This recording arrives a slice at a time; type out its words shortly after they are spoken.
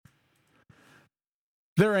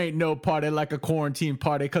There ain't no party like a quarantine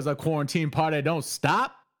party, cause a quarantine party don't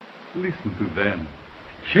stop. Listen to them,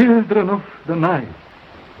 children of the night.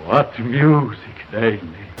 What music they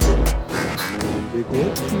make.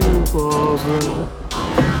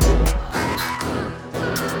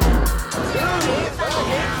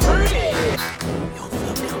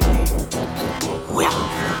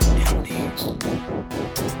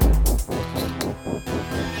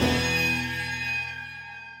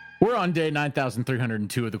 We're on day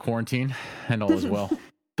 9,302 of the quarantine, and all is well.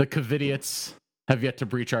 The Covidiots have yet to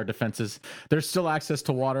breach our defenses. There's still access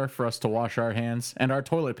to water for us to wash our hands, and our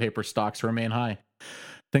toilet paper stocks remain high.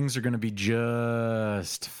 Things are going to be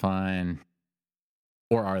just fine.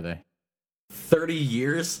 Or are they? 30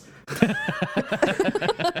 years?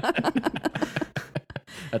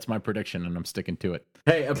 That's my prediction, and I'm sticking to it.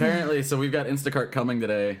 Hey, apparently, so we've got Instacart coming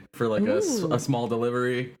today for like a small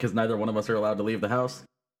delivery, because neither one of us are allowed to leave the house.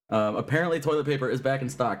 Apparently, toilet paper is back in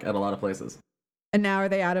stock at a lot of places. And now are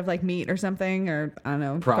they out of like meat or something, or I don't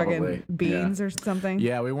know, Probably, fucking beans or something?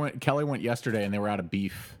 Yeah, Kelly went yesterday, and they were out of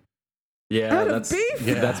beef. Yeah, Out of beef?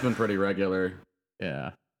 That's been pretty regular.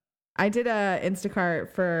 Yeah. I did a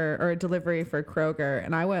Instacart or a delivery for Kroger,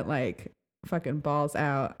 and I went like fucking balls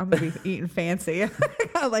out. I'm gonna be eating fancy. I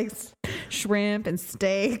got like shrimp and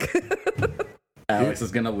steak. Alex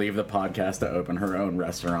is gonna leave the podcast to open her own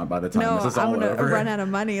restaurant by the time this is all I'm gonna over. run out of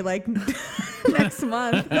money like next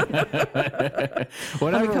month.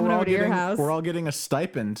 Whatever, coming over to your house. We're all getting a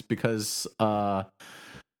stipend because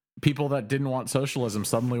people that didn't want socialism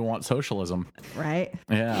suddenly want socialism. Right.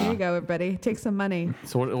 Yeah. Here you go, everybody. Take some money.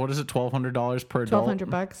 So what is it? $1,200 per adult.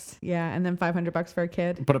 $1,200. Yeah, and then $500 for a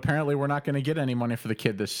kid. But apparently, we're not going to get any money for the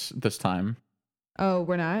kid this time. Oh,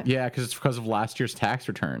 we're not. Yeah, because it's because of last year's tax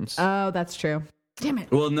returns. Oh, that's true. Damn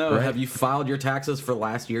it. Well, no. Right. Have you filed your taxes for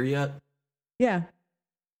last year yet? Yeah.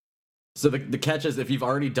 So the catch is, if you've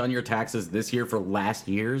already done your taxes this year for last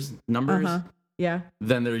year's numbers, Yeah.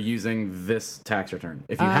 then they're using this tax return.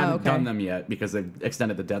 If you haven't done them yet because they've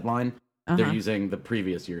extended the deadline, they're using the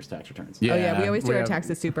previous year's tax returns. Oh yeah, we always do our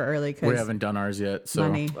taxes super early because we haven't done ours yet. So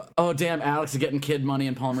money. Oh damn, Alex is getting kid money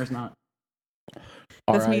and Palmer's not.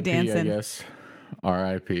 That's me RIP, dancing. I guess.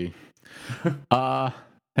 R.I.P.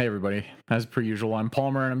 Hey everybody, as per usual, I'm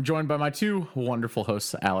Palmer, and I'm joined by my two wonderful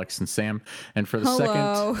hosts, Alex and Sam. And for the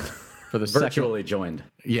Hello. Virtually joined.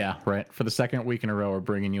 Yeah, right. For the second week in a row, we're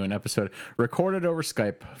bringing you an episode recorded over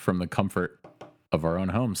Skype from the comfort of our own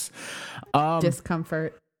homes.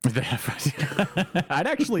 Discomfort. I'd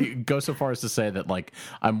actually go so far as to say that like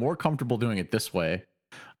I'm more comfortable doing it this way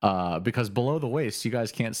because below the waist, you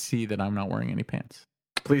guys can't see that I'm not wearing any pants.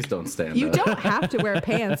 Please don't stand You up. don't have to wear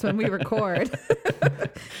pants when we record.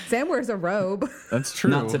 Sam wears a robe. That's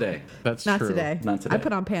true. Not today. That's Not true. today. Not today. I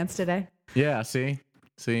put on pants today. Yeah, see?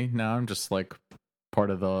 Now I'm just like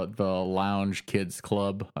part of the lounge kids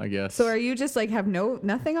club, I guess. So are you just like have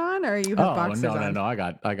nothing on, or you have boxers on? No. I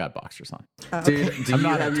got boxers on. Dude, do I'm you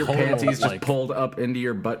not have a your total, panties just like- pulled up into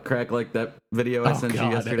your butt crack like that video I sent you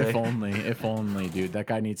yesterday? If only, dude. That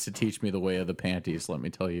guy needs to teach me the way of the panties, let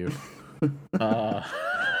me tell you.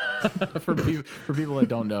 For people that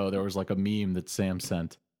don't know, there was like a meme that Sam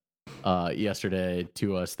sent yesterday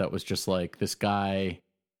to us that was just like this guy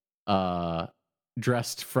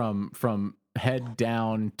dressed from head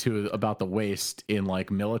down to about the waist in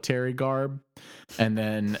like military garb, and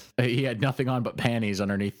then he had nothing on but panties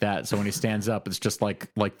underneath that, so when he stands up it's just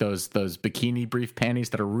like those bikini brief panties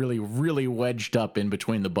that are really really wedged up in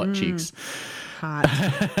between the butt cheeks. Hot.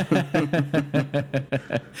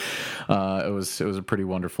 It was a pretty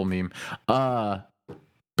wonderful meme. But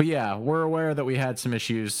yeah, we're aware that we had some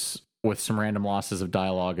issues with some random losses of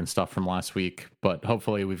dialogue and stuff from last week, but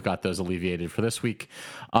hopefully we've got those alleviated for this week.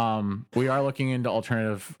 We are looking into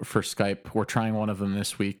alternative for Skype. We're trying one of them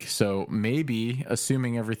this week, so maybe,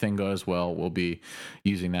 assuming everything goes well, we'll be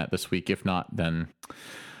using that this week. If not, then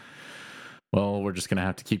well, we're just gonna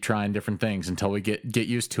have to keep trying different things until we get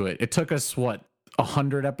used to it. It took us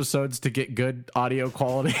 100 episodes to get good audio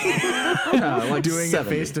quality. Like doing 70. it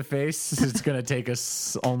face to face, it's going to take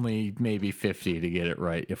us only maybe 50 to get it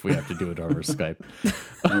right if we have to do it over Skype.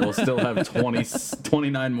 And we'll still have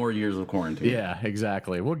 29 more years of quarantine. Yeah,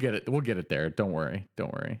 exactly. We'll get it there. Don't worry.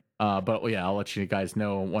 But yeah, I'll let you guys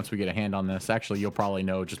know once we get a hand on this. Actually, you'll probably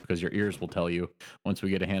know just because your ears will tell you once we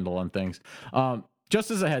get a handle on things. Just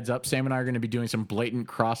as a heads up, Sam and I are going to be doing some blatant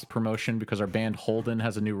cross promotion because our band Holden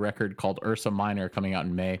has a new record called Ursa Minor coming out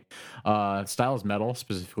in May. Style is metal,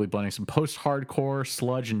 specifically blending some post-hardcore,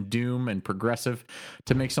 sludge, and doom, and progressive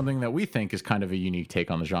to make something that we think is kind of a unique take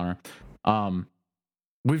on the genre.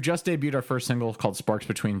 We've just debuted our first single called Sparks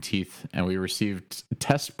Between Teeth, and we received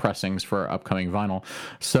test pressings for our upcoming vinyl.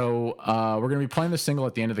 So we're going to be playing the single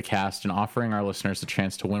at the end of the cast and offering our listeners a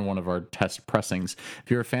chance to win one of our test pressings.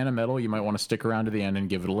 If you're a fan of metal, you might want to stick around to the end and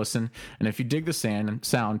give it a listen. And if you dig the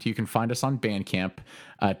sound, you can find us on Bandcamp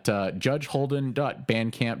at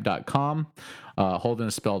judgeholden.bandcamp.com. Holden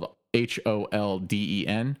is spelled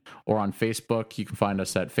Holden, or on Facebook. You can find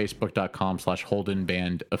us at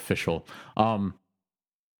facebook.com/HoldenBandOfficial.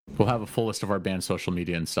 We'll have a full list of our band social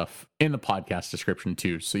media and stuff in the podcast description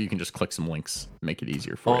too, so you can just click some links, make it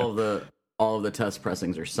easier for you. All of the test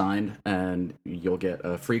pressings are signed, and you'll get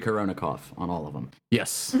a free Corona cough on all of them.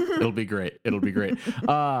 Yes, it'll be great. It'll be great.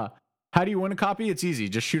 How do you win a copy? It's easy.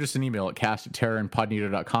 Just shoot us an email at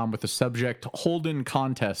cast@terrorandpodnito.com with the subject Holden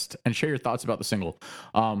Contest and share your thoughts about the single.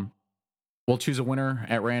 We'll choose a winner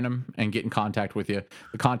at random and get in contact with you.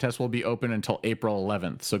 The contest will be open until April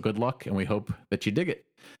 11th, so good luck, and we hope that you dig it.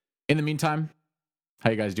 In the meantime,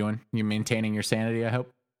 how you guys doing? You maintaining your sanity, I hope?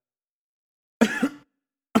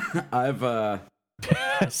 I've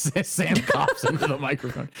Sam coughs into the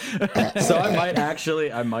microphone. So I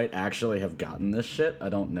might actually have gotten this shit. I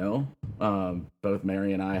don't know. Both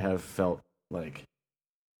Mary and I have felt like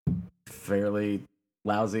fairly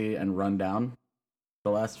lousy and run down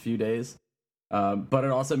the last few days. But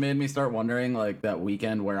it also made me start wondering, like, that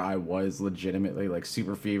weekend where I was legitimately like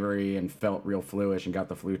super fevery and felt real fluish and got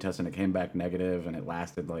the flu test and it came back negative and it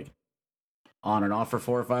lasted like on and off for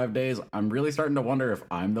 4 or 5 days. I'm really starting to wonder if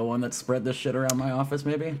I'm the one that spread this shit around my office,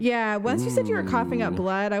 maybe. Yeah, once you said you were coughing up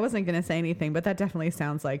blood, I wasn't going to say anything, but that definitely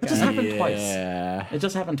sounds like It just happened twice. It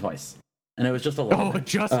just happened twice. And it was just a little bit.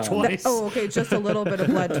 Just twice. Okay, just a little bit of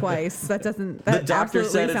blood twice. That doesn't. That the doctor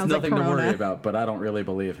said it's nothing like to worry about, but I don't really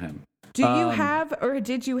believe him. Do you have, or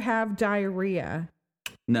did you have diarrhea?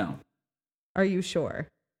 No. Are you sure?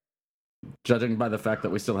 Judging by the fact that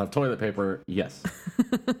we still have toilet paper, yes.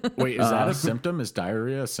 Wait, is that a symptom? Is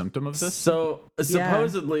diarrhea a symptom of this? So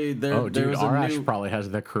supposedly there was Arash probably has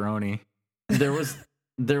the corona. There was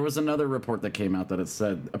another report that came out that it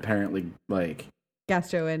said apparently like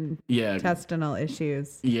gastrointestinal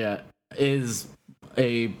issues. Yeah, is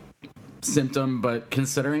a symptom, but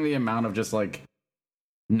considering the amount of just like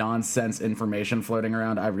nonsense information floating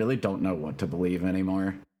around, I really don't know what to believe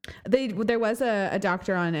anymore. There was a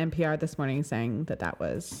doctor on NPR this morning saying that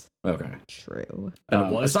was true.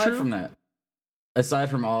 Aside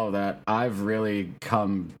from all of that, I've really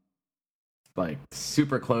come like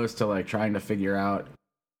super close to like trying to figure out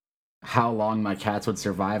how long my cats would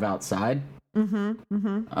survive outside.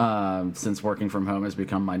 Since working from home has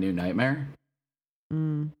become my new nightmare.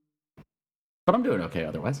 But I'm doing okay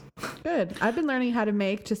otherwise. Good. I've been learning how to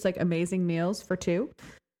make just like amazing meals for two.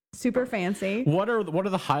 Super fancy. What are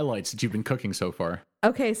the highlights that you've been cooking so far?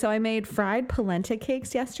 Okay, so I made fried polenta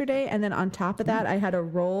cakes yesterday, and then on top of that, I had a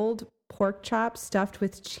rolled pork chop stuffed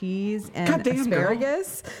with cheese and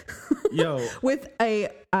asparagus. Yo, with a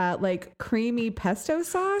like creamy pesto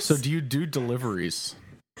sauce. So do you do deliveries?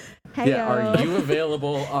 Hey, are you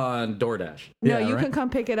available on DoorDash? No, you can come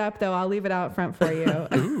pick it up though. I'll leave it out front for you.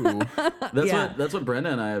 Ooh. That's what Brenda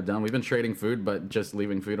and I have done. We've been trading food, but just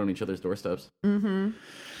leaving food on each other's doorsteps.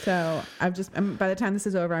 So by the time this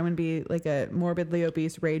is over, I'm going to be like a morbidly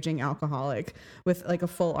obese, raging alcoholic with like a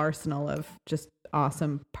full arsenal of just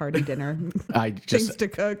awesome party dinner things to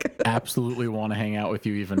cook. Absolutely want to hang out with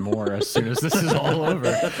you even more as soon as this is all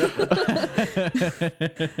over.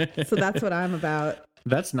 So that's what I'm about.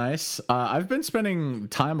 That's nice. I've been spending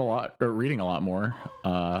time reading a lot more.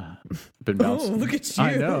 Been bouncing. Oh, look at you!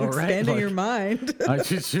 I know, expanding your mind. I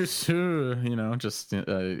just it's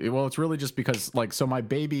really just because so my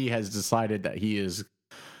baby has decided that he is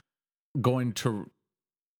going to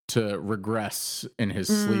regress in his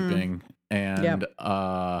sleeping, and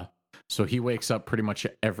so he wakes up pretty much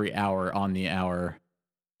every hour on the hour.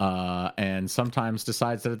 And sometimes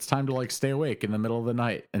decides that it's time to stay awake in the middle of the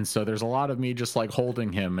night. And so there's a lot of me just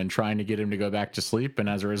holding him and trying to get him to go back to sleep. And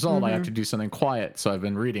as a result, I have to do something quiet. So I've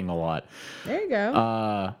been reading a lot. There you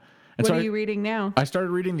go. What are you reading now? I started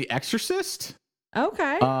reading The Exorcist.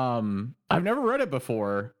 Okay. I've never read it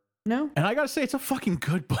before. No. And I gotta say, it's a fucking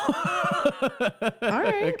good book. All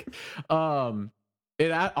right.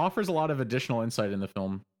 It offers a lot of additional insight in the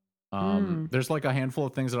film. There's a handful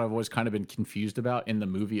of things that I've always kind of been confused about in the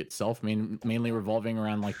movie itself, mainly revolving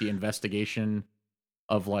around the investigation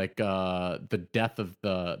of the death of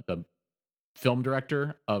the film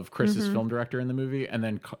director of Chris's film director in the movie, and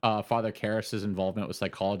then Father Karras's involvement with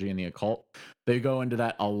psychology and the occult. They go into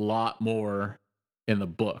that a lot more in the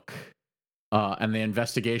book. And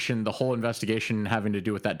the whole investigation having to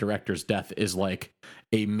do with that director's death is like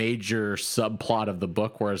a major subplot of the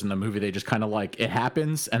book, whereas in the movie they just kind of like it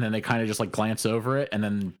happens and then they kind of just like glance over it, and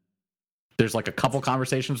then there's like a couple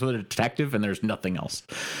conversations with a detective and there's nothing else.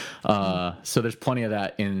 So there's plenty of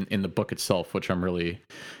that in the book itself, which I'm really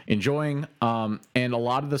enjoying. And a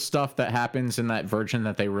lot of the stuff that happens in that version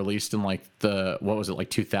that they released in like what was it, like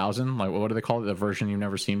 2000? Like what do they call it? The version you've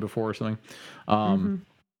never seen before or something?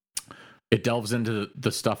 It delves into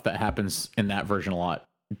the stuff that happens in that version a lot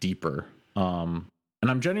deeper. And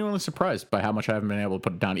I'm genuinely surprised by how much I haven't been able to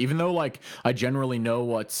put it down. Even though like I generally know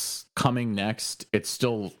what's coming next, it's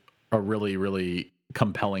still a really, really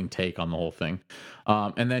compelling take on the whole thing.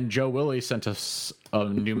 And then Joe Willie sent us a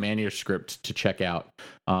new manuscript to check out.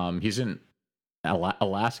 He's in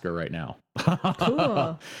Alaska right now.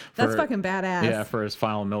 Cool. That's fucking badass. Yeah, for his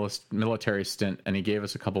final military stint, and he gave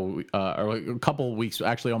us a couple weeks,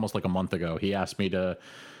 actually almost like a month ago. He asked me to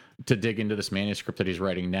dig into this manuscript that he's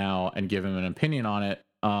writing now and give him an opinion on it.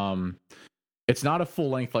 It's not a full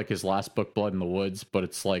length like his last book, Blood in the Woods, but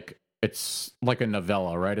it's like a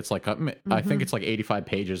novella, right? It's like I think it's like 85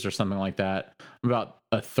 pages or something like that. I'm about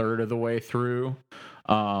a third of the way through.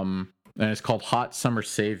 And it's called Hot Summer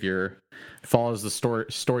Savior. It follows the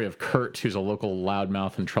story of Kurt, who's a local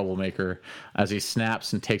loudmouth and troublemaker, as he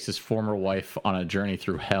snaps and takes his former wife on a journey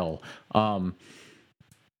through hell.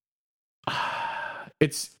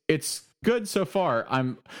 It's good so far.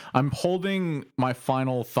 I'm holding my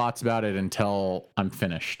final thoughts about it until I'm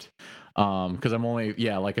finished. Because I'm only,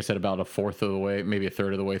 like I said, about a fourth of the way, maybe a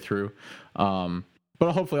third of the way through.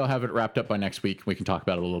 But hopefully I'll have it wrapped up by next week. We can talk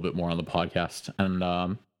about it a little bit more on the podcast.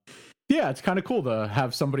 And it's kind of cool to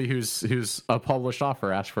have somebody who's a published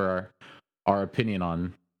author ask for our opinion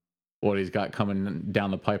on what he's got coming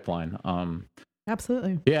down the pipeline.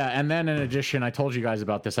 Absolutely. Yeah, and then in addition, I told you guys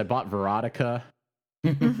about this. I bought Verotica,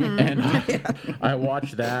 and I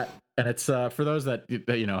watched that. And it's for those that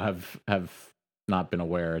you know have not been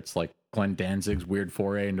aware, it's like Glenn Danzig's weird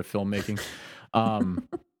foray into filmmaking. I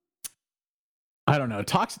don't know.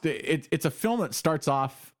 It's a film that starts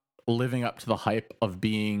off living up to the hype of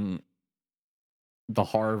being the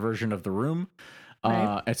horror version of The Room.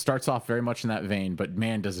 Right. It starts off very much in that vein, but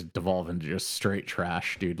man, does it devolve into just straight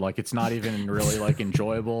trash, dude. Like, it's not even really like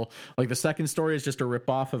enjoyable. Like, the second story is just a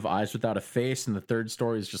ripoff of Eyes Without a Face, and the third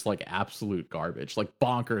story is just like absolute garbage, like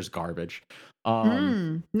bonkers garbage.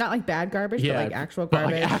 Not like bad garbage, but like actual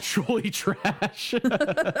garbage. Like actually trash.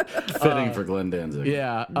 Fitting for Glenn Danzig.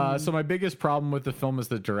 Yeah. So my biggest problem with the film is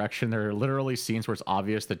the direction. There are literally scenes where it's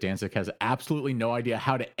obvious that Danzig has absolutely no idea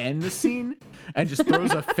how to end the scene and just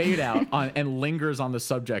throws a fade out on and lingers on the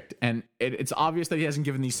subject. And it's obvious that he hasn't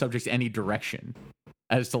given these subjects any direction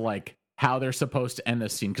as to like how they're supposed to end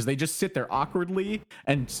this scene, because they just sit there awkwardly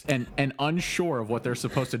and unsure of what they're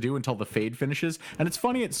supposed to do until the fade finishes. And it's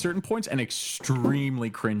funny at certain points and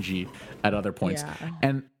extremely cringy at other points.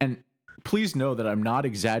 Yeah. And please know that I'm not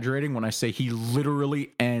exaggerating when I say he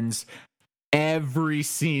literally ends every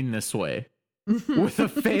scene this way. With a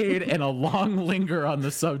fade and a long linger on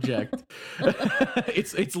the subject.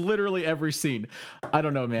 It's literally every scene. I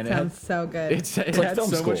don't know, man. Sounds so good. It had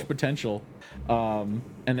so much potential. And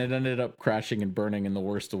it ended up crashing and burning in the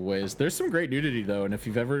worst of ways. There's some great nudity though, and if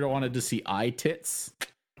you've ever wanted to see eye tits,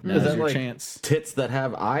 is that your like chance. Tits that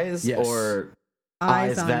have eyes? Yes. Or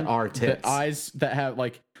eyes that are tits? The eyes that have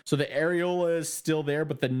like, so the areola is still there,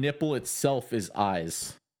 but the nipple itself is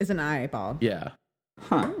eyes. Is an eyeball. Yeah.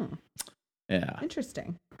 Huh. Yeah.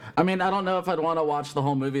 Interesting. I mean, I don't know if I'd want to watch the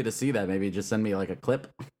whole movie to see that. Maybe just send me like a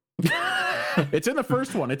clip. It's in the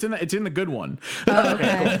first one. It's in the good one. Oh,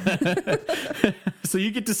 okay. So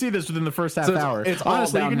you get to see this within the first half hour. It's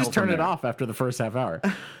honestly, you can just turn it there. off after the first half hour.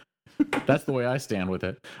 That's the way I stand with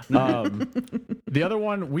it. The other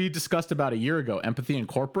one we discussed about a year ago, Empathy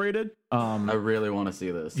Incorporated. I really want to see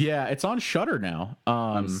this. Yeah, it's on Shudder now.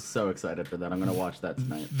 I'm so excited for that. I'm going to watch that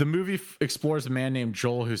tonight. The movie explores a man named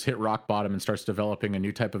Joel who's hit rock bottom and starts developing a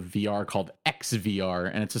new type of VR called XVR,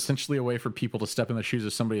 and it's essentially a way for people to step in the shoes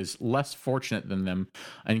of somebody who's less fortunate than them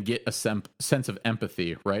and get a sense of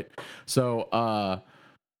empathy, right? So,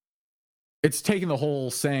 it's taking the whole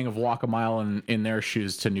saying of walk a mile in their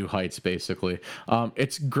shoes to new heights, basically.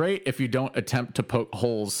 It's great if you don't attempt to poke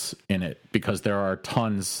holes in it, because there are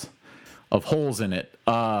tons of holes in it.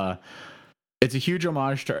 It's a huge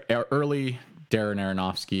homage to early Darren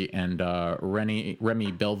Aronofsky and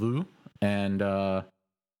Remy Bellevue. And I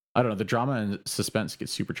don't know, the drama and suspense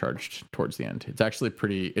gets supercharged towards the end. It's actually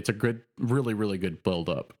it's a good, really, really good build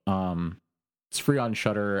up. It's free on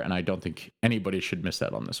Shudder, and I don't think anybody should miss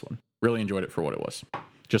out on this one. Really enjoyed it for what it was.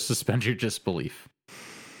 Just suspend your disbelief.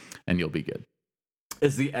 and you'll be good.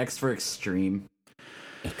 Is the X for extreme?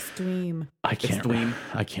 Extreme. I can't remember.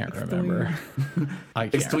 I can't remember.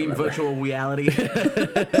 Extreme virtual reality.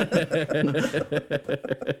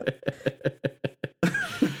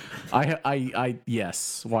 I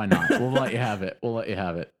yes, why not? We'll let you have it.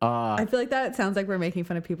 I feel like that sounds like we're making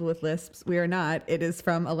fun of people with lisps. We are not. It is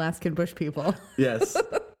from Alaskan Bush People. Yes.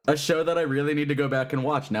 A show that I really need to go back and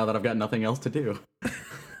watch now that I've got nothing else to do.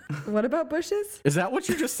 What about bushes? Is that what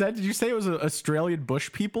you just said? Did you say it was Australian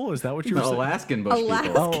bush people? Is that what you were saying? Alaskan bush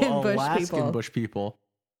people. Alaskan bush people.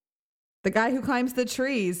 The guy who climbs the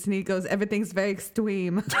trees and he goes, everything's very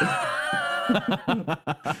extreme. That's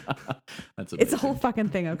amazing. It's a whole fucking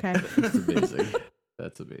thing, okay? That's amazing.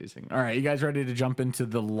 That's amazing. All right, you guys ready to jump into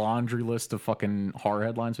the laundry list of fucking horror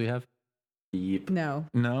headlines we have? Yep. No.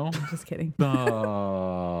 No? I'm just kidding. Oh,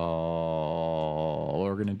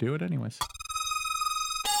 we're going to do it anyways.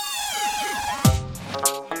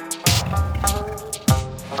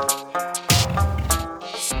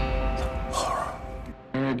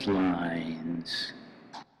 Headlines.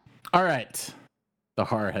 All right, the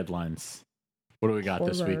horror headlines. What do we got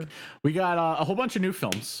this week? We got a whole bunch of new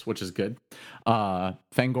films, which is good.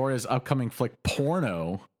 Fangoria's upcoming flick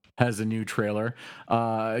Porno has a new trailer.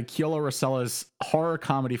 Keola Rosella's horror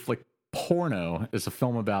comedy flick Porno is a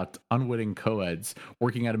film about unwitting co-eds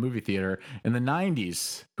working at a movie theater in the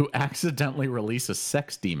 90s who accidentally release a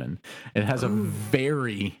sex demon. It has a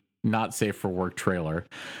very not safe for work trailer.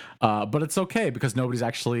 But it's okay because nobody's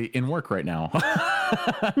actually in work right now.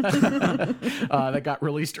 That got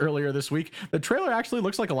released earlier this week. The trailer actually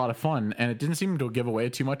looks like a lot of fun, and it didn't seem to give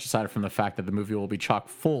away too much aside from the fact that the movie will be chock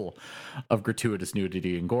full of gratuitous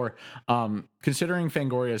nudity and gore. Considering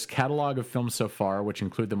Fangoria's catalog of films so far, which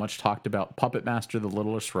include the much talked about Puppet Master: The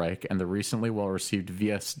Littlest Reich and the recently well-received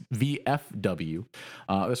VFW,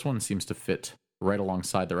 this one seems to fit right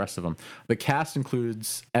alongside the rest of them. The cast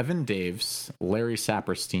includes Evan Daves, Larry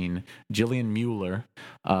Saperstein, Jillian Mueller,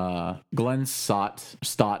 Glenn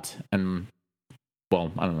Stott, and,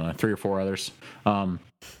 well, I don't know, 3 or 4 others.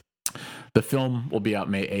 The film will be out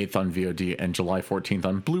May 8th on VOD and July 14th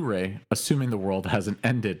on Blu-ray, assuming the world hasn't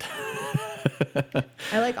ended.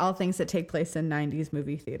 I like all things that take place in 90s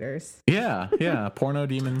movie theaters. Yeah. Porno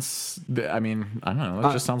demons. I mean, I don't know.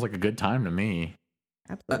 It just sounds like a good time to me.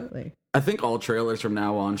 Absolutely. I think all trailers from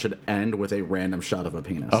now on should end with a random shot of a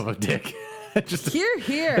penis. Of a dick. Just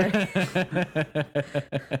Here.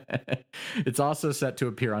 It's also set to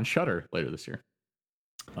appear on Shudder later this year.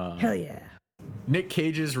 Hell yeah. Nick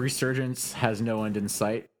Cage's resurgence has no end in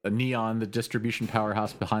sight. Neon, the distribution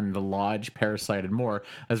powerhouse behind The Lodge, Parasite, and more,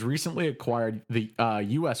 has recently acquired the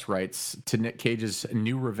U.S. rights to Nick Cage's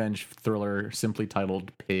new revenge thriller simply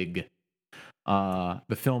titled Pig.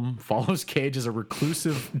 The film follows Cage as a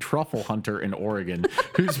reclusive truffle hunter in Oregon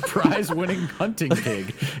whose prize-winning hunting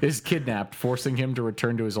pig is kidnapped, forcing him to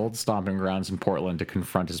return to his old stomping grounds in Portland to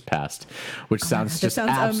confront his past, which sounds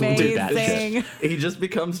absolutely amazing. He just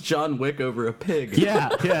becomes John Wick over a pig.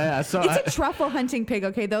 Yeah. So it's a truffle hunting pig,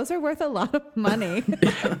 okay? Those are worth a lot of money.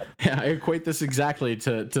 I equate this exactly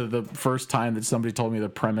to the first time that somebody told me the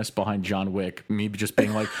premise behind John Wick, me just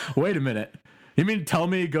being like, wait a minute. You mean to tell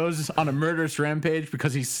me he goes on a murderous rampage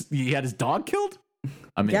because he had his dog killed?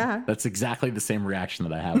 I mean, That's exactly the same reaction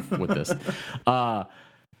that I have with this.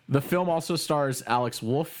 The film also stars Alex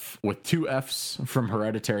Wolff with 2 Fs from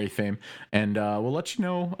Hereditary fame, and we'll let you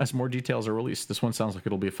know as more details are released. This one sounds like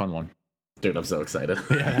it'll be a fun one. Dude, I'm so excited.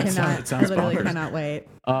 Yeah, it sounds literally bonkers. Cannot wait.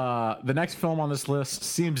 The next film on this list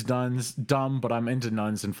seems dumb, but I'm into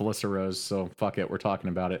nuns and Felissa Rose, so fuck it, we're talking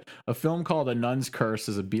about it. A film called A Nun's Curse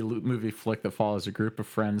is a B-movie flick that follows a group of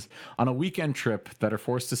friends on a weekend trip that are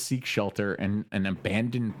forced to seek shelter in an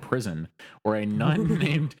abandoned prison where a nun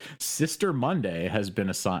named Sister Monday has been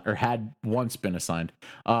assigned, or had once been assigned.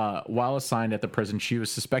 While assigned at the prison, she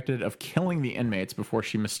was suspected of killing the inmates before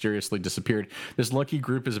she mysteriously disappeared. This lucky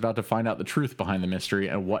group is about to find out the truth behind the mystery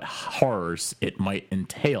and what horrors it might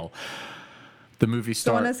entail. The movie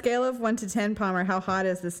So on a scale of 1 to 10, Palmer, how hot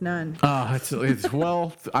is this nun? It's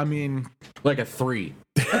well, I mean, like a 3.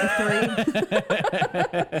 Like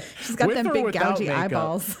a 3? She's got them big gougy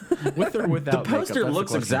eyeballs. With or without the poster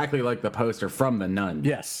looks exactly like the poster from The Nun.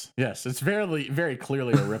 Yes. It's very, very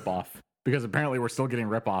clearly a ripoff because apparently we're still getting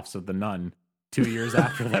ripoffs of The Nun 2 years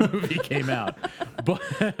after that movie came out.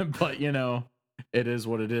 But you know, it is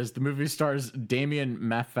what it is. The movie stars Damien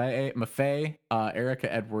Maffei,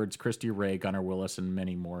 Erica Edwards, Christy Ray, Gunnar Willis, and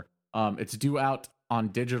many more. It's due out on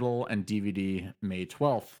digital and DVD May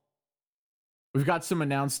 12th. We've got some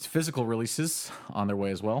announced physical releases on their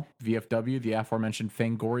way as well. VFW, the aforementioned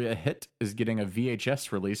Fangoria hit, is getting a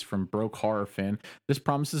VHS release from Broke Horror Fan. This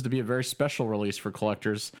promises to be a very special release for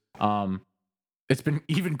collectors. It's been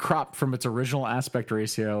even cropped from its original aspect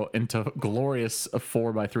ratio into glorious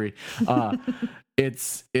 4:3.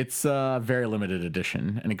 It's a very limited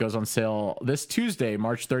edition, and it goes on sale this Tuesday,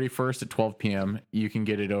 March 31st at 12 p.m. You can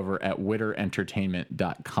get it over at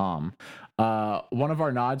witterentertainment.com. One of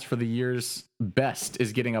our nods for the year's best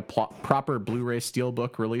is getting a proper Blu-ray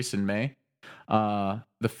Steelbook release in May. The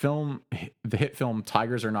hit film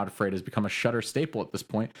Tigers Are Not Afraid has become a Shudder staple at this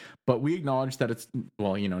point, but we acknowledge that it's,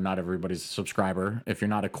 well, you know, not everybody's a subscriber. If you're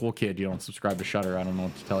not a cool kid, you don't subscribe to Shudder. I don't know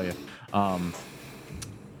what to tell you.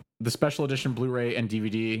 The special edition Blu-ray and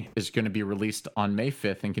DVD is going to be released on May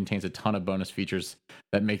 5th and contains a ton of bonus features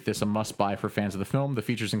that make this a must-buy for fans of the film. The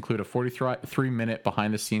features include a 43-minute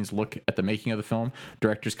behind-the-scenes look at the making of the film,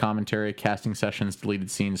 director's commentary, casting sessions,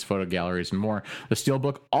 deleted scenes, photo galleries, and more. The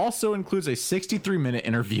Steelbook also includes a 63-minute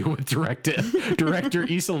interview with director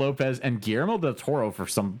Issa Lopez and Guillermo del Toro for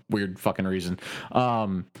some weird fucking reason.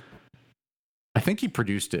 I think he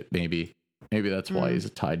produced it, maybe. Maybe that's why he's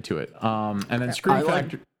tied to it. And then Scream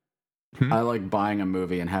Factory... I like buying a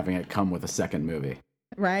movie and having it come with a second movie.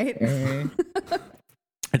 Right?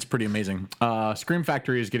 It's pretty amazing. Scream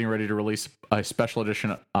Factory is getting ready to release a special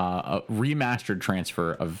edition, a remastered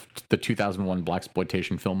transfer of the 2001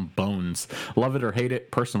 blaxploitation film Bones. Love it or hate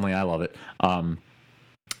it. Personally, I love it.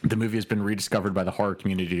 The movie has been rediscovered by the horror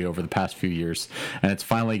community over the past few years, and it's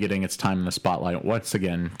finally getting its time in the spotlight once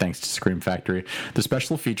again, thanks to Scream Factory. The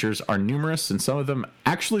special features are numerous, and some of them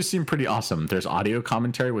actually seem pretty awesome. There's audio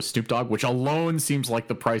commentary with Snoop Dogg, which alone seems like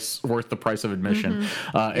worth the price of admission.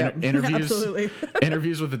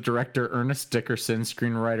 Interviews with the director Ernest Dickerson,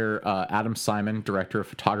 screenwriter Adam Simon, director of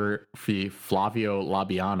photography Flavio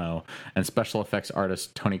Labiano, and special effects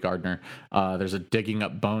artist Tony Gardner. There's a Digging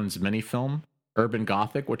Up Bones mini-film, Urban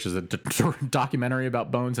Gothic, which is a documentary about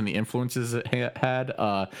Bones and the influences it had.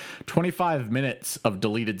 25 minutes of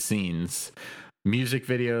deleted scenes, music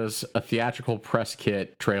videos, a theatrical press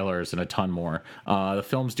kit, trailers, and a ton more. The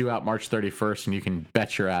film's due out March 31st, and you can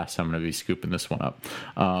bet your ass I'm going to be scooping this one up.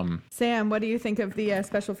 Sam, what do you think of the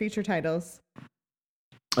special feature titles?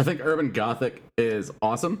 I think Urban Gothic is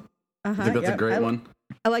awesome. I think that's a great one.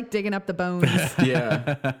 I like Digging Up the Bones.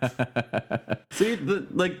 Yeah. See,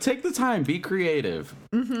 take the time, be creative.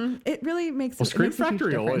 Mm-hmm. It really makes. Well, Scream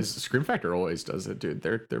Factory always does it, dude.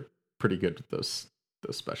 They're pretty good with those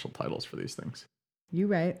special titles for these things. You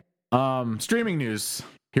right. Streaming news.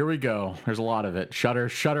 Here we go. There's a lot of it. Shudder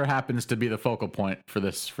happens to be the focal point for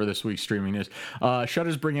this week's streaming news.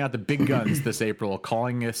 Shudder's bringing out the big guns this April,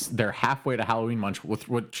 calling this their halfway to Halloween month,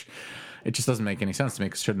 which it just doesn't make any sense to me.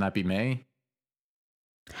 Shouldn't that be May?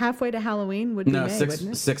 Halfway to Halloween would be May, wouldn't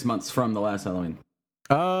it? 6 months from the last Halloween.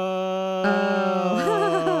 Oh.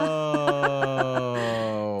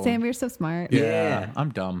 Sam, you're so smart. Yeah,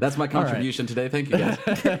 I'm dumb. That's my contribution today. Thank you, guys.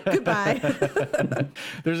 Goodbye.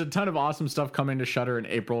 There's a ton of awesome stuff coming to Shudder in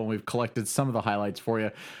April, and we've collected some of the highlights for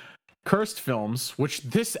you. Cursed Films, which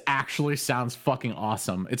this actually sounds fucking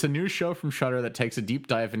awesome. It's a new show from Shudder that takes a deep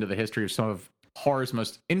dive into the history of some of horror's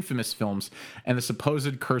most infamous films and the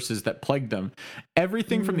supposed curses that plagued them.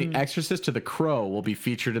 Everything from The Exorcist to The Crow will be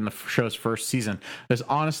featured in the show's first season. This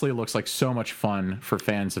honestly looks like so much fun for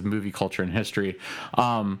fans of movie culture and history.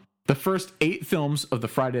 The first 8 films of the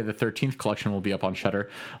Friday the 13th collection will be up on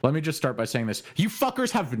Shudder. Let me just start by saying this. You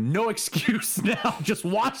fuckers have no excuse now. Just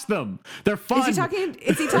watch them. They're fun. Is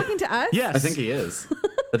he talking to us? Yes. I think he is.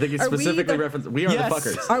 I think he specifically referenced, we are the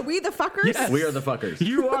fuckers. Are we the fuckers? Yes. We are the fuckers.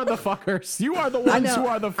 You are the fuckers. You are the ones who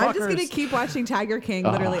are the fuckers. I'm just going to keep watching Tiger King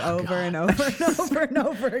literally over and over and over and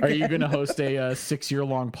over again. Are you going to host a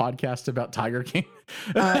 6-year-long podcast about Tiger King?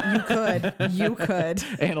 You could.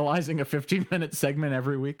 Analyzing a 15-minute segment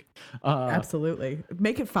every week. Absolutely.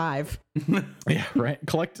 Make it 5. Yeah, right.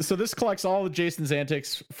 So this collects all of Jason's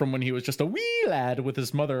antics from when he was just a wee lad with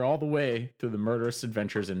his mother all the way through the murderous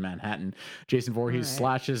adventures in Manhattan. Jason Voorhees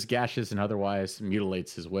slashes, gashes, and otherwise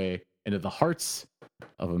mutilates his way into the hearts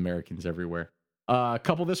of Americans everywhere.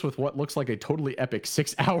 Couple this with what looks like a totally epic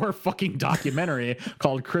 6-hour fucking documentary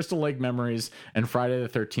called Crystal Lake Memories, and Friday the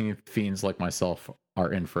 13th fiends like myself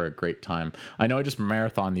are in for a great time. I know I just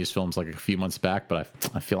marathoned these films like a few months back, but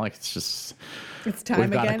I feel like it's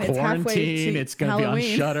time again. It's halfway to it's going to be on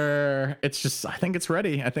Shudder. It's just, I think it's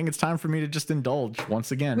ready. I think it's time for me to just indulge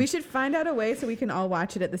once again. We should find out a way so we can all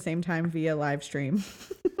watch it at the same time via live stream.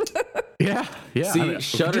 Yeah. See,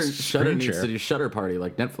 Shudder needs to do Shudder Party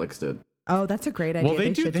like Netflix did. Oh, that's a great idea. Well,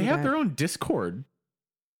 they do. They have their own Discord.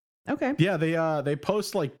 Okay. Yeah, they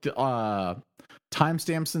post like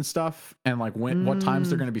timestamps and stuff, and like what times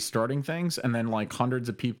they're going to be starting things, and then like hundreds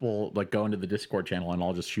of people like go into the Discord channel and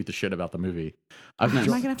I'll just shoot the shit about the movie. Am I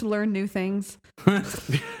gonna have to learn new things?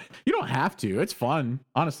 You don't have to. It's fun.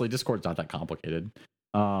 Honestly, Discord's not that complicated.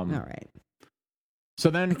 All right. So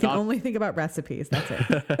then I can only think about recipes. That's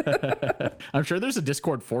it. I'm sure there's a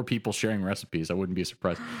Discord for people sharing recipes. I wouldn't be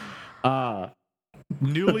surprised.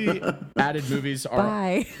 Newly added movies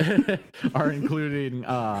are including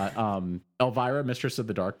Elvira, Mistress of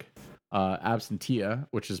the Dark, Absentia,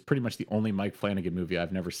 which is pretty much the only Mike Flanagan movie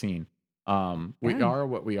I've never seen. We Are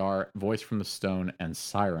What We Are, Voice from the Stone, and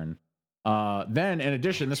Siren. Then, in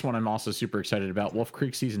addition, this one I'm also super excited about, Wolf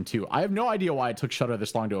Creek Season 2. I have no idea why it took Shudder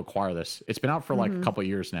this long to acquire this. It's been out for like a couple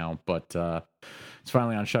years now, but it's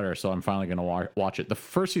finally on Shudder, so I'm finally going to watch it. The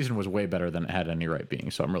first season was way better than it had any right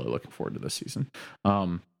being, so I'm really looking forward to this season.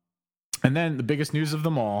 And then the biggest news of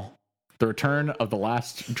them all, the return of The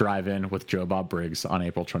Last Drive-In with Joe Bob Briggs on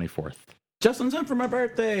April 24th. Just in time for my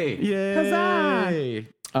birthday! Yay!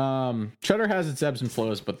 Huzzah! Shudder has its ebbs and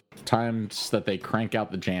flows, but the times that they crank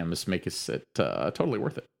out the jams make it totally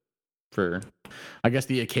worth it. For, I guess,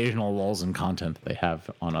 the occasional lulls in content that they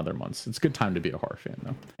have on other months. It's a good time to be a horror fan,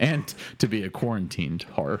 though. And to be a quarantined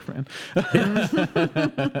horror fan.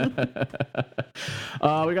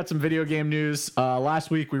 We got some video game news.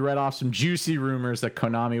 Last week, we read off some juicy rumors that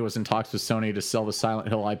Konami was in talks with Sony to sell the Silent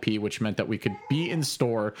Hill IP, which meant that we could be in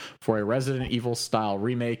store for a Resident Evil-style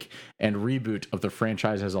remake and reboot of the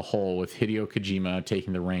franchise as a whole, with Hideo Kojima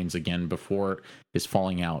taking the reins again before his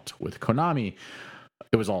falling out with Konami.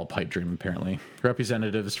 It was all a pipe dream, apparently.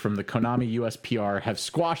 Representatives from the Konami USPR have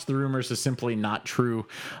squashed the rumors as simply not true.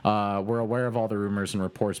 We're aware of all the rumors and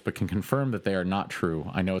reports, but can confirm that they are not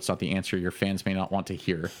true. I know it's not the answer your fans may not want to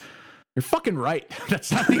hear. You're fucking right.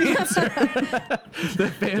 That's not the answer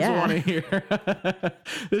that fans want to hear.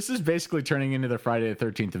 This is basically turning into the Friday the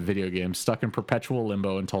 13th of video games, stuck in perpetual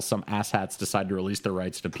limbo until some asshats decide to release their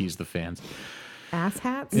rights to appease the fans.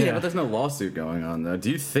 Asshats? Yeah, but there's no lawsuit going on, though.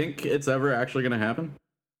 Do you think it's ever actually going to happen?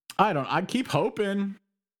 I keep hoping.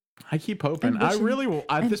 I really will.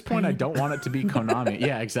 At this point, I don't want it to be Konami.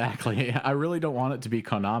 Yeah, exactly. I really don't want it to be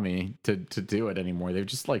Konami to do it anymore. They've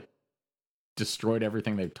just like destroyed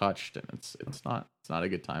everything they've touched, and it's not a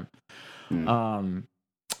good time.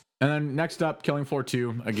 And then next up, Killing Floor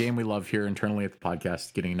 2, a game we love here internally at the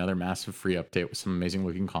podcast, getting another massive free update with some amazing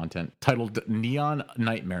looking content titled Neon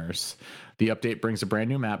Nightmares. The update brings a brand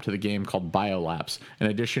new map to the game called Biolapse. In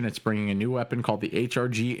addition, it's bringing a new weapon called the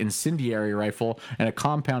HRG Incendiary Rifle and a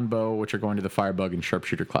compound bow, which are going to the Firebug and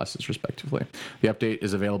Sharpshooter classes, respectively. The update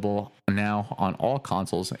is available now on all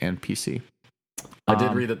consoles and PC. I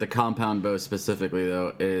did read that the compound bow specifically,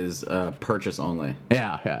 though, is purchase only.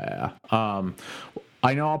 Yeah.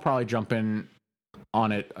 I know I'll probably jump in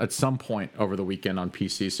on it at some point over the weekend on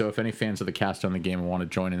PC, so if any fans of the cast on the game want to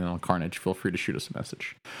join in on Carnage, feel free to shoot us a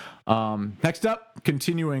message. Next up,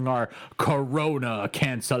 continuing our Corona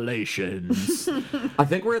cancellations. I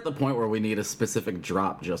think we're at the point where we need a specific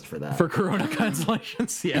drop just for that. For Corona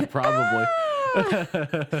cancellations? Yeah, probably.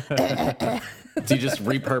 Do you just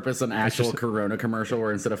repurpose an actual Corona commercial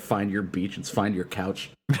where instead of find your beach, it's find your couch?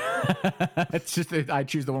 It's just I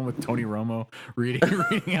choose the one with Tony Romo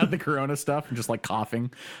reading out the Corona stuff and just like coughing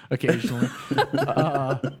occasionally.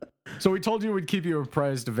 So we told you we'd keep you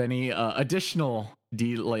apprised of any additional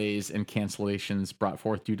delays and cancellations brought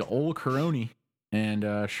forth due to old Corona,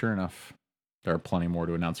 and sure enough, there are plenty more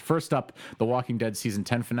to announce. First up, The Walking Dead Season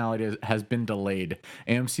 10 finale has been delayed.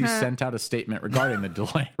 AMC sent out a statement regarding the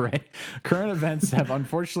delay, right? Current events have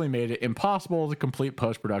unfortunately made it impossible to complete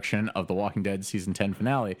post-production of The Walking Dead Season 10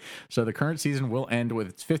 finale, so the current season will end with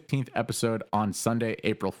its 15th episode on Sunday,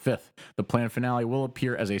 April 5th. The planned finale will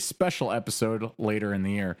appear as a special episode later in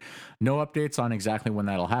the year. No updates on exactly when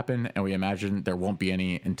that'll happen, and we imagine there won't be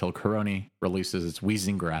any until Corona releases its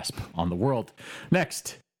wheezing grasp on the world.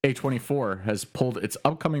 Next, A24 has pulled its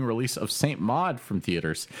upcoming release of Saint Maud from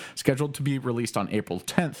theaters. Scheduled to be released on April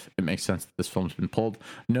 10th. It makes sense that this film's been pulled.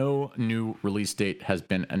 No new release date has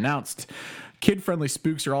been announced. Kid-friendly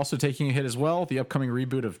spooks are also taking a hit as well. The upcoming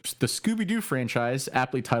reboot of the Scooby-Doo franchise,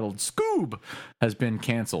 aptly titled Scoob, has been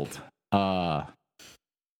canceled. The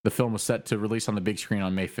film was set to release on the big screen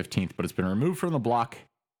on May 15th, but it's been removed from the block.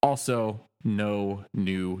 Also, no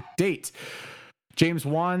new date. James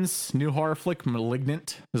Wan's new horror flick,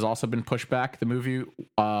 Malignant, has also been pushed back. The movie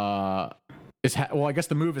I guess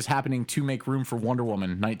the move is happening to make room for Wonder Woman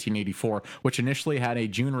 1984, which initially had a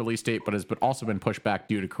June release date, but has also been pushed back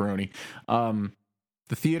due to Corona.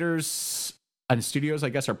 The theaters and studios, I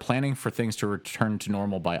guess, are planning for things to return to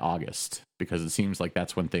normal by August, because it seems like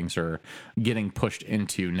that's when things are getting pushed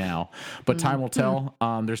into now. But time will tell.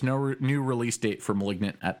 There's no new release date for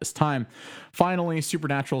Malignant at this time. Finally,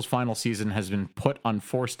 Supernatural's final season has been put on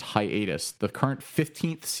forced hiatus. The current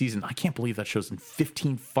 15th season, I can't believe that show's in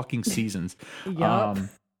 15 fucking seasons. Yup.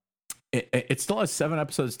 It still has 7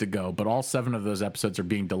 episodes to go, but all 7 of those episodes are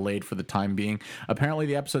being delayed for the time being. Apparently,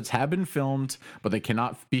 the episodes have been filmed, but they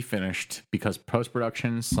cannot be finished because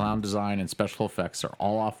post-production, sound design, and special effects are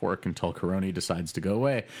all off work until Coroni decides to go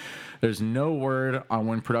away. There's no word on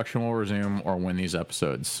when production will resume or when these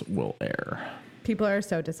episodes will air. People are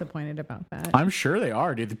so disappointed about that. I'm sure they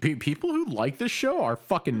are, dude. The people who like this show are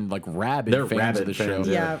fucking like rabid fans of the show.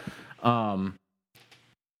 Yeah.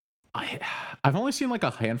 I've only seen like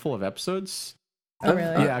a handful of episodes. Oh,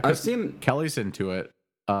 really? Yeah, I've seen Kelly's into it.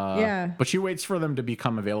 Yeah. But she waits for them to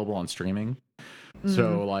become available on streaming.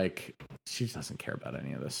 So like she doesn't care about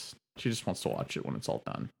any of this. She just wants to watch it when it's all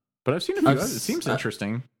done. But I've seen a few. It seems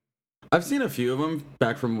interesting. I've seen a few of them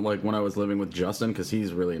back from like when I was living with Justin, because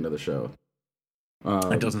he's really into the show.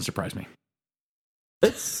 It doesn't surprise me. I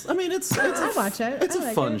watch it. It's I a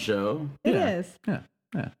like fun it. show. It is. Yeah.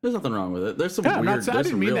 There's nothing wrong with it. There's some weird. I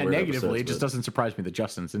didn't mean that weird negatively. episodes, it just but- doesn't surprise me that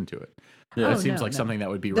Justin's into it. Yeah. It seems like something that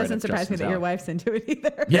would be right Doesn't up surprise me Justin's that your alley. wife's into it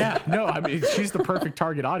either. Yeah, no, I mean she's the perfect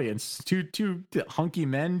target audience. Two hunky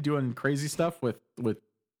men doing crazy stuff with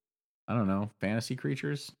I don't know, fantasy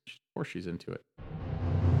creatures. Of course she's into it.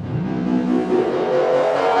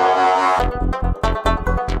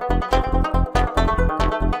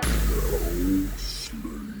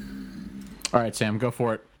 All right, Sam, go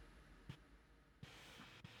for it.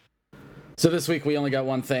 So this week we only got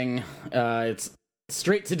one thing. It's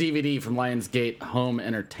straight to DVD from Lionsgate Home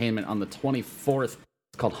Entertainment on the 24th.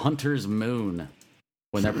 It's called Hunter's Moon.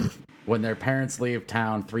 When their parents leave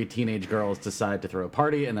town, 3 teenage girls decide to throw a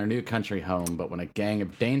party in their new country home. But when a gang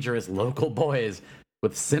of dangerous local boys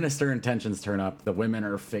with sinister intentions turn up, the women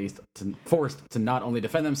are forced to not only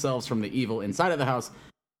defend themselves from the evil inside of the house,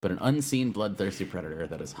 but an unseen bloodthirsty predator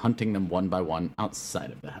that is hunting them one by one outside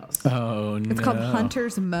of the house. Oh no. It's called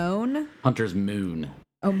Hunter's Moan. Hunter's Moon.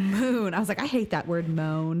 Oh, moon. I was like, I hate that word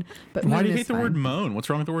moan. But Why moon do you is hate the fine. word moan? What's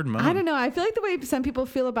wrong with the word moan? I don't know. I feel like the way some people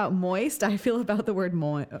feel about moist, I feel about the word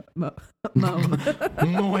moan. Moan.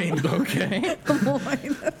 Okay. Moan.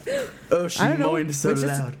 Oh, she I don't know, moaned so which is-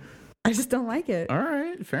 loud. I just don't like it. All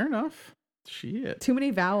right, fair enough. Shit. Too many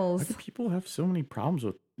Why vowels. do people have so many problems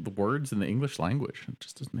with the words in the English language? It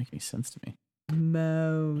just doesn't make any sense to me.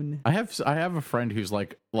 Moan. I have a friend who's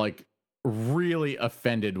like really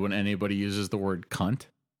offended when anybody uses the word cunt.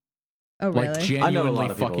 Oh, really? Like I know a genuinely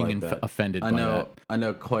lot of people fucking like that. offended by that. I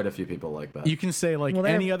know quite a few people like that. You can say like Well,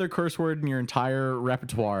 they're- any other curse word in your entire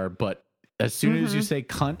repertoire, but as soon as you say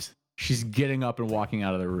cunt, she's getting up and walking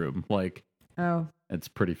out of the room. Like, Oh. it's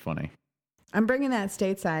pretty funny. I'm bringing that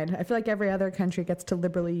stateside. I feel like every other country gets to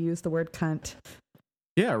liberally use the word cunt.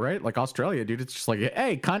 Yeah, right? Like Australia, dude, it's just like,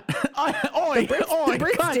 hey, cunt. Oi, The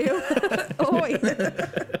Brits cunt. do. Oi.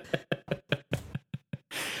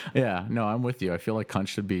 Yeah, no, I'm with you. I feel like cunt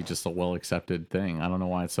should be just a well-accepted thing. I don't know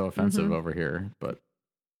why it's so offensive over here, but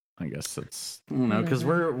I guess it's I don't know, because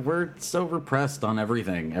we're so repressed on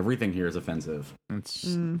everything. Everything here is offensive.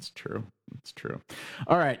 it's true. It's true.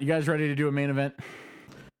 All right, you guys ready to do a main event?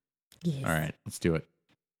 Yes. All right, let's do it.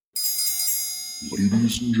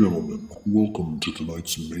 Ladies and gentlemen, welcome to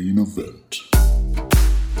tonight's main event.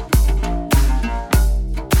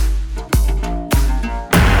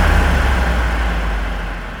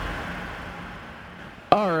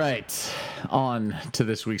 All right, on to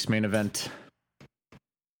this week's main event.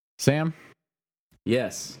 Sam?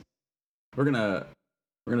 Yes, we're gonna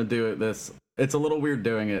do this. It's a little weird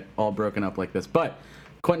doing it all broken up like this, but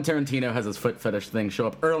Quentin Tarantino has his foot fetish thing show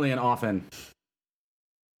up early and often.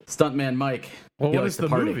 Stuntman Mike. Well, he what likes is to the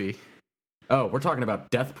party. movie? Oh, we're talking about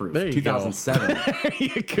Death Proof, There you 2007. There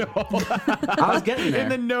you go. I was getting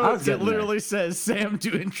there. In the I was notes, it getting there. literally says Sam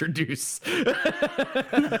to introduce.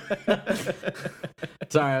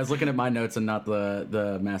 Sorry, I was looking at my notes and not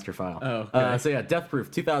the master file. Oh, okay. So yeah, Death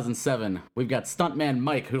Proof, 2007. We've got Stuntman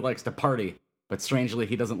Mike, who likes to party, but strangely,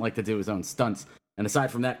 he doesn't like to do his own stunts. And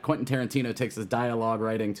aside from that, Quentin Tarantino takes his dialogue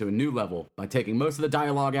writing to a new level by taking most of the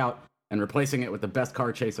dialogue out and replacing it with the best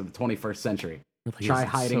car chase of the 21st century. Really Try is.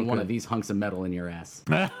 It's hiding so one good. of these hunks of metal in your ass.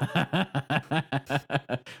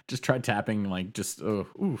 Just try tapping, like, just, ooh,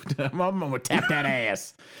 I'm gonna tap that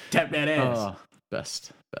ass. Tap that ass.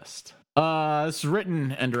 Best. This is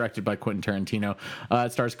written and directed by Quentin Tarantino.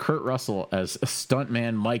 It stars Kurt Russell as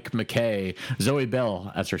stuntman Mike McKay, Zoe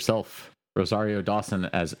Bell as herself, Rosario Dawson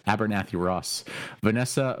as Abernathy Ross,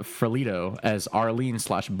 Vanessa Frelito as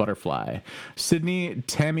Arlene/Butterfly, Sydney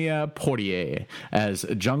Tamia Portier as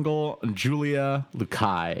Jungle Julia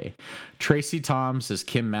Lukai, Tracy Toms as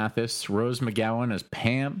Kim Mathis, Rose McGowan as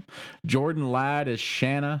Pam, Jordan Ladd as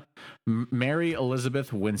Shanna, Mary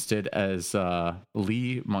Elizabeth Winstead as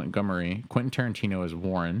Lee Montgomery, Quentin Tarantino as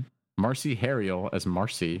Warren, Marcy Harriel as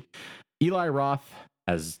Marcy, Eli Roth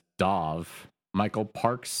as Dov, Michael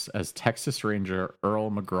Parks as Texas Ranger Earl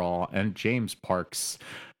McGraw, and James Parks,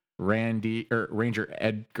 Ranger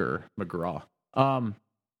Edgar McGraw. I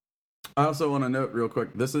also want to note real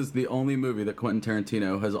quick, this is the only movie that Quentin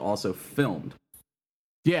Tarantino has also filmed.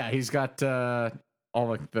 Yeah, he's got all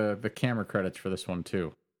like the camera credits for this one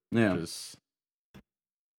too. Yeah.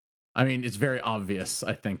 I mean, it's very obvious,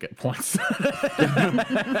 I think, at points.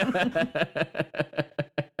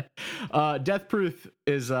 Death Proof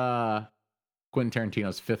is Quentin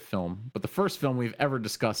Tarantino's fifth film, but the first film we've ever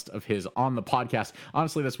discussed of his on the podcast.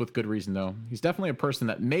 Honestly, that's with good reason, though. He's definitely a person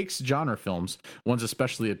that makes genre films, ones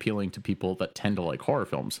especially appealing to people that tend to like horror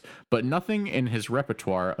films. But nothing in his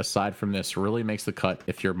repertoire, aside from this, really makes the cut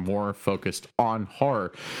if you're more focused on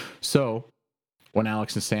horror. So, when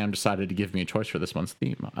Alex and Sam decided to give me a choice for this month's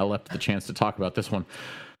theme, I left the chance to talk about this one.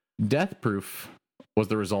 Death Proof was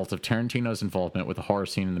the result of Tarantino's involvement with the horror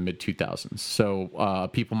scene in the mid-2000s. So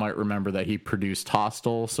people might remember that he produced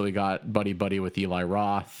Hostel, so he got buddy-buddy with Eli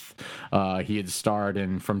Roth. He had starred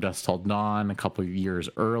in From Dusk Till Dawn a couple of years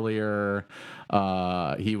earlier.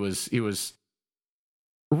 He was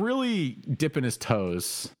really dipping his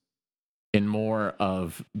toes in more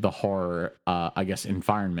of the horror, I guess,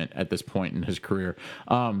 environment at this point in his career.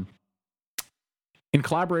 In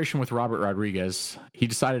collaboration with Robert Rodriguez, he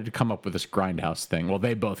decided to come up with this grindhouse thing. Well,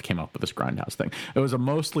 they both came up with this grindhouse thing. It was a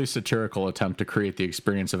mostly satirical attempt to create the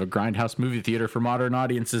experience of a grindhouse movie theater for modern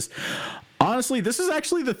audiences. Honestly, this is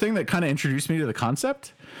actually the thing that kind of introduced me to the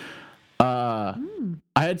concept. I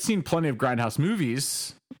had seen plenty of grindhouse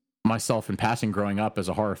movies myself in passing growing up as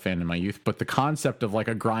a horror fan in my youth, but the concept of like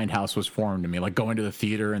a grindhouse was foreign to me, like going to the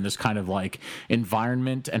theater and this kind of like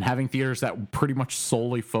environment and having theaters that pretty much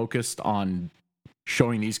solely focused on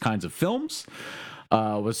showing these kinds of films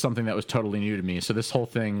was something that was totally new to me. So this whole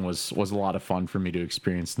thing was a lot of fun for me to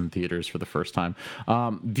experience in theaters for the first time.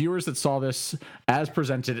 Viewers that saw this as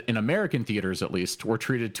presented in American theaters, at least, were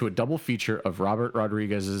treated to a double feature of Robert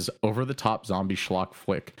Rodriguez's over-the-top zombie schlock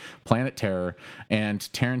flick, Planet Terror, and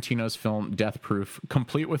Tarantino's film Death Proof,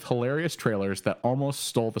 complete with hilarious trailers that almost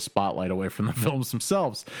stole the spotlight away from the films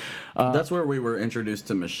themselves. That's where we were introduced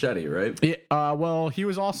to Machete, right? Well, he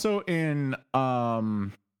was also in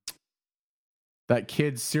that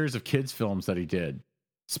series of kids films that he did,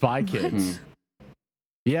 Spy Kids.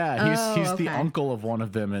 Yeah, he's the uncle of one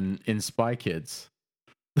of them in Spy Kids.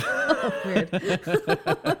 Weird.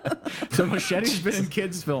 So Machete's been in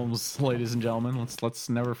kids films, ladies and gentlemen. Let's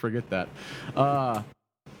never forget that.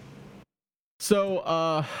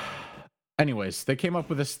 Anyways, they came up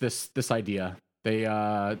with this idea. They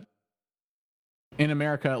in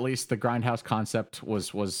America, at least, the grindhouse concept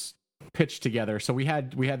was pitched together. So we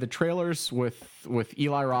had the trailers with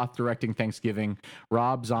Eli Roth directing Thanksgiving,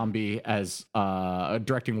 Rob Zombie as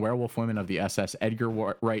directing Werewolf Women of the SS, Edgar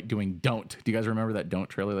Wright doing Don't. Do you guys remember that Don't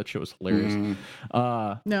trailer? That shit was hilarious.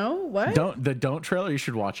 No, what? The Don't trailer. You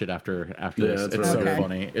should watch it after this. It's so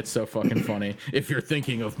funny. It's so fucking funny. If you're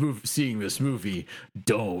thinking of seeing this movie,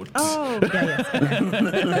 don't. Oh, yeah.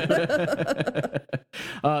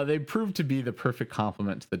 They proved to be the perfect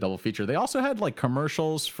complement to the double feature. They also had like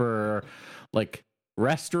commercials for like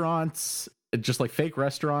restaurants, just like fake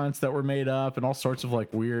restaurants that were made up, and all sorts of like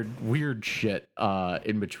weird shit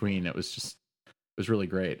in between. It was really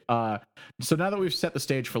great. So now that we've set the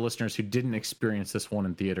stage for listeners who didn't experience this one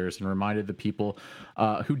in theaters and reminded the people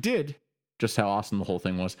who did just how awesome the whole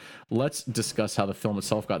thing was, let's discuss how the film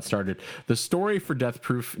itself got started. The story for Death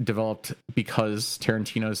Proof developed because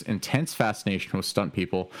Tarantino's intense fascination with stunt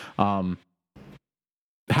people,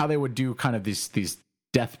 how they would do kind of these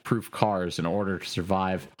death-proof cars in order to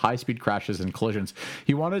survive high-speed crashes and collisions.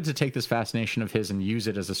 He wanted to take this fascination of his and use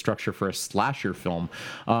it as a structure for a slasher film.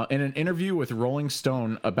 In an interview with Rolling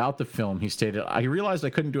Stone about the film, he stated, "I realized I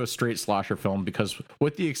couldn't do a straight slasher film because,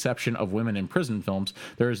 with the exception of women in prison films,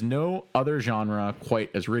 there is no other genre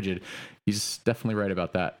quite as rigid." He's definitely right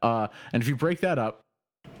about that. And if you break that up,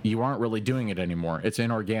 you aren't really doing it anymore. It's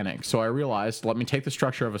inorganic. So I realized, let me take the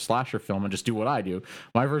structure of a slasher film and just do what I do.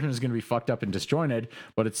 My version is going to be fucked up and disjointed,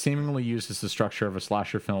 but it seemingly uses the structure of a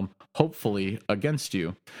slasher film, hopefully against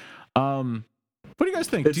you. What do you guys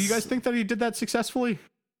think? Do you guys think that he did that successfully?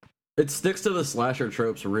 It sticks to the slasher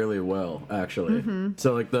tropes really well, actually. Mm-hmm.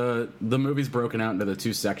 So like the movie's broken out into the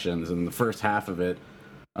two sections, and the first half of it,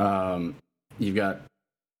 you've got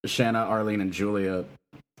Shanna, Arlene, and Julia,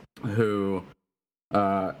 who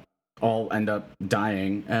all end up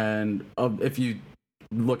dying. And if you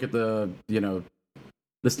look at the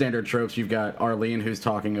standard tropes, you've got Arlene, who's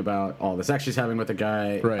talking about all the sex she's having with a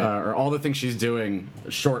guy, right. Or all the things she's doing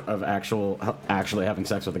short of actually having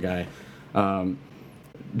sex with a guy.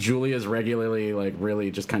 Julia's regularly like really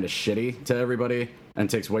just kind of shitty to everybody and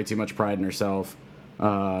takes way too much pride in herself.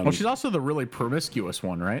 Well, she's also the really promiscuous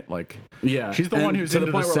one, right? Like, yeah, she's the one who's to into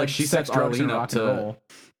the point where like she sets Arlene up to,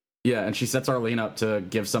 yeah, and she sets Arlene up to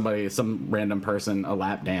give some random person a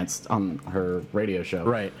lap dance on her radio show,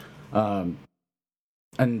 right?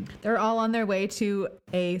 And they're all on their way to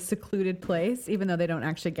a secluded place, even though they don't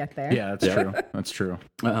actually get there. Yeah, that's true. That's true.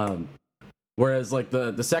 Whereas like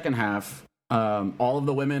the second half, all of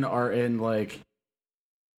the women are in like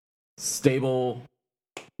stable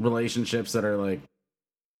relationships that are like,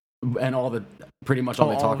 and pretty much all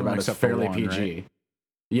they talk about is fairly PG. Right?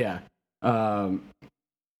 Yeah.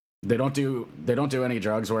 They don't do any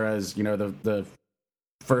drugs, whereas the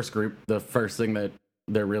first group, the first thing that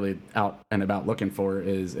they're really out and about looking for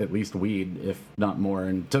is at least weed, if not more,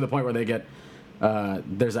 and to the point where they get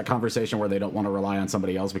there's that conversation where they don't want to rely on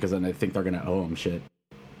somebody else because then they think they're gonna owe them shit.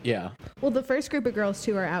 Yeah. Well, the first group of girls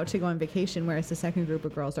too are out to go on vacation, whereas the second group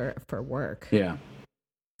of girls are for work. Yeah.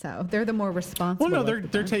 So they're the more responsible. Well, no,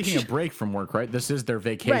 they're taking a break from work, right? This is their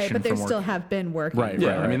vacation, right? But they from still work. have been working. Right.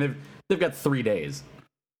 Yeah. Right. I mean, they've got 3 days.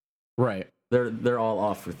 Right. They're all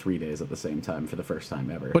off for 3 days at the same time for the first time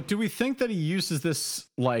ever. But do we think that he uses this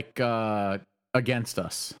like against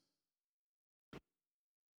us?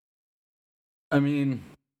 I mean,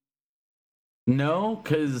 no,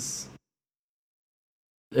 because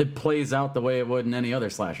it plays out the way it would in any other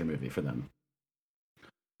slasher movie for them.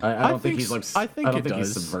 I don't think he's like. I don't think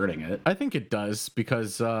he's subverting it. I think it does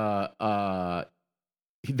because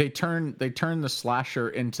they turn the slasher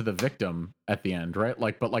into the victim at the end, right?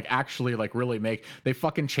 Like, but like actually like really they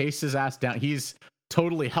fucking chase his ass down. He's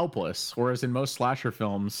totally helpless, whereas in most slasher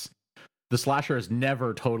films, the slasher is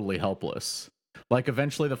never totally helpless. Like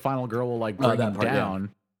eventually the final girl will like bring him down, yeah.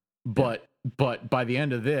 But by the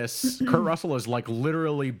end of this, Kurt Russell is like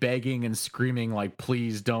literally begging and screaming like,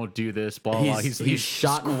 "Please don't do this!" Blah blah. He's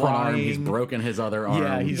shot in one arm. He's broken his other arm.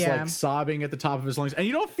 Yeah, he's like sobbing at the top of his lungs, and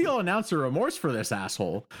you don't feel an ounce of remorse for this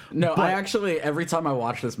asshole. No, I actually every time I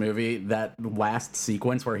watch this movie, that last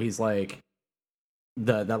sequence where he's like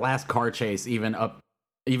the last car chase, even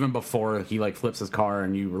before he like flips his car,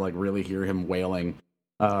 and you like really hear him wailing.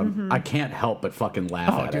 I can't help but fucking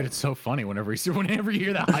laugh at it. Dude, it's so funny whenever you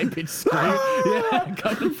hear that high-pitched scream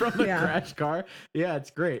coming from the crash car. Yeah,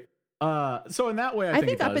 it's great. So in that way, I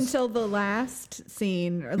think up until the last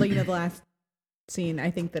scene, or like the last scene,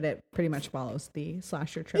 I think that it pretty much follows the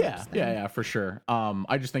slasher tropes. Yeah, for sure.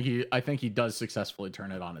 I think he does successfully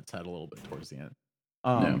turn it on its head a little bit towards the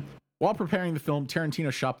end. While preparing the film,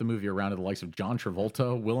 Tarantino shopped the movie around to the likes of John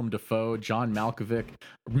Travolta, Willem Dafoe, John Malkovich,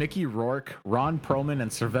 Mickey Rourke, Ron Perlman,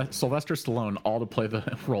 and Sylvester Stallone, all to play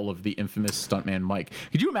the role of the infamous stuntman Mike.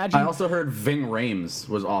 Could you imagine? I also heard Ving Rhames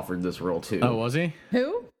was offered this role too. Oh, was he?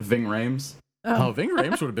 Who? Ving Rhames. Oh, Ving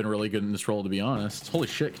Rhames would have been really good in this role, to be honest. Holy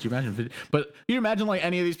shit, could you imagine? But can you imagine like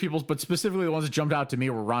any of these people, but specifically the ones that jumped out to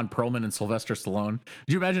me were Ron Perlman and Sylvester Stallone.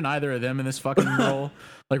 Could you imagine either of them in this fucking role?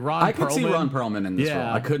 Like Ron Perlman. I could see Ron Perlman in this role.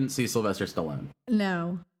 I couldn't see Sylvester Stallone.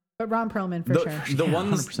 No, but Ron Perlman for sure. The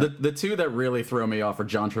ones, the two that really throw me off are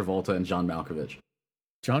John Travolta and John Malkovich.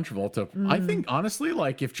 John Travolta. I think honestly,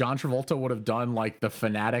 like if John Travolta would have done like the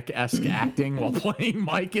fanatic-esque acting while playing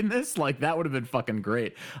Mike in this, like that would have been fucking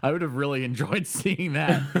great. I would have really enjoyed seeing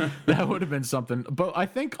that. That would have been something. But I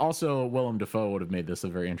think also Willem Dafoe would have made this a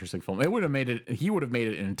very interesting film. He would have made it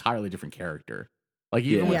an entirely different character. Like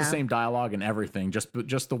even with the same dialogue and everything, just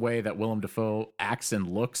the way that Willem Dafoe acts and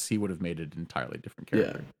looks, he would have made it an entirely different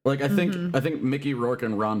character. Yeah. Like I think Mickey Rourke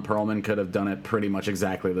and Ron Perlman could have done it pretty much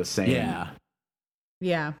exactly the same. Yeah.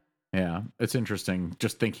 Yeah, it's interesting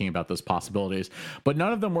just thinking about those possibilities. But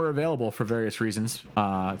none of them were available for various reasons.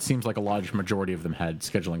 It seems like a large majority of them had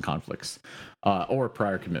scheduling conflicts or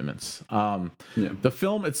prior commitments. The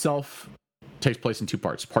film itself takes place in two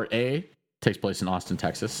parts. Part A takes place in Austin,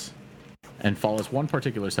 Texas. and follows one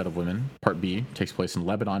particular set of women. Part B takes place in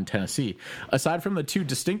Lebanon, Tennessee. Aside from the two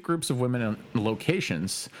distinct groups of women and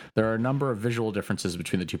locations, there are a number of visual differences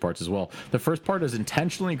between the two parts as well. The first part is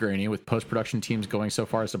intentionally grainy, with post-production teams going so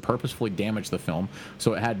far as to purposefully damage the film,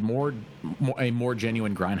 so it had a more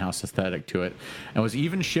genuine grindhouse aesthetic to it, and was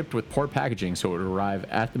even shipped with poor packaging, so it would arrive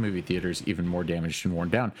at the movie theaters even more damaged and worn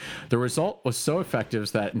down. The result was so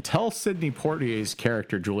effective that until Sidney Poitier's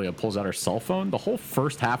character Julia pulls out her cell phone, the whole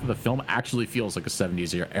first half of the film actually feels like a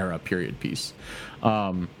 70s era period piece.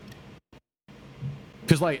 Because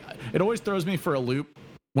like it always throws me for a loop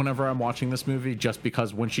whenever I'm watching this movie, just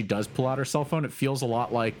because when she does pull out her cell phone, it feels a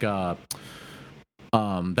lot like that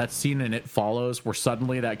scene in It Follows where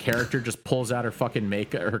suddenly that character just pulls out her fucking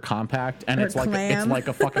her compact, and it's like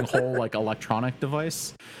a fucking whole like electronic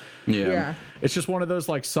device. Yeah. It's just one of those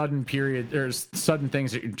like sudden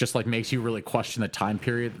things that just like makes you really question the time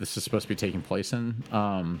period that this is supposed to be taking place in.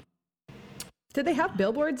 Did they have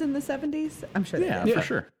billboards in the 70s? I'm sure they did. Yeah, for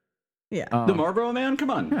sure. Yeah. The Marlboro Man?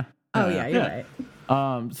 Come on. Yeah. Oh, yeah, you're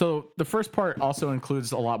right. So the first part also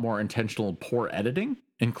includes a lot more intentional poor editing,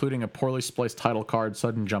 including a poorly spliced title card,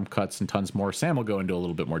 sudden jump cuts, and tons more. Sam will go into a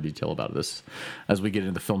little bit more detail about this as we get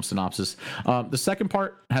into the film synopsis. The second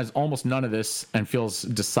part has almost none of this and feels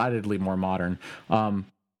decidedly more modern. But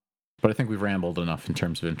I think we've rambled enough in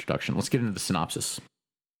terms of introduction. Let's get into the synopsis.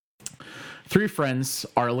 Three friends,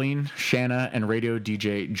 Arlene, Shanna, and radio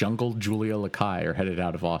DJ Jungle Julia Lakai, are headed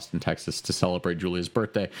out of Austin, Texas to celebrate Julia's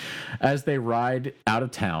birthday. As they ride out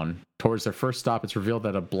of town towards their first stop, it's revealed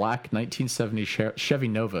that a black 1970 Chevy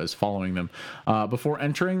Nova is following them. Before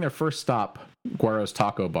entering their first stop, Guaro's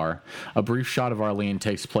Taco Bar, a brief shot of Arlene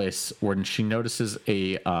takes place when she notices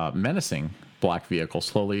a menacing black vehicle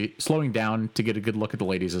slowing down to get a good look at the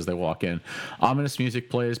ladies as they walk in. Ominous music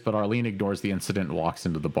plays, but Arlene ignores the incident and walks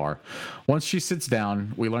into the bar. Once she sits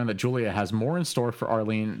down, we learn that Julia has more in store for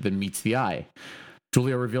Arlene than meets the eye.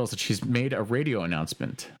 Julia reveals that she's made a radio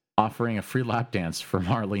announcement offering a free lap dance from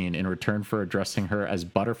Arlene in return for addressing her as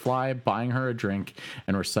Butterfly, buying her a drink,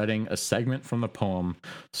 and reciting a segment from the poem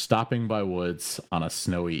Stopping by Woods on a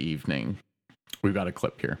Snowy Evening. We've got a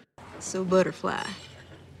clip here. So, Butterfly,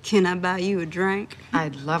 can I buy you a drink?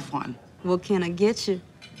 I'd love one. What can I get you?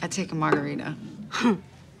 I'd take a margarita.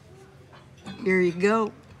 Here you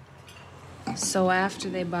go. So after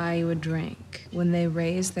they buy you a drink, when they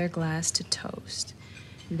raise their glass to toast,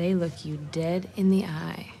 they look you dead in the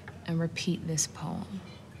eye and repeat this poem.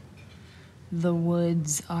 The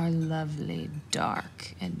woods are lovely,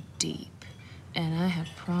 dark, and deep, and I have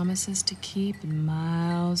promises to keep and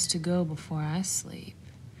miles to go before I sleep.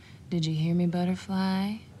 Did you hear me,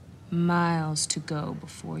 Butterfly? Miles to go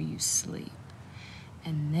before you sleep.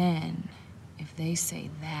 And then, if they say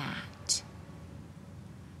that,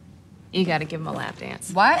 you gotta give them a lap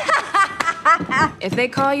dance. What? If they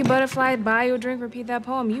call you Butterfly, buy you a drink, repeat that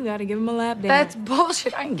poem, you gotta give them a lap dance. That's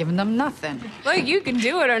bullshit. I ain't giving them nothing. Look, you can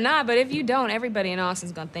do it or not, but if you don't, everybody in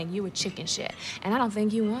Austin's gonna think you a chicken shit. And I don't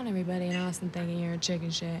think you want everybody in Austin thinking you're a chicken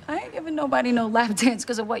shit. I ain't giving nobody no lap dance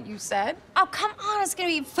because of what you said. Oh, come on, it's gonna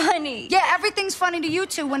be funny. Yeah, everything's funny to you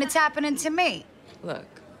two when it's happening to me. Look,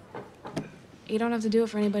 you don't have to do it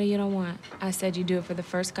for anybody you don't want. I said you do it for the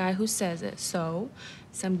first guy who says it. So,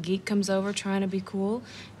 some geek comes over trying to be cool,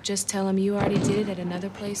 just tell him you already did it at another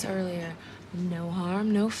place earlier. No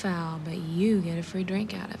harm, no foul, but you get a free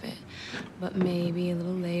drink out of it. But maybe a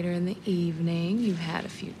little later in the evening, you've had a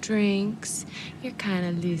few drinks, you're kind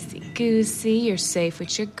of loosey-goosey, you're safe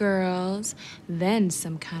with your girls, then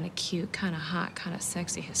some kind of cute, kind of hot, kind of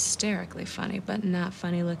sexy, hysterically funny, but not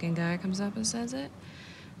funny-looking guy comes up and says it.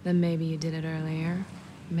 Then maybe you did it earlier.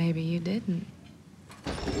 Maybe you didn't.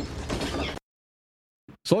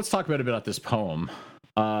 So let's talk about a bit about this poem.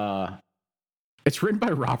 It's written by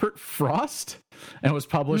Robert Frost and was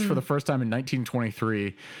published for the first time in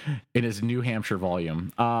 1923 in his New Hampshire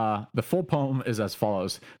volume. The full poem is as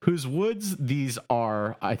follows. Whose woods these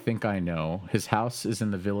are, I think I know. His house is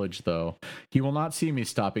in the village, though. He will not see me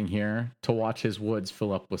stopping here to watch his woods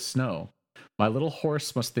fill up with snow. My little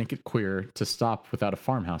horse must think it queer to stop without a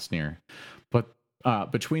farmhouse near. But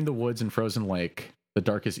between the woods and frozen lake, the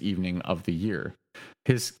darkest evening of the year,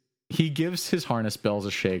 he gives his harness bells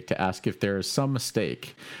a shake to ask if there is some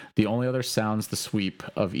mistake. The only other sounds the sweep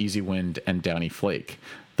of easy wind and downy flake.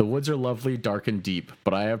 The woods are lovely, dark and deep,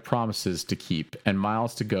 but I have promises to keep, and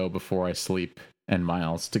miles to go before I sleep, and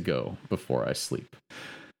miles to go before I sleep.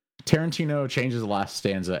 Tarantino changes the last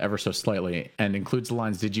stanza ever so slightly and includes the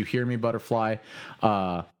lines, "Did you hear me, Butterfly?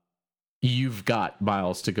 You've got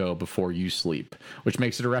miles to go before you sleep," which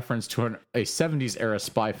makes it a reference to a 70s era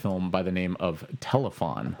spy film by the name of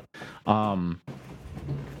Telephone.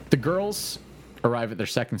 The girls arrive at their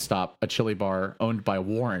second stop, a chili bar owned by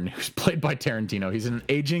Warren, who's played by Tarantino. He's an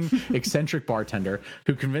aging, eccentric bartender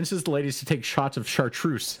who convinces the ladies to take shots of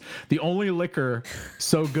chartreuse, the only liquor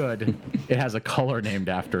so good it has a color named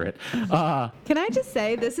after it. Can I just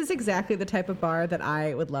say, this is exactly the type of bar that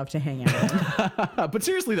I would love to hang out in. But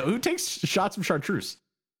seriously, though, who takes shots of chartreuse?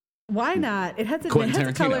 Why not? It has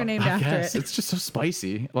a color named after it. It's just so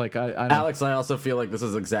spicy. Like Alex, I also feel like this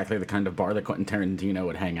is exactly the kind of bar that Quentin Tarantino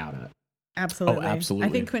would hang out at. Absolutely. Oh, absolutely.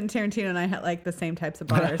 I think Quentin Tarantino and I had like the same types of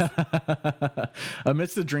bars.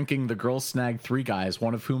 Amidst the drinking, the girls snag 3 guys,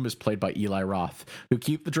 one of whom is played by Eli Roth, who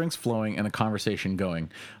keep the drinks flowing and the conversation going.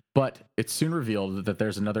 But it's soon revealed that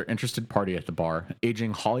there's another interested party at the bar,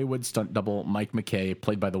 aging Hollywood stunt double Mike McKay,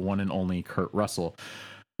 played by the one and only Kurt Russell.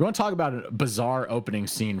 We want to talk about a bizarre opening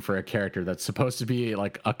scene for a character that's supposed to be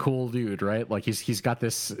like a cool dude, right? Like he's Kurt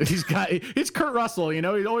Russell, you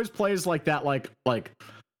know, he always plays like that, like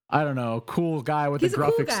I don't know, cool guy with a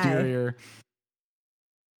gruff exterior.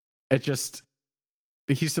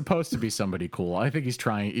 He's supposed to be somebody cool. I think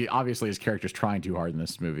obviously his character's trying too hard in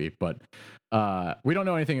this movie, but we don't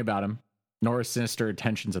know anything about him, nor his sinister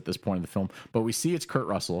intentions at this point in the film. But we see it's Kurt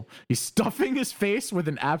Russell. He's stuffing his face with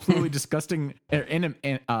an absolutely disgusting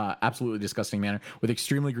manner with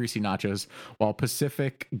extremely greasy nachos, while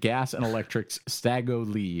Pacific Gas and Electric's Stago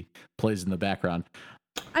Lee plays in the background.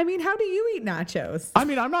 I mean, how do you eat nachos? I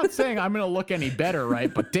mean, I'm not saying I'm going to look any better,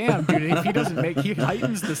 right? But damn, dude, if he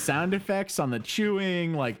heightens the sound effects on the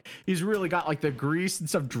chewing, like he's really got like the grease and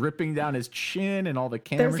stuff dripping down his chin and all the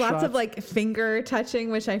camera There's lots shots. of like finger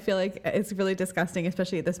touching, which I feel like is really disgusting,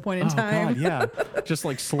 especially at this point in time. God, yeah. Just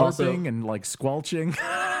like slurping and like squelching.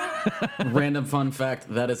 Random fun fact,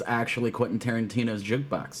 that is actually Quentin Tarantino's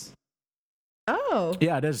jukebox. Oh.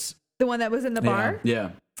 Yeah, it is. The one that was in the bar? Yeah.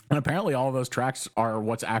 And apparently all of those tracks are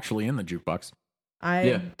what's actually in the jukebox.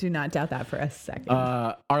 I do not doubt that for a second.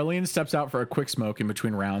 Arlene steps out for a quick smoke in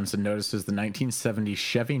between rounds and notices the 1970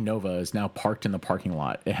 Chevy Nova is now parked in the parking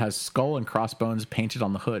lot. It has skull and crossbones painted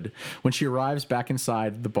on the hood. When she arrives back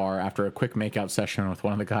inside the bar after a quick makeout session with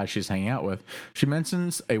one of the guys she's hanging out with, she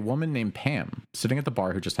mentions a woman named Pam sitting at the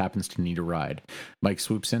bar who just happens to need a ride. Mike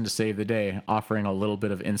swoops in to save the day, offering a little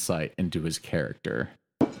bit of insight into his character.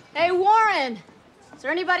 Hey, Warren! Is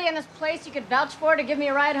there anybody in this place you could vouch for to give me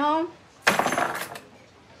a ride home?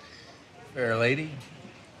 Fair lady,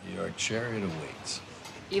 your chariot awaits.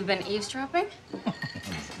 You've been eavesdropping?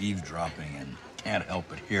 Eavesdropping and can't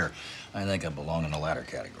help it here. I think I belong in the latter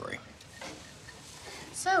category.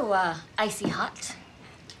 So, icy hot.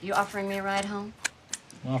 You offering me a ride home?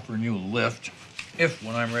 I'm offering you a lift, if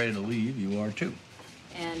when I'm ready to leave, you are too.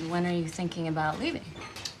 And when are you thinking about leaving?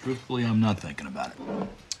 Truthfully, I'm not thinking about it.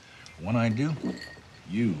 When I do,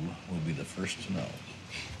 you will be the first to know.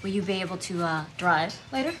 Will you be able to, drive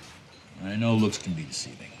later? I know looks can be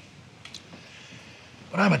deceiving.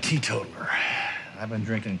 But I'm a teetotaler. I've been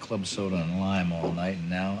drinking club soda and lime all night, and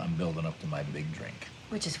now I'm building up to my big drink.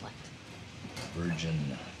 Which is what? Virgin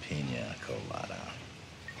Pina Colada.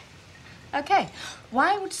 Okay.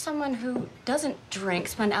 Why would someone who doesn't drink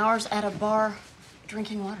spend hours at a bar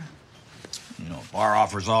drinking water? You know, a bar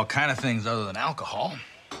offers all kind of things other than alcohol.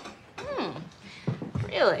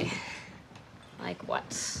 Really? Like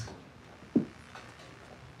what?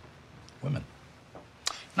 Women.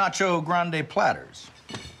 Nacho Grande platters.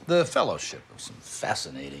 The fellowship of some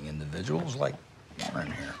fascinating individuals like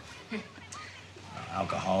Warren here.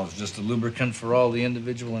 Alcohol is just a lubricant for all the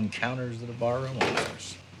individual encounters that a bar room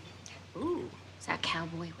offers. Ooh, is that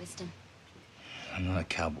cowboy wisdom? I'm not a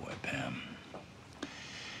cowboy, Pam.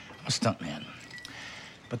 I'm a stuntman.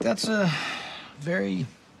 But that's a very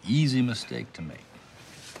easy mistake to make.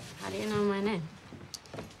 How do you know my name?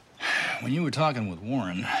 When you were talking with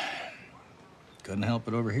Warren, couldn't help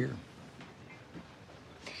it over here.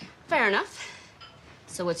 Fair enough.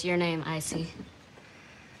 So what's your name, Icy?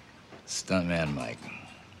 Stuntman Mike.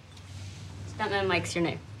 Stuntman Mike's your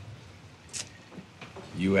name.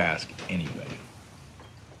 You ask anybody.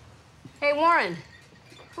 Hey, Warren.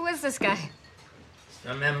 Who is this guy?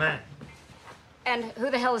 Stuntman Mike. And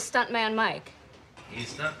who the hell is Stuntman Mike?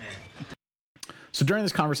 He's Stuntman. So during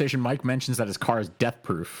this conversation, Mike mentions that his car is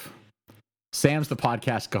death-proof. Sam's the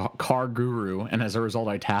podcast car guru, and as a result,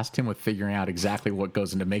 I tasked him with figuring out exactly what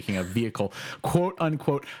goes into making a vehicle,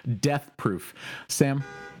 quote-unquote, death-proof. Sam,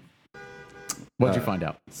 what did you find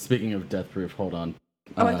out? Speaking of death-proof, hold on.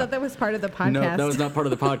 Oh, I thought that was part of the podcast. No, that was not part of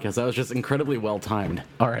the podcast. That was just incredibly well-timed.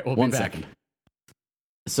 All right, we'll be back. 1 second.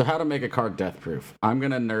 So how to make a car death-proof. I'm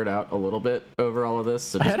going to nerd out a little bit over all of this.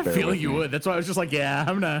 So I had a feeling you would. That's why I was just like, yeah,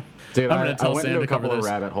 I'm going to I tell went Sam into to a cover couple this.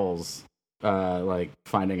 of rabbit holes, like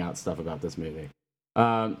finding out stuff about this movie.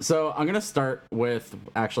 So I'm going to start with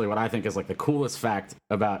actually what I think is like the coolest fact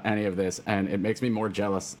about any of this, and it makes me more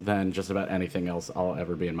jealous than just about anything else I'll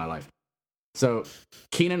ever be in my life. So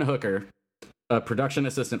Keenan Hooker, a production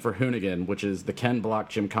assistant for Hoonigan, which is the Ken Block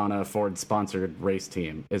Gymkhana Ford-sponsored race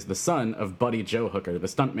team, is the son of Buddy Joe Hooker, the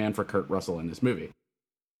stuntman for Kurt Russell in this movie.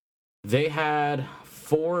 They had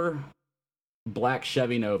 4 black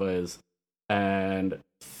Chevy Novas and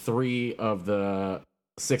 3 of the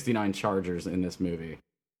 69 Chargers in this movie.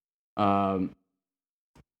 Of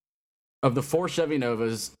the 4 Chevy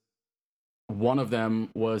Novas, one of them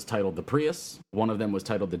was titled the Prius, one of them was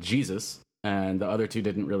titled the Jesus, and the other 2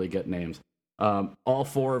 didn't really get names. All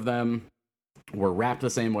 4 of them were wrapped the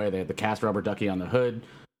same way. They had the cast rubber ducky on the hood.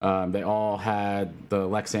 They all had the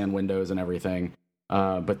Lexan windows and everything.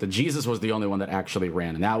 But the Jesus was the only one that actually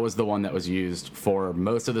ran, and that was the one that was used for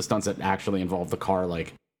most of the stunts that actually involved the car,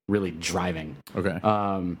 like, really driving. Okay.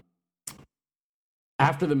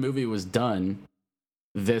 After the movie was done,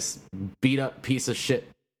 this beat-up piece of shit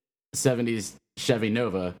 70s Chevy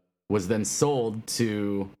Nova was then sold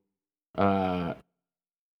to Buddy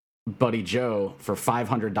Joe for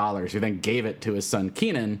 $500, who then gave it to his son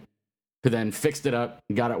Keenan, who then fixed it up,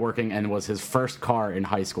 got it working, and was his first car in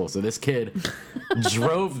high school. So this kid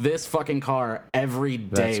drove this fucking car every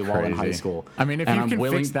day while in high school. I mean, if you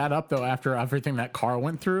can fix that up, though, after everything that car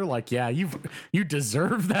went through, like, yeah, you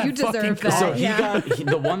deserve that. You deserve that. So he got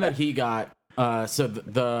the one that he got. So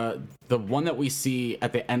the one that we see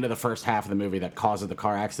at the end of the first half of the movie that causes the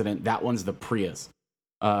car accident, that one's the Prius.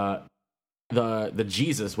 The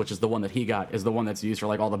Jesus, which is the one that he got, is the one that's used for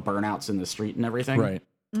like all the burnouts in the street and everything. Right.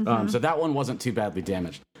 So that one wasn't too badly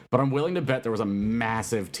damaged, but I'm willing to bet there was a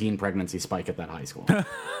massive teen pregnancy spike at that high school.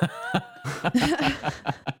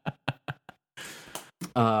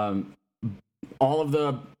 All of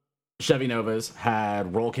the Chevy Novas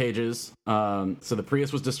had roll cages. So the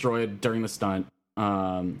Prius was destroyed during the stunt,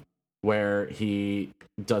 where he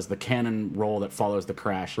does the cannon roll that follows the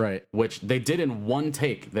crash, right? Which they did in one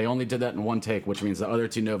take. They only did that in one take, which means the other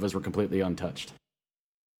 2 Novas were completely untouched.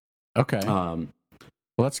 Okay.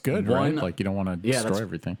 Well, that's good, right? Like, you don't want to destroy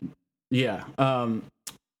everything. Yeah.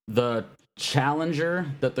 The Challenger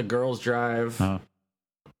that the girls drive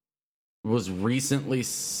was recently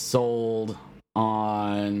sold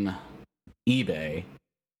on eBay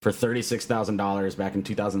for $36,000 back in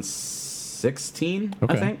 2016,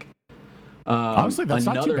 I think. Honestly, that's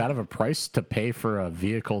not too bad of a price to pay for a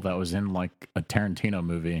vehicle that was in, like, a Tarantino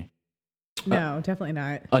movie. No, definitely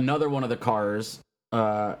not. Another one of the cars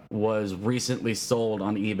was recently sold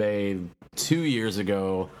on eBay 2 years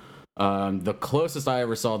ago. The closest I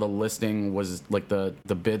ever saw the listing was like the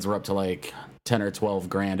bids were up to like 10 or 12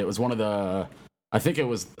 grand. It was one of the, I think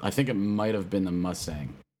it might have been the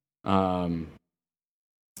Mustang. I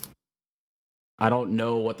don't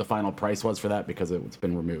know what the final price was for that because it's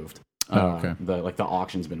been removed. Okay. The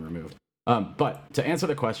auction's been removed. But to answer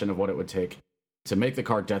the question of what it would take to make the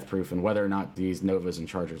car death-proof and whether or not these Novas and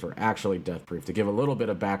Chargers were actually death-proof, to give a little bit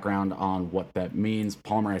of background on what that means,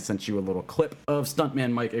 Palmer, I sent you a little clip of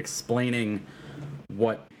Stuntman Mike explaining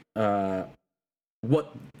what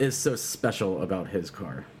is so special about his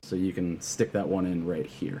car. So you can stick that one in right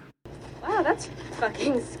here. Wow, that's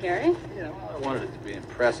fucking scary. Yeah, well, I wanted it to be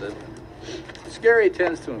impressive. Scary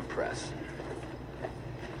tends to impress.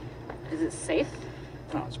 Is it safe?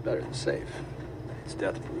 No, it's better than safe. It's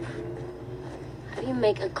death-proof. How do you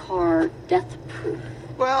make a car death-proof?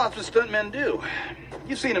 Well, that's what stuntmen do.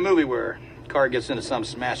 You've seen a movie where a car gets into some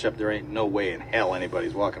smash-up there ain't no way in hell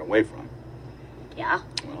anybody's walking away from. Yeah.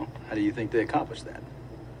 Well, how do you think they accomplish that?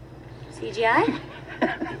 CGI?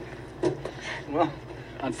 Well,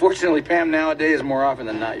 unfortunately, Pam, nowadays, more often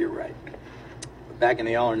than not, you're right. But back in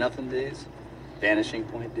the all-or-nothing days, Vanishing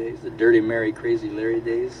Point days, the Dirty Mary Crazy Larry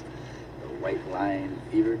days, the White Line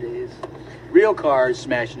Fever days, real cars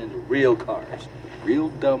smashing into real cars. Real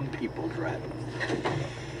dumb people driving them.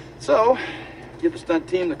 So, give the stunt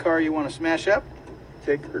team the car you want to smash up,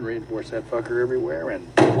 take her and reinforce that fucker everywhere, and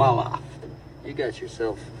voila. You got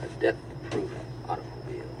yourself a death-proof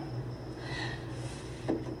automobile.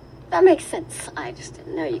 That makes sense. I just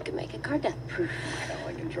didn't know you could make a car death-proof. Hell,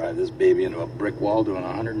 I can drive this baby into a brick wall doing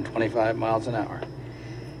 125 miles an hour.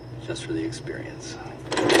 Just for the experience.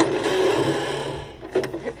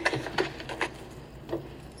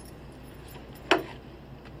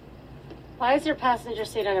 Why is your passenger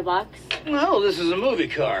seat on a box? Well, this is a movie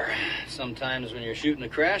car. Sometimes when you're shooting a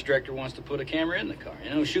crash, director wants to put a camera in the car. You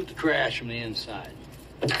know, shoot the crash from the inside.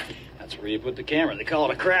 That's where you put the camera. They call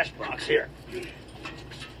it a crash box. Here.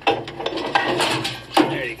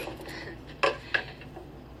 There you go.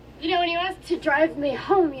 You know, when you asked to drive me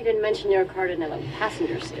home, you didn't mention your car didn't have a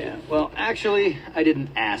passenger seat. Yeah, well, actually, I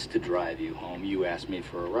didn't ask to drive you home. You asked me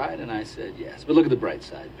for a ride, and I said yes. But look at the bright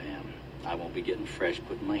side, Pam. I won't be getting fresh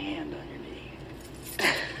putting my hand on your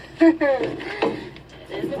knee.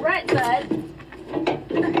 It is the bright side.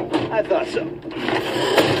 I thought so.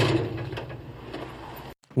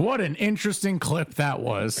 What an interesting clip that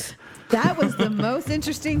was. That was the most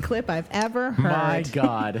interesting clip I've ever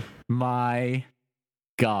heard. My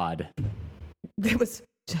God. It was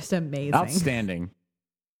just amazing. Outstanding.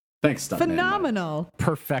 Thanks, Stuntman. Phenomenal.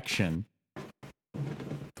 Perfection.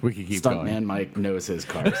 We could keep going. Stuntman Mike knows his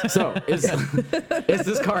cars. So, is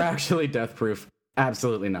this car actually death-proof?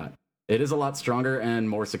 Absolutely not. It is a lot stronger and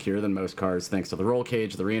more secure than most cars, thanks to the roll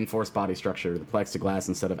cage, the reinforced body structure, the plexiglass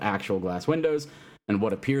instead of actual glass windows, and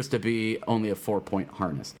what appears to be only a 4-point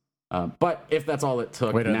harness. But if that's all it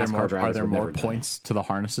took, NASCAR drivers are there more points to the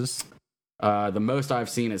harnesses? The most I've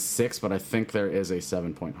seen is 6, but I think there is a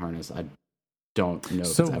 7-point harness. I don't know.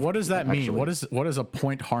 So what does that mean? What does a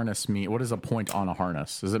point harness mean? What is a point on a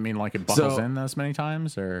harness? Does it mean like it buckles in as many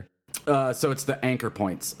times, or? So it's the anchor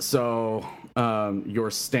points. So your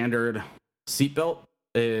standard seatbelt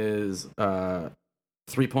is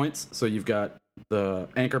 3 points. So you've got the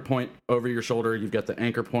anchor point over your shoulder, you've got the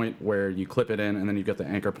anchor point where you clip it in, and then you've got the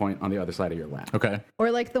anchor point on the other side of your lap. Okay. Or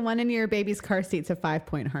like the one in your baby's car seat's a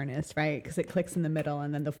 5-point harness, right? Because it clicks in the middle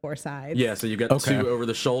and then the 4 sides. Yeah, so you've got 2 over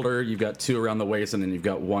the shoulder, you've got 2 around the waist, and then you've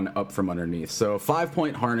got 1 up from underneath. So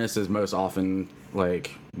 5-point harness is most often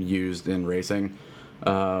like used in racing.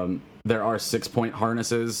 There are 6-point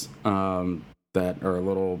harnesses that are a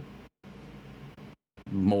little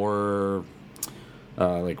more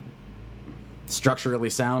like structurally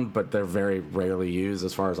sound, but they're very rarely used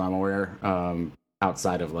as far as I'm aware,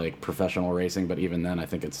 outside of like professional racing. But even then, I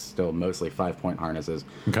think it's still mostly 5-point harnesses.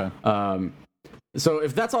 Okay. So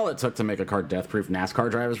if that's all it took to make a car death-proof, NASCAR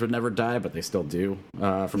drivers would never die, but they still do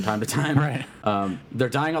from time to time. Right. They're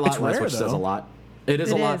dying a lot less, rare, which says though. a lot. It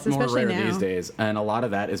is a lot more especially rare now. these days, and a lot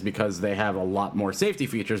of that is because they have a lot more safety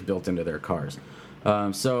features built into their cars.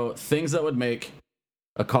 So things that would make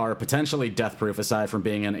a car potentially death-proof, aside from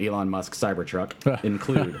being an Elon Musk Cybertruck,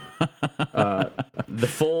 include the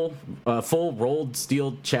full rolled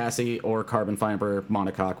steel chassis or carbon fiber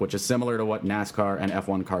monocoque, which is similar to what NASCAR and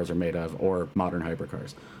F1 cars are made of, or modern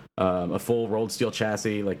hypercars. A full rolled steel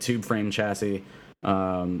chassis, like tube frame chassis.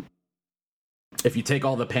 If you take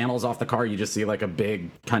all the panels off the car, you just see like a big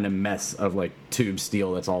kind of mess of like tube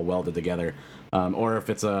steel that's all welded together. Or if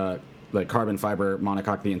it's a like carbon fiber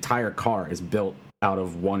monocoque, the entire car is built out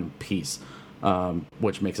of one piece,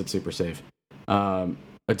 which makes it super safe.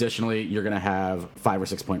 Additionally, you're going to have 5 or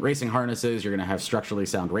 6-point racing harnesses. You're going to have structurally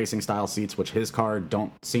sound racing style seats, which his car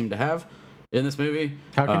don't seem to have in this movie.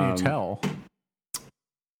 How can you tell?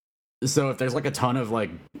 So if there's like a ton of like,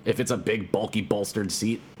 if it's a big bulky bolstered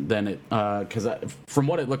seat, then it, because from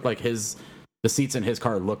what it looked like, the seats in his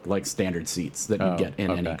car looked like standard seats that you get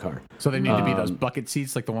in any car. So they need to be those bucket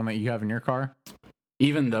seats, like the one that you have in your car.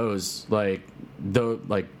 Even those, like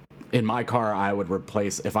in my car, I would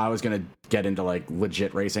replace, if I was gonna get into like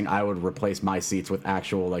legit racing, I would replace my seats with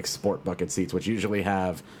actual like sport bucket seats, which usually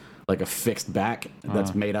have like a fixed back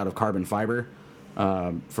that's made out of carbon fiber.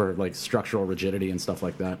 For like structural rigidity and stuff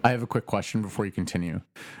like that. I have a quick question before you continue.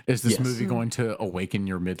 Is this movie going to awaken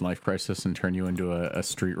your midlife crisis and turn you into a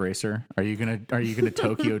street racer? Are you gonna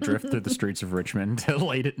Tokyo drift through the streets of Richmond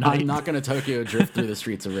late at night? I'm not gonna Tokyo drift through the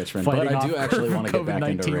streets of Richmond, but I do actually want to get back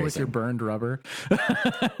into racing with your burned rubber.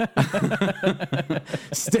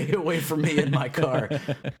 Stay away from me in my car.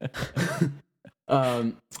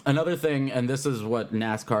 Another thing, and this is what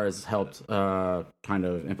NASCAR has helped kind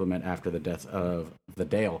of implement after the death of the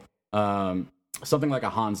Dale, something like a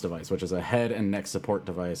Hans device, which is a head and neck support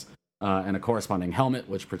device, and a corresponding helmet,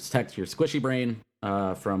 which protects your squishy brain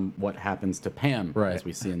from what happens to Pam, as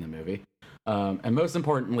we see in the movie. And most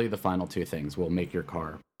importantly, the final 2 things will make your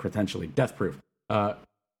car potentially death-proof.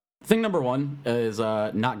 Thing number 1 is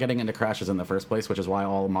not getting into crashes in the first place, which is why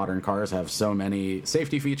all modern cars have so many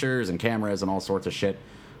safety features and cameras and all sorts of shit,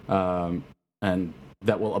 and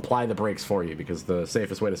that will apply the brakes for you, because the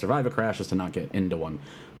safest way to survive a crash is to not get into one.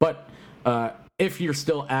 But if you're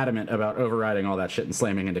still adamant about overriding all that shit and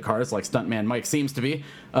slamming into cars, like Stuntman Mike seems to be,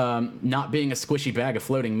 not being a squishy bag of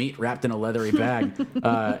floating meat wrapped in a leathery bag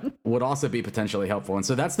would also be potentially helpful. And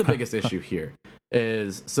so that's the biggest issue here.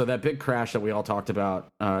 So that big crash that we all talked about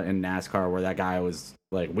in NASCAR, where that guy was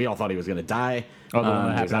like, we all thought he was going to die. Oh, the one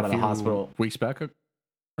that he was happened out of the hospital weeks back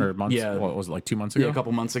or months? Yeah, what was it, like 2 months ago? Yeah, a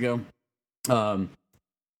couple months ago.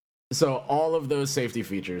 So all of those safety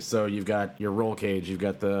features. So you've got your roll cage, you've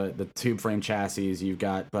got the tube frame chassis, you've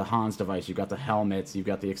got the Hans device, you've got the helmets, you've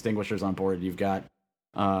got the extinguishers on board, you've got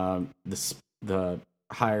the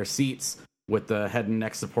higher seats with the head and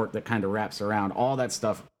neck support that kind of wraps around. All that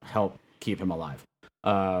stuff help keep him alive.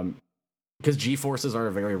 Because G-forces are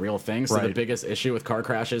a very real thing. So the biggest issue with car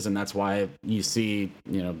crashes, and that's why you see,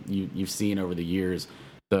 you've seen over the years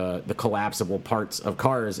the collapsible parts of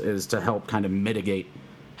cars, is to help kind of mitigate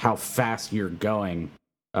how fast you're going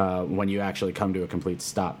when you actually come to a complete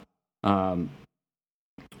stop.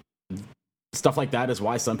 Stuff like that is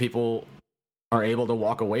why some people are able to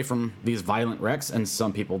walk away from these violent wrecks and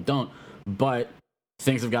some people don't. But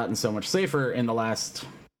things have gotten so much safer in the last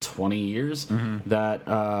 20 years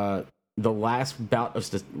that the last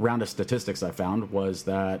round of statistics I found was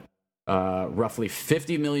that roughly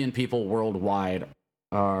 50 million people worldwide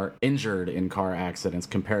are injured in car accidents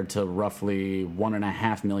compared to roughly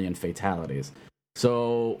 1.5 million fatalities.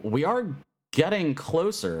 So we are getting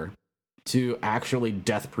closer to actually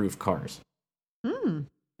death-proof cars.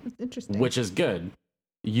 That's interesting. Which is good.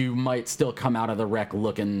 You might still come out of the wreck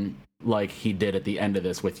looking like he did at the end of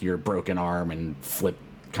this with your broken arm and flip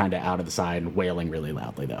kind of out of the side and wailing really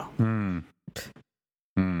loudly, though.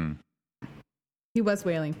 He was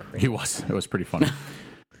wailing. He was. It was pretty funny.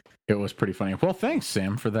 It was pretty funny. Well, thanks,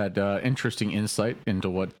 Sam, for that interesting insight into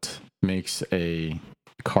what makes a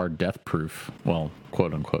car death-proof. Well,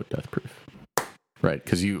 quote-unquote death-proof. Right,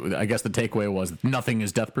 because I guess the takeaway was nothing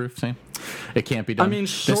is death-proof, Sam. It can't be done. I mean,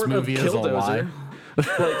 short this movie of is a lie.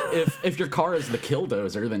 Like, if your car is the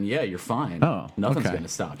Killdozer, then yeah, you're fine. Oh, nothing's okay. going to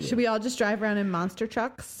stop you. Should we all just drive around in monster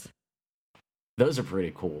trucks? Those are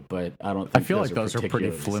pretty cool, but I don't think I feel like those are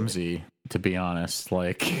pretty flimsy, safe, to be honest.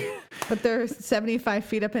 Like, but they're 75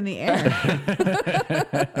 feet up in the air.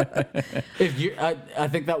 If you, I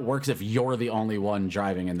think that works if you're the only one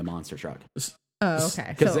driving in the monster truck. Oh,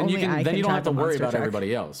 okay. Because so then you don't have to worry about truck.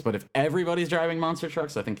 everybody else. But if everybody's driving monster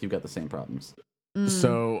trucks, I think you've got the same problems.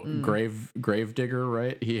 So Gravedigger,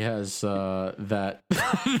 right? He has that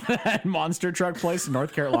that monster truck place in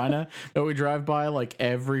North Carolina that we drive by like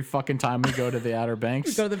every fucking time we go to the Outer Banks.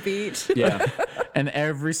 We go to the beach. Yeah, and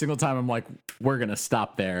every single time I'm like, we're gonna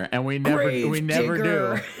stop there, and we never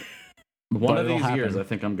do. One of these years, I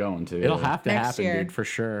think I'm going to. It'll have to Next happen, year. dude, for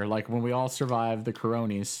sure. Like when we all survive the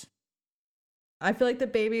Coronis. I feel like the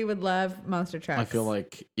baby would love monster trucks. I feel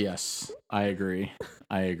like, yes, I agree.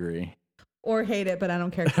 Or hate it, but I don't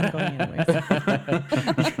care because I'm going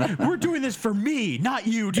anyways. We're doing this for me, not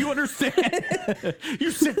you. Do you understand? You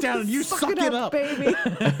sit down and you suck it up, baby.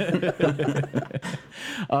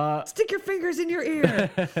 Stick your fingers in your ear.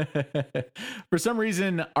 For some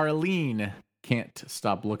reason, Arlene can't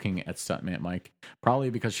stop looking at Stuntman Mike. Probably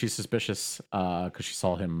because she's suspicious because she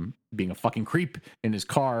saw him being a fucking creep in his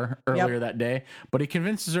car earlier that day. But he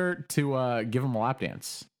convinces her to give him a lap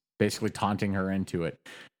dance, basically taunting her into it.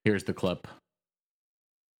 Here's the clip.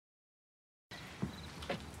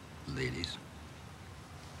 Ladies.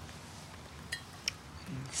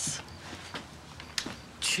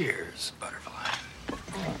 Cheers, Butterfly.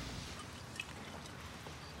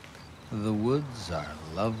 The woods are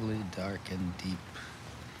lovely, dark, and deep,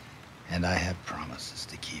 and I have promises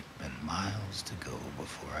to keep and miles to go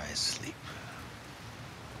before I sleep.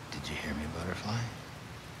 Did you hear me, Butterfly?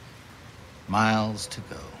 Miles to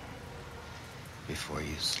go before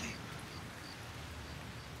you sleep.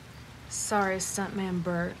 Sorry, Stuntman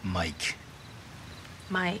Bert. Mike.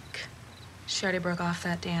 Mike. She already broke off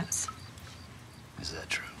that dance. Is that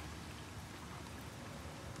true?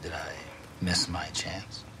 Did I miss my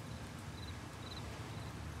chance?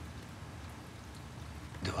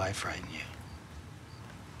 Do I frighten you?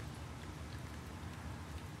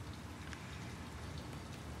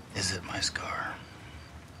 Is it my scar?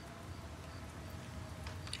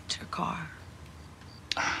 It's your car.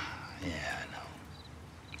 Yeah, I know.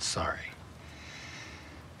 Sorry.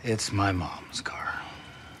 It's my mom's car.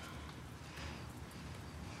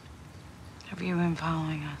 Have you been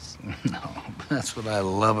following us? No, but that's what I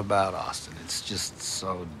love about Austin. It's just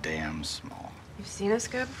so damn small. You've seen us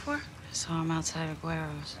go before? I saw him outside of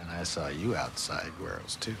Guero's. And I saw you outside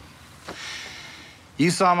Guero's, too.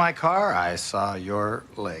 You saw my car, I saw your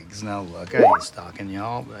legs. Now, look, I ain't stalking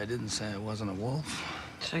y'all, but I didn't say I wasn't a wolf.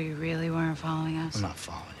 So you really weren't following us? I'm not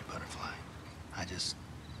following you, Butterfly. I just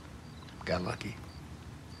got lucky.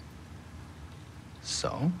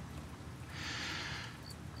 So,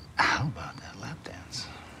 how about that lap dance?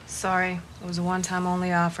 Sorry, it was a one-time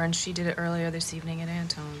only offer, and she did it earlier this evening at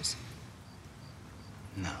Antone's.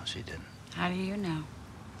 No, she didn't. How do you know?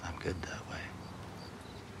 I'm good that way.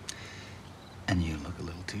 And you look a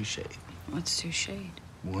little too shade. What's too shade?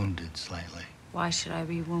 wounded slightly. Why should I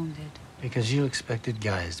be wounded? Because you expected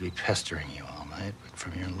guys to be pestering you all night, but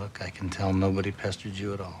from your look, I can tell nobody pestered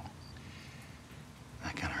you at all.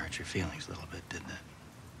 That kind of hurt your feelings a little bit, didn't it?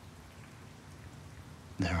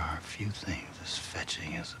 There are few things as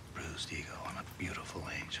fetching as a bruised ego and a beautiful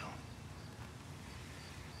angel.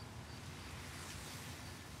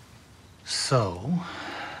 So,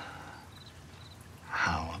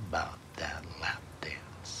 how about that lap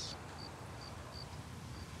dance?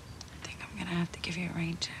 I think I'm gonna have to give you a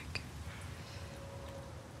rain check.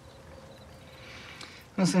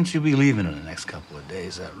 Well, since you'll be leaving in the next couple of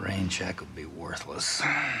days, that rain check will be worthless.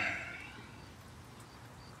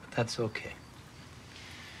 But that's okay.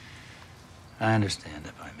 I understand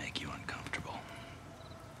if I make you uncomfortable.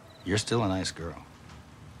 You're still a nice girl,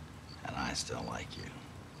 and I still like you.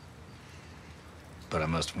 But I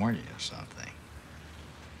must warn you of something.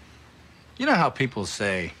 You know how people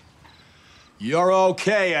say, "You're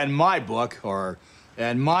okay in my book," or,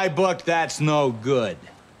 "In my book, that's no good."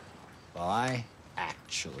 Well, I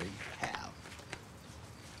actually have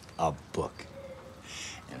a book.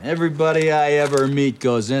 And everybody I ever meet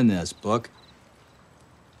goes in this book.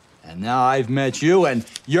 And now I've met you, and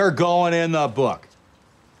you're going in the book.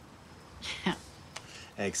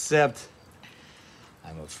 Except,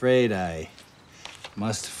 I'm afraid I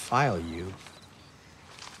must file you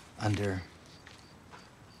under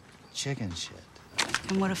chicken shit.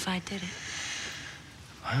 And what if I did it?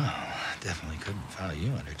 Well, I definitely couldn't file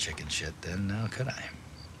you under chicken shit then, now could I?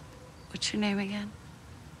 What's your name again?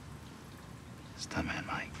 Stuntman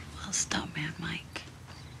Mike. Well, Stuntman Mike.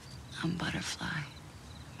 I'm Butterfly.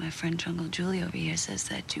 My friend Jungle Julie over here says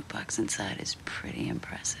that jukebox inside is pretty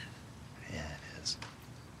impressive. Yeah, it is.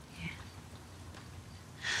 Yeah.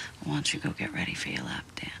 Why don't you go get ready for your lap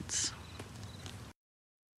dance?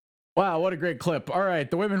 Wow, what a great clip. All right,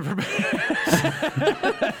 the women from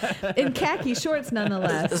in khaki shorts,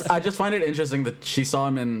 nonetheless. I just find it interesting that she saw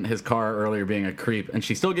him in his car earlier being a creep, and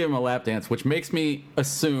she still gave him a lap dance, which makes me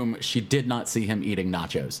assume she did not see him eating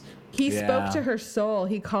nachos. He spoke to her soul.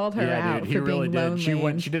 He called her out dude, for really being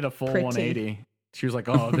lonely. She did a full pretty. 180. She was like,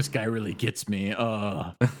 "Oh, this guy really gets me."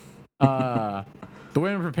 The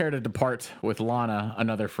women prepare to depart with Lana,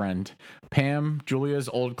 another friend. Pam, Julia's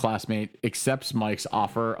old classmate, accepts Mike's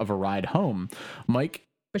offer of a ride home. Mike,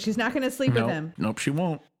 but she's not going to sleep with him. Nope, she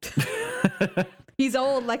won't. He's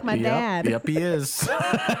old like my dad. Yep, he is.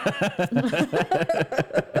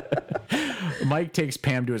 Mike takes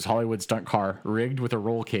Pam to his Hollywood stunt car, rigged with a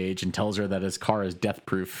roll cage, and tells her that his car is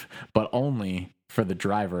death-proof, but only for the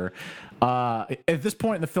driver. At this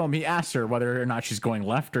point in the film, he asks her whether or not she's going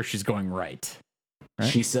left or she's going right. Right?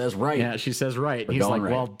 She says right. Yeah, she says right. He's like,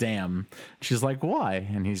 right. Well, damn. She's like, why?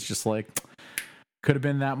 And he's just like, could have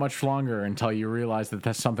been that much longer until you realized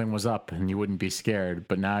that something was up and you wouldn't be scared.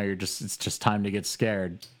 But now it's just time to get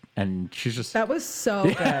scared. And she's just... That was so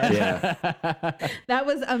good. Yeah. That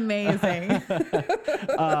was amazing.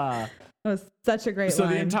 That was such a great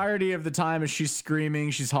line. The entirety of the time as she's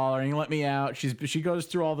screaming, she's hollering, "Let me out!" She goes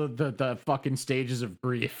through all the fucking stages of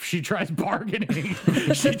grief. She tries bargaining.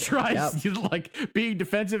 She tries like being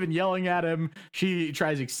defensive and yelling at him. She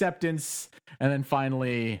tries acceptance, and then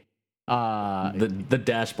finally, the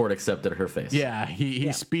dashboard accepted her face. Yeah,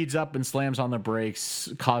 he speeds up and slams on the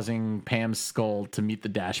brakes, causing Pam's skull to meet the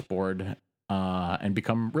dashboard. And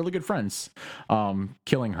become really good friends,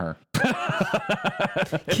 killing her.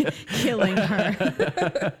 Killing her.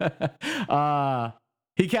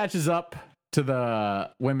 He catches up to the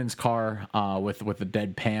women's car with the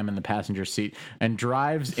dead Pam in the passenger seat and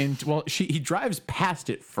drives into. Well, he drives past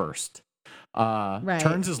it first.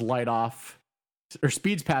 Turns his light off. Or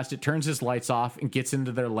speeds past it, turns his lights off, and gets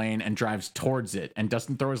into their lane and drives towards it and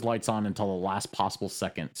doesn't throw his lights on until the last possible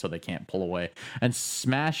second so they can't pull away, and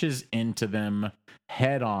smashes into them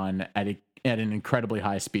head on at an incredibly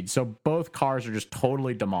high speed. So both cars are just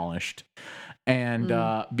totally demolished. And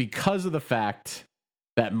because of the fact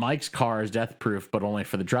that Mike's car is death-proof, but only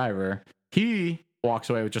for the driver, he walks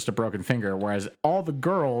away with just a broken finger, whereas all the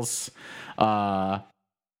girls...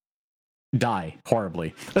 die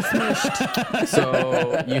horribly.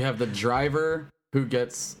 So you have the driver who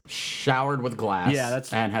gets showered with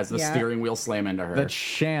glass and has the steering wheel slam into her. That's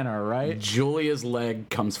Shanna, right? Julia's leg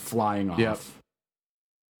comes flying off. Yep.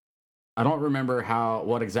 I don't remember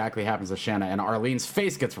what exactly happens to Shanna, and Arlene's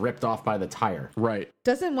face gets ripped off by the tire. Right.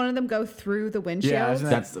 Doesn't one of them go through the windshield? Yeah,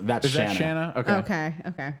 that's is Shanna. That Shanna?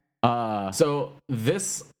 Okay. So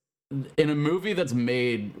this, in a movie that's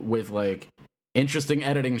made with like interesting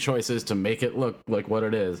editing choices to make it look like what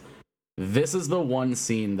it is, this is the one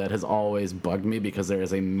scene that has always bugged me because there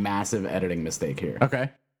is a massive editing mistake here. Okay.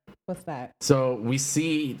 What's that? So we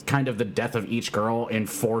see kind of the death of each girl in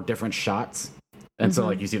 4 different shots. And so,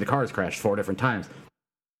 like, you see the cars crash 4 different times.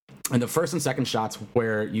 And the first and second shots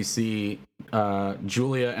where you see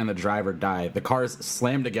Julia and the driver die, the cars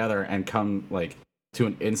slam together and come, like, to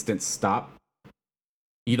an instant stop.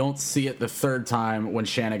 You don't see it the third time when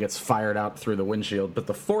Shanna gets fired out through the windshield. But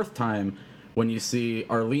the fourth time, when you see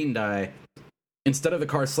Arlene die, instead of the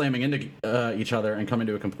cars slamming into each other and coming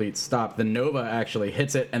to a complete stop, the Nova actually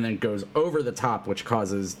hits it and then goes over the top, which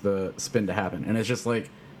causes the spin to happen. And it's just,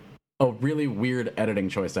 like, a really weird editing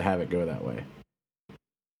choice to have it go that way.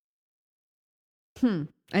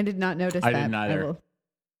 I did not notice that. I didn't either.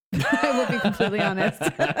 I will be completely honest.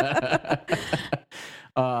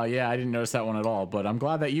 Yeah, I didn't notice that one at all, but I'm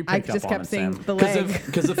glad that you picked up on it, Sam. I just kept seeing the leg.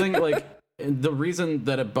 Because the thing, like, the reason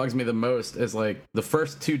that it bugs me the most is, like, the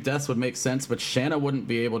first 2 deaths would make sense, but Shanna wouldn't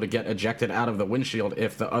be able to get ejected out of the windshield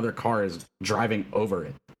if the other car is driving over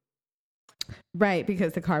it. Right,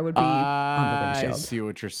 because the car would be on the windshield. I see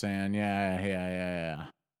what you're saying. Yeah.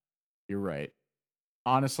 You're right.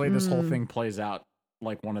 Honestly, this whole thing plays out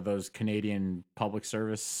like one of those Canadian public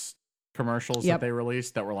service commercials that they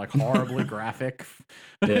released that were, like, horribly graphic.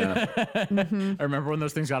 Yeah. I remember when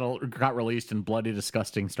those things got released and Bloody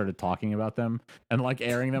Disgusting started talking about them and, like,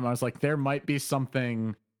 airing them. I was like, there might be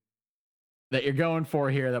something that you're going for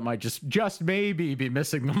here that might just maybe be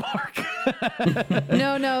missing the mark.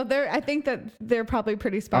 No, I think that they're probably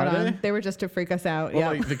pretty spot on. They were just to freak us out.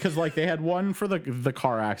 Well, like, because, like, they had one for the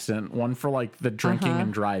car accident, one for, like, the drinking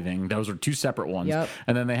and driving. Those were 2 separate ones. Yep.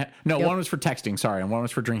 And then they had one was for texting, sorry, and one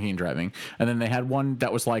was for drinking and driving. And then they had one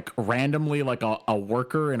that was, like, randomly, like, a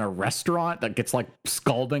worker in a restaurant that gets, like,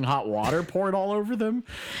 scalding hot water poured all over them.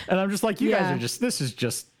 And I'm just like, you guys are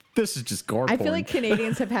this is just gore porn. I feel like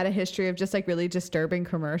Canadians have had a history of just, like, really disturbing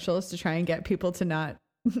commercials to try and get people to not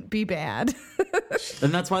be bad.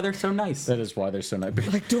 And that's why they're so nice. That is why they're so nice.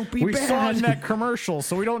 Like, don't be we bad. saw it in that commercial,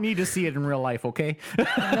 so we don't need to see it in real life, okay?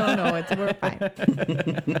 No, we're fine.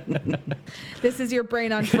 This is your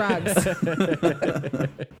brain on drugs.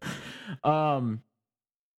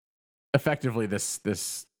 Effectively,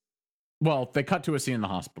 this well, they cut to a scene in the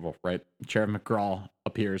hospital, right? Sheriff McGraw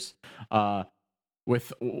appears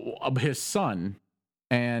with his son,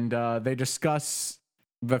 and they discuss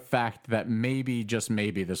the fact that maybe, just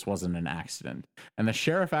maybe, this wasn't an accident. And the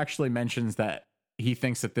sheriff actually mentions that he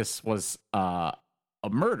thinks that this was a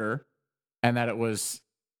murder, and that it was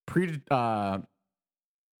what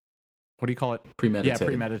do you call it? Premeditated. Yeah,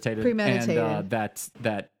 premeditated. And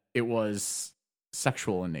that it was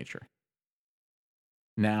sexual in nature.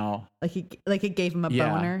 Now, like it gave him a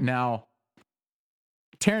boner. Now,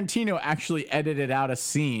 Tarantino actually edited out a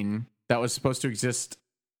scene that was supposed to exist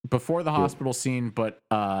before the hospital scene, but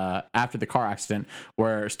after the car accident,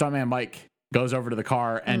 where Stuntman Mike goes over to the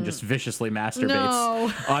car and just viciously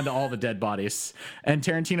masturbates onto all the dead bodies. And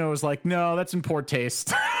Tarantino was like, no, that's in poor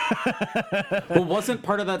taste. Well, wasn't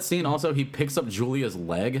part of that scene also he picks up Julia's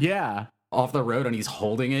leg? Yeah. Off the road, and he's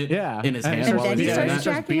holding it in his hand. And then he starts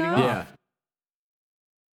jacking off? Yeah.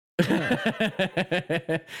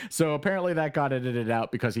 So apparently that got edited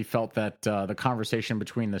out because he felt that the conversation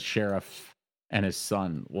between the sheriff and his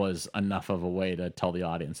son was enough of a way to tell the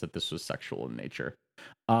audience that this was sexual in nature.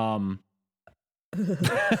 It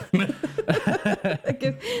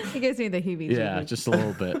gives me the heebie-jeebies. Yeah, just a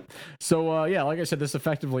little bit. So, like I said, this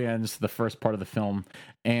effectively ends the first part of the film.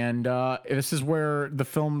 And this is where the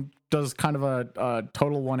film does kind of a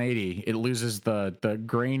total 180. It loses the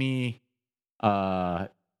grainy,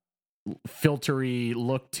 filtery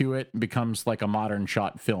look to it, becomes like a modern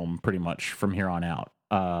shot film pretty much from here on out.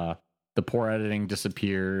 The poor editing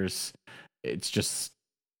disappears. It's just,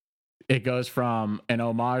 it goes from an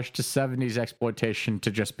homage to 70s exploitation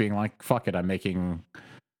to just being like, fuck it, I'm making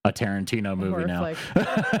a Tarantino movie now.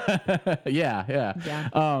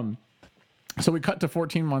 Yeah. So we cut to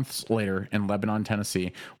 14 months later in Lebanon,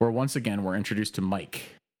 Tennessee, where once again we're introduced to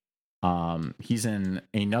Mike. He's in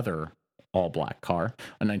another all-black car,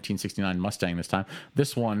 a 1969 Mustang this time.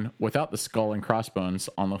 This one without the skull and crossbones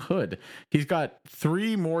on the hood. He's got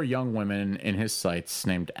 3 more young women in his sights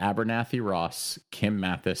named Abernathy Ross, Kim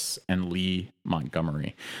Mathis, and Lee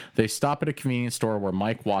Montgomery. They stop at a convenience store where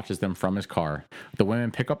Mike watches them from his car. The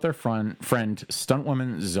women pick up their friend,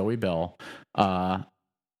 stuntwoman Zoe Bell,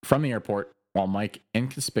 from the airport, while Mike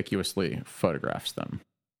inconspicuously photographs them.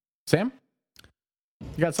 Sam?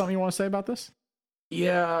 You got something you want to say about this?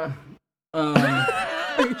 Yeah. Are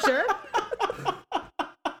you sure?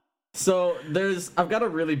 So I've got a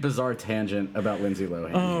really bizarre tangent about Lindsay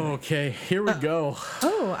Lohan. Oh, okay. Here we go.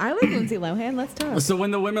 Oh, I like Lindsay Lohan. Let's talk. So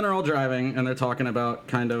when the women are all driving and they're talking about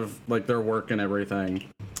kind of like their work and everything,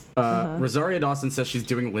 Rosario Dawson says she's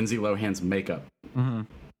doing Lindsay Lohan's makeup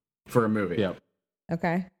for a movie. Yep.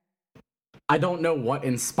 Okay. I don't know what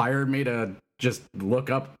inspired me to just look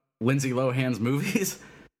up Lindsay Lohan's movies,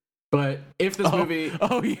 but if this movie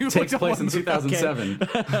takes place in 2007,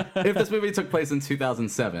 if this movie took place in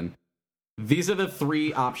 2007, these are the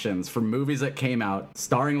 3 options for movies that came out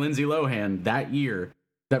starring Lindsay Lohan that year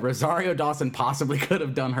that Rosario Dawson possibly could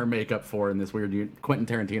have done her makeup for in this weird Quentin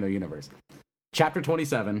Tarantino universe. Chapter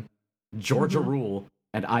 27, Georgia Rule,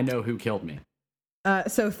 and I Know Who Killed Me.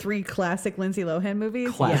 So 3 classic Lindsay Lohan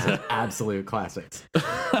movies? Classic, absolute classics.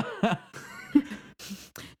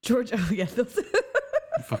 Georgia, those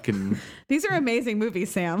fucking. These are amazing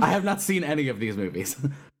movies, Sam. I have not seen any of these movies.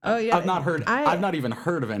 Oh yeah, I've not even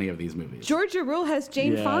heard of any of these movies. Georgia Rule has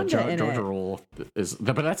Jane Fonda in Georgia it. Rule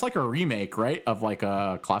but that's like a remake, right, of like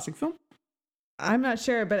a classic film? I'm not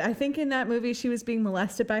sure, but I think in that movie she was being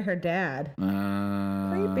molested by her dad.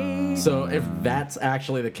 Creepy. So if that's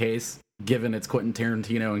actually the case, given it's Quentin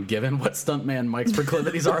Tarantino and given what stuntman Mike's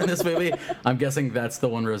proclivities are in this movie, I'm guessing that's the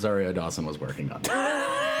one Rosario Dawson was working on.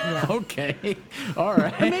 Yeah. Okay. All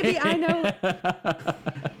right. Or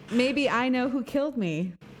maybe I know who killed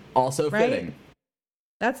me. Also right? fitting.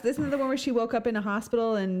 Isn't the one where she woke up in a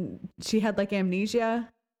hospital and she had like amnesia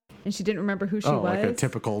and she didn't remember who she was? Like a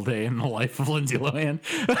typical day in the life of Lindsay Lohan.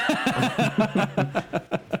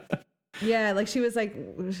 Yeah, like she was like,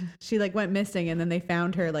 she like went missing and then they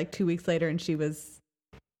found her like 2 weeks later and she was,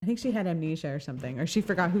 I think she had amnesia or something, or she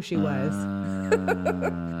forgot who she was.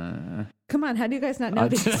 Come on, how do you guys not know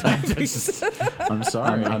these? I'm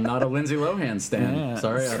sorry. I'm not a Lindsay Lohan stan. Yeah.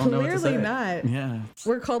 Sorry, I don't know what to say. Clearly not. Yeah.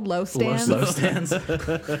 We're called low stands. Low stands.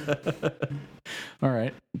 All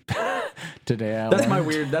right. Today That's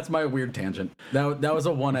my weird tangent. That was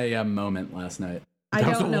a 1 a.m. moment last night. I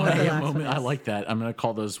don't know what the last moment. I like that. I'm going to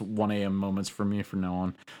call those 1 a.m. moments for me from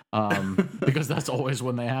now on, because that's always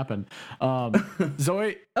when they happen.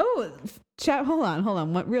 Zoe. Oh, hold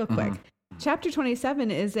on. Real quick. Chapter 27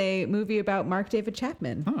 is a movie about Mark David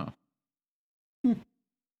Chapman.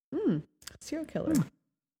 Serial killer.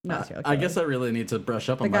 Not serial killer. I guess I really need to brush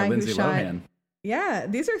up on my Lindsay Lohan. Yeah,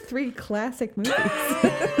 these are 3 classic movies.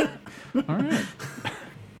 All right.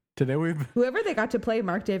 Today whoever they got to play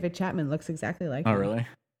Mark David Chapman looks exactly like him. Oh, really?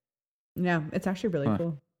 Yeah, it's actually really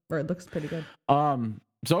cool. Or it looks pretty good.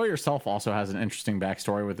 Zoe herself also has an interesting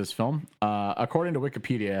backstory with this film. According to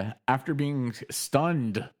Wikipedia, after being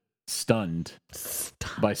stunned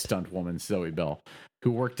by stunt woman Zoe Bell,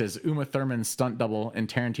 who worked as Uma Thurman's stunt double in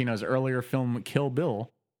Tarantino's earlier film Kill Bill,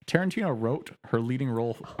 Tarantino wrote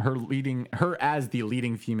her as the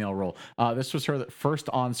leading female role. This was her first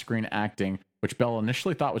on-screen acting, which Bell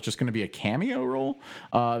initially thought was just going to be a cameo role.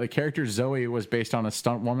 The character Zoe was based on the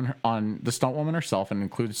stunt woman herself and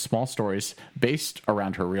includes small stories based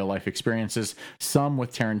around her real-life experiences, some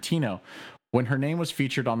with Tarantino. When her name was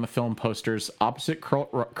featured on the film posters opposite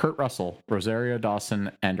Kurt Russell, Rosario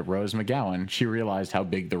Dawson, and Rose McGowan, she realized how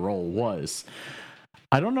big the role was.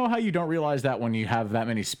 I don't know how you don't realize that when you have that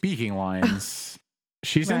many speaking lines.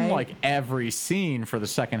 She's in like every scene for the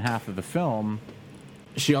second half of the film.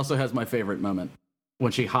 She also has my favorite moment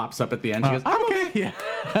when she hops up at the end. She goes, "I'm okay." Yeah.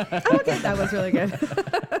 I'm okay. That was really good.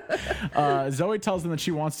 Zoe tells them that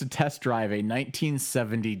she wants to test drive a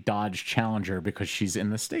 1970 Dodge Challenger because she's in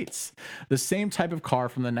the States. The same type of car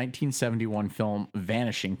from the 1971 film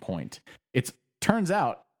Vanishing Point. It turns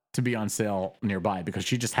out to be on sale nearby because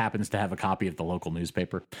she just happens to have a copy of the local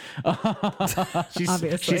newspaper.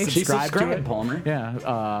 Obviously. She's subscribed to it. Palmer.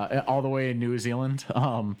 Yeah, all the way in New Zealand.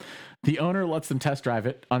 The owner lets them test drive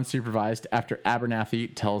it unsupervised after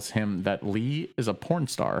Abernathy tells him that Lee is a porn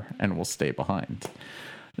star and will stay behind.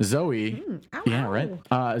 Zoe,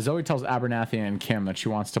 Zoe tells Abernathy and Kim that she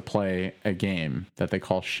wants to play a game that they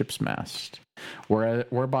call Ship's Mast,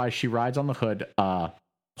 whereby she rides on the hood,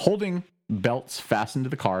 holding belts fastened to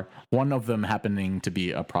the car, one of them happening to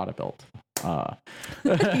be a Prada belt.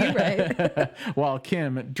 You're right. While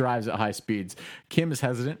Kim drives at high speeds. Kim is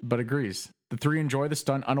hesitant but agrees. The 3 enjoy the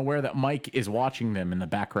stunt, unaware that Mike is watching them in the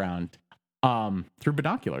background through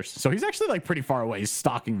binoculars. So he's actually like pretty far away. He's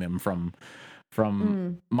stalking them from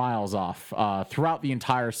miles off throughout the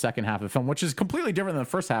entire second half of the film, which is completely different than the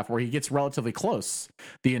first half where he gets relatively close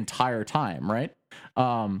the entire time, right?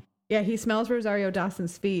 Yeah, he smells Rosario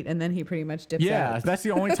Dawson's feet, and then he pretty much dips out. Yeah, that's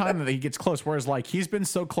the only time that he gets close. Whereas, like, he's been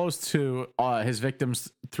so close to his victims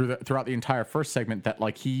throughout the entire first segment that,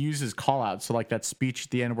 like, he uses call outs. So, like, that speech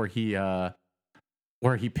at the end where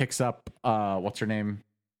he picks up what's her name?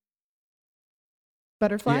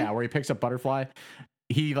 Butterfly. Yeah, where he picks up Butterfly.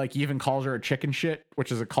 he like even calls her a chicken shit,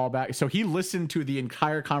 which is a callback. So he listened to the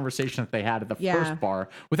entire conversation that they had at the first bar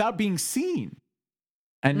without being seen.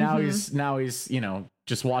 And now he's, you know,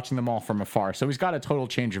 just watching them all from afar. So he's got a total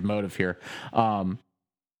change of motive here.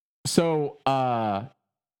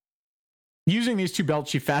 Using these two belts,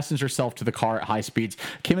 she fastens herself to the car at high speeds.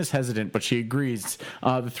 Kim is hesitant, but she agrees.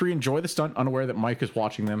 The three enjoy the stunt, unaware that Mike is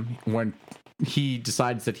watching them when he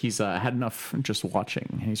decides that he's had enough just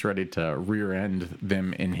watching. He's ready to rear end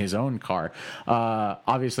them in his own car.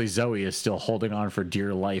 Obviously, Zoe is still holding on for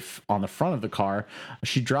dear life on the front of the car.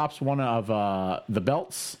 She drops one of the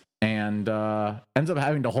belts and ends up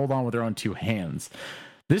having to hold on with her own two hands.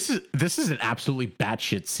 This is an absolutely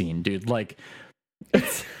batshit scene, dude. Like,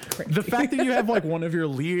 the fact that you have like one of your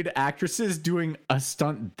lead actresses doing a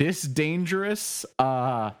stunt this dangerous,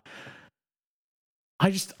 I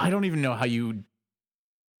don't even know how you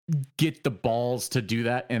get the balls to do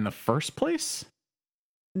that in the first place.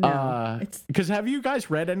 No, because have you guys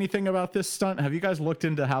read anything about this stunt? Have you guys looked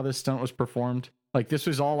into how this stunt was performed? Like, this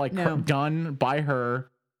was all like done by her.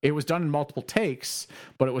 It was done in multiple takes,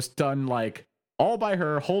 but it was done like all by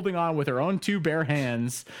her, holding on with her own two bare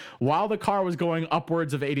hands while the car was going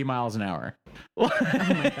upwards of 80 miles an hour.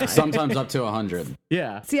 Sometimes up to 100.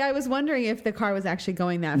 Yeah. See, I was wondering if the car was actually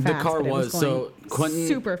going that fast. The car was. So Quentin,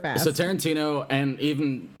 super fast. So Tarantino and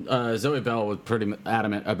even Zoe Bell was pretty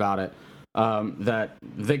adamant about it. That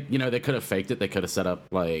they could have faked it. They could have set up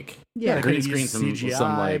like green screen,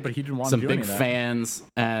 some like, but he didn't want some to do big fans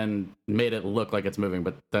and made it look like it's moving,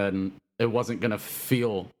 but then it wasn't gonna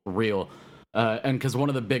feel real. And because one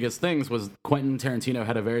of the biggest things was Quentin Tarantino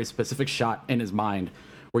had a very specific shot in his mind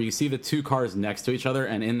where you see the two cars next to each other,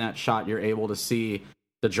 and in that shot you're able to see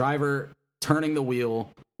the driver turning the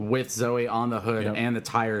wheel with Zoe on the hood and the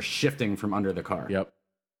tires shifting from under the car. Yep.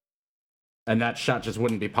 And that shot just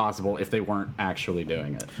wouldn't be possible if they weren't actually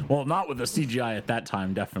doing it. Well, not with the CGI at that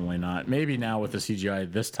time, definitely not. Maybe now with the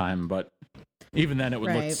CGI this time, but even then it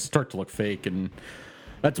would start to look fake. And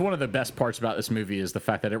that's one of the best parts about this movie is the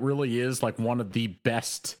fact that it really is like one of the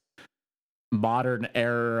best modern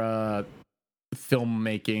era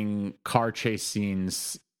filmmaking car chase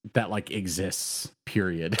scenes that like exists,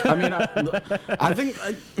 period. I mean, I think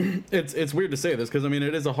it's weird to say this because I mean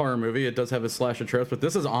it is a horror movie. It does have a slasher tropes, but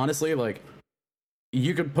this is honestly like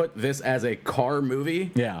you could put this as a car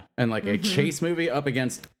movie, and like a chase movie up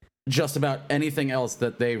against just about anything else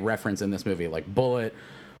that they reference in this movie, like Bullet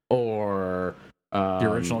or the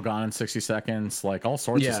original Gone in 60 Seconds, like all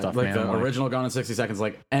sorts of stuff, like man. The original Gone in 60 Seconds,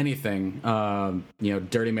 like anything.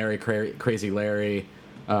 Dirty Mary, Crazy Larry.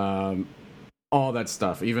 All that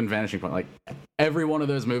stuff, even Vanishing Point, like every one of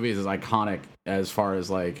those movies is iconic as far as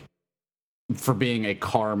like for being a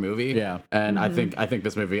car movie. Yeah, and I think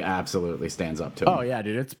this movie absolutely stands up to it. Oh yeah,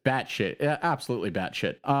 dude, it's batshit, absolutely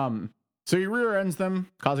batshit. So he rear ends them,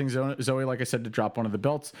 causing Zoe, like I said, to drop one of the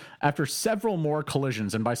belts. After several more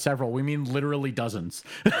collisions, and by several we mean literally dozens,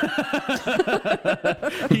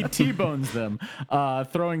 he T-bones them,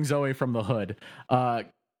 throwing Zoe from the hood.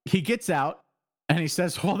 He gets out and he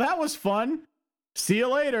says, "Well, that was fun. See you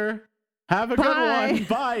later. Have a good one.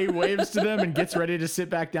 Bye." He waves to them and gets ready to sit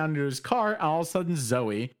back down into his car. And all of a sudden,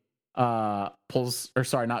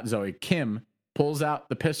 Kim pulls out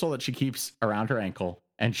the pistol that she keeps around her ankle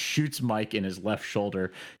and shoots Mike in his left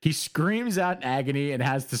shoulder. He screams out in agony and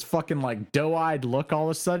has this fucking like doe-eyed look all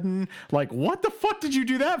of a sudden. Like, what the fuck did you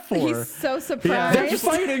do that for? He's so surprised. They're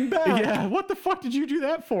fighting back. Yeah, what the fuck did you do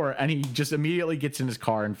that for? And he just immediately gets in his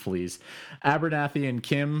car and flees. Abernathy and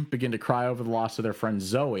Kim begin to cry over the loss of their friend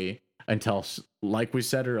Zoe until, like we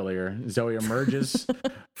said earlier, Zoe emerges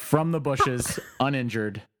from the bushes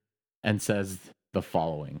uninjured and says the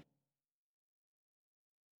following.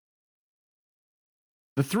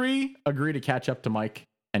 The three agree to catch up to Mike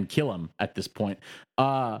and kill him at this point.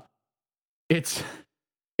 It's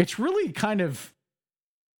really kind of,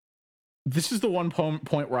 this is the one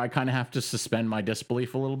point where I kind of have to suspend my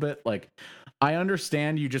disbelief a little bit. Like, I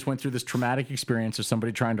understand you just went through this traumatic experience of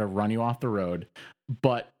somebody trying to run you off the road,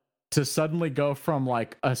 but to suddenly go from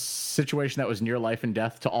like a situation that was near life and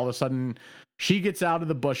death to all of a sudden she gets out of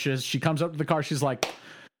the bushes, she comes up to the car, she's like,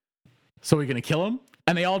 "So we're gonna kill him?"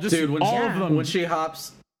 And they all just, of them. When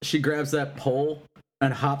she grabs that pole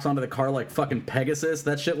and hops onto the car like fucking Pegasus.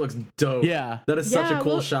 That shit looks dope. Yeah. That is such a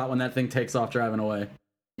cool shot when that thing takes off driving away.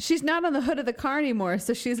 She's not on the hood of the car anymore,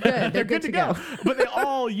 so she's good. They're good to go. But they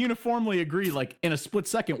all uniformly agree, like, in a split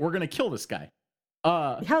second, we're going to kill this guy.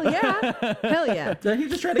 Hell yeah. Hell yeah. He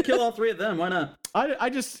just tried to kill all 3 of them. Why not? I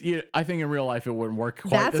think in real life it wouldn't work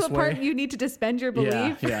quite this way. That's what part you need to suspend your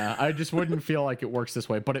belief. Yeah. I just wouldn't feel like it works this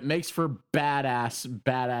way, but it makes for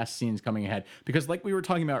badass scenes coming ahead. Because like we were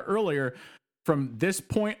talking about earlier, from this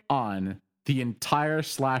point on, the entire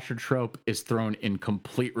slasher trope is thrown in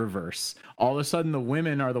complete reverse. All of a sudden, the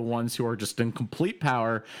women are the ones who are just in complete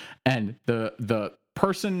power, and the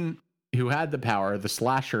person who had the power, the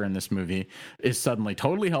slasher in this movie, is suddenly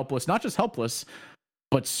totally helpless. Not just helpless,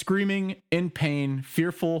 but screaming, in pain,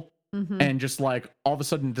 fearful, and just like all of a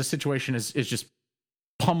sudden the situation is just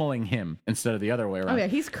pummeling him instead of the other way around. Oh yeah,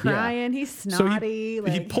 he's crying, he's snotty,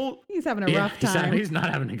 so he's having a rough time. He's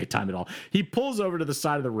not having a good time at all. He pulls over to the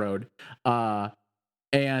side of the road,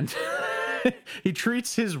 and he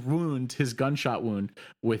treats his gunshot wound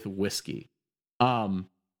with whiskey.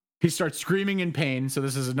 He starts screaming in pain, so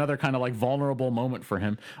this is another kind of like vulnerable moment for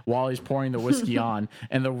him while he's pouring the whiskey on,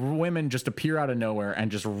 and the women just appear out of nowhere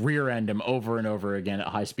and just rear end him over and over again at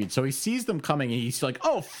high speed. So he sees them coming, and he's like,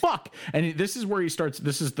 "Oh fuck!" And this is where he starts.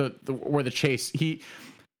 This is where the chase.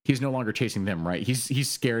 He's no longer chasing them, right? He's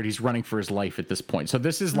scared. He's running for his life at this point. So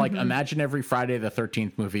this is like, imagine every Friday the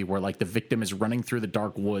 13th movie where like the victim is running through the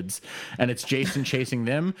dark woods and it's Jason chasing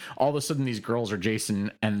them. All of a sudden these girls are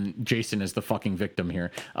Jason, and Jason is the fucking victim here.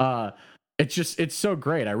 It's so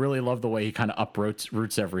great. I really love the way he kind of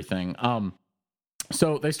uproots everything.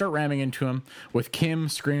 So they start ramming into him with Kim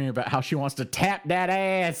screaming about how she wants to tap that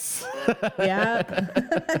ass. Yeah.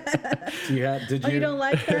 You don't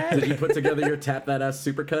like that? Did you put together your tap that ass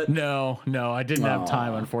supercut? No, I didn't have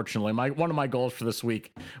time, unfortunately. One of my goals for this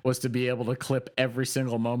week was to be able to clip every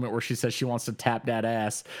single moment where she says she wants to tap that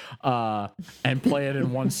ass, and play it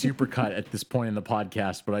in one supercut at this point in the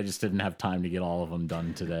podcast, but I just didn't have time to get all of them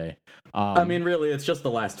done today. I mean, really, it's just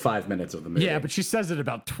the last 5 minutes of the movie. Yeah, but she says it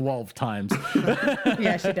about 12 times.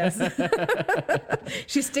 Yeah, she does.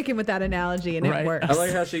 She's sticking with that analogy, and it works. I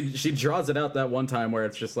like how she draws it out that one time where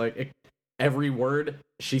it's just like every word,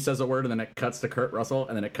 she says a word, and then it cuts to Kurt Russell,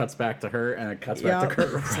 and then it cuts back to her, and it cuts back to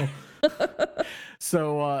Kurt Russell.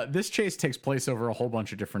 So this chase takes place over a whole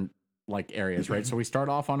bunch of different like areas, right? So we start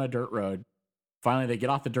off on a dirt road. Finally, they get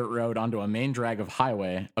off the dirt road onto a main drag of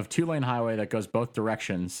 2-lane highway that goes both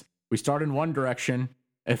directions. We start in one direction.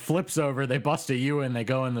 It flips over, they bust a U, and they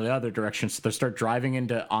go in the other direction. So they start driving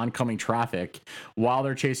into oncoming traffic while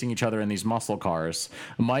they're chasing each other in these muscle cars.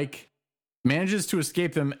 Mike manages to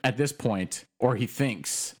escape them at this point, or he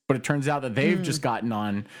thinks, but it turns out that they've just gotten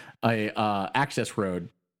on a access road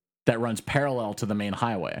that runs parallel to the main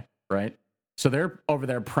highway, right? So they're over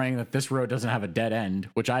there praying that this road doesn't have a dead end,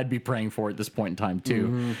 which I'd be praying for at this point in time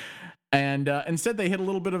too. And instead they hit a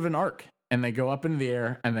little bit of an arc, and they go up into the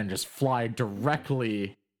air and then just fly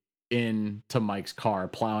directly into Mike's car,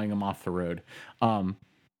 plowing him off the road.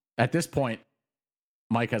 At this point,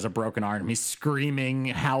 Mike has a broken arm. He's screaming,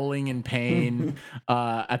 howling in pain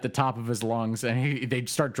at the top of his lungs, and they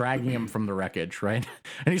start dragging him from the wreckage, right?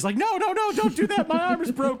 And he's like, no, don't do that. My arm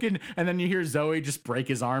is broken. And then you hear Zoe just break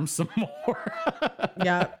his arm some more.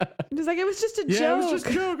 Yeah. He's like, it was just a joke. Yeah, it was just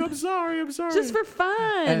a joke. I'm sorry. Just for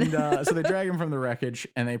fun. And so they drag him from the wreckage,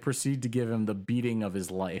 and they proceed to give him the beating of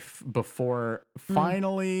his life before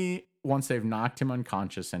finally, once they've knocked him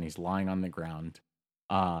unconscious and he's lying on the ground,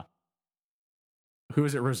 who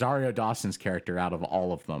is it? Rosario Dawson's character, out of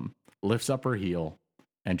all of them, lifts up her heel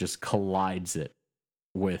and just collides it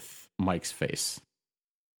with Mike's face.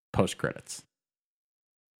 Post credits.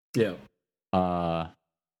 Yeah.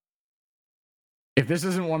 If this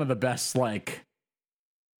isn't one of the best like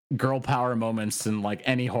girl power moments in like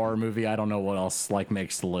any horror movie, I don't know what else like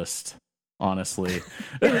makes the list. Honestly,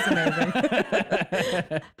 it was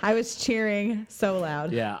amazing. I was cheering so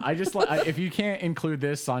loud. Yeah, I just like if you can't include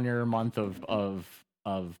this on your month of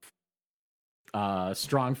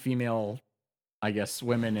strong female, I guess,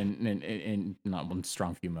 women in not one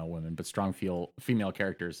strong female women, but strong female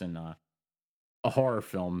characters in a horror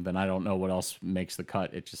film, then I don't know what else makes the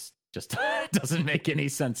cut. It just doesn't make any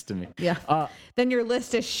sense to me. Yeah. Then your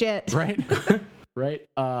list is shit. Right. Right.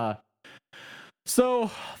 So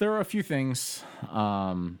there were a few things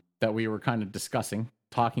that we were kind of discussing,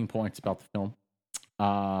 talking points about the film.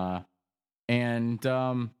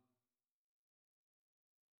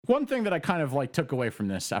 One thing that I kind of like took away from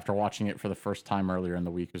this after watching it for the first time earlier in the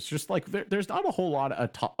week was just like there's not a whole lot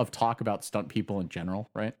of talk about stunt people in general,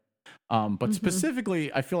 right? But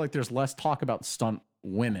specifically, I feel like there's less talk about stunt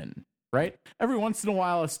women, right? Every once in a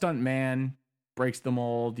while, a stunt man breaks the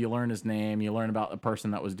mold. You learn his name. You learn about the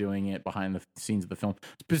person that was doing it behind the scenes of the film.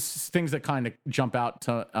 Things that kind of jump out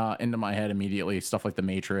to into my head immediately. Stuff like The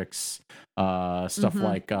Matrix. Stuff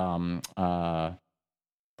like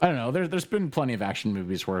I don't know. There's been plenty of action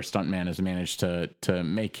movies where a stuntman has managed to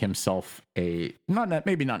make himself a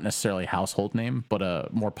maybe not necessarily household name, but a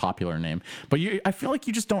more popular name. But I feel like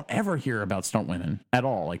you just don't ever hear about stunt women at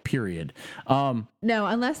all, like period. No,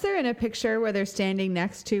 unless they're in a picture where they're standing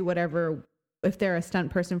next to whatever. If they're a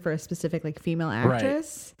stunt person for a specific like female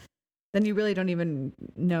actress, then you really don't even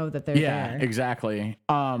know that they're there. Yeah, exactly.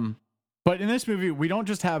 But in this movie, we don't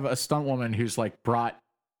just have a stunt woman who's like brought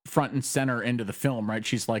front and center into the film, right?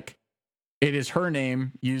 She's like, it is her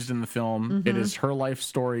name used in the film. It is her life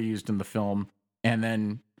story used in the film. And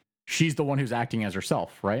then she's the one who's acting as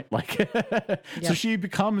herself, right? Like, so she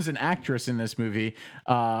becomes an actress in this movie,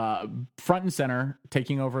 front and center,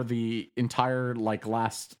 taking over the entire like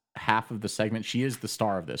last half of the segment. She is the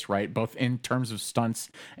star of this, right? Both in terms of stunts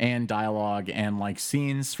and dialogue and like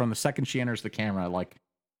scenes. From the second she enters the camera, like,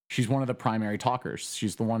 she's one of the primary talkers.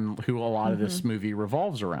 She's the one who a lot of this movie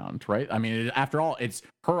revolves around, right? I mean, after all, it's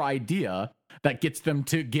her idea that gets them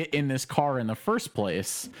to get in this car in the first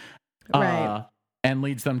place, right? And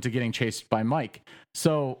leads them to getting chased by Mike.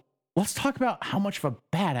 So let's talk about how much of a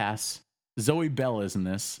badass Zoe Bell is in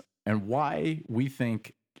this, and why we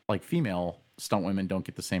think like female stunt women don't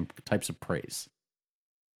get the same types of praise.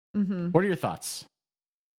 What are your thoughts?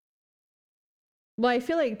 Well, I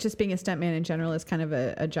feel like just being a stuntman in general is kind of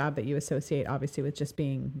a job that you associate, obviously, with just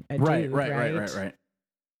being a dude, right.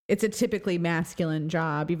 It's a typically masculine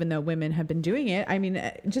job, even though women have been doing it. I mean,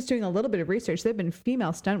 just doing a little bit of research, there have been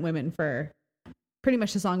female stunt women for pretty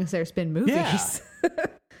much as long as there's been movies. Yeah.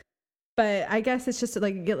 But I guess it's just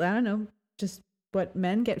like, I don't know, just what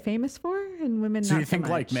men get famous for and women so not you think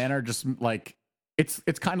so much. Like men are just like, it's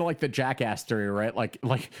kind of like the Jackass theory, right?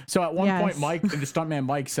 Like so at one point Mike, the stuntman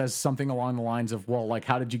Mike, says something along the lines of, well, like,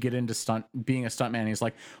 how did you get into being a stuntman? He's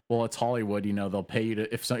like, well, it's Hollywood, you know, they'll pay you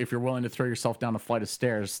to, if you're willing to throw yourself down a flight of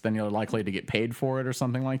stairs, then you're likely to get paid for it or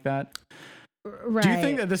something like that. Right. Do you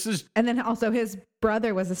think that this is... And then also his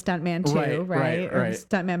brother was a stuntman too, right? Or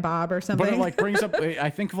Stuntman Bob or something. But it like brings up,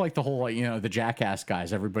 I think of like the whole, like, you know, the Jackass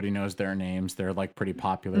guys, everybody knows their names. They're like pretty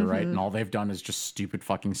popular, right? And all they've done is just stupid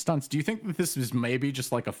fucking stunts. Do you think that this is maybe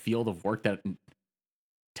just like a field of work that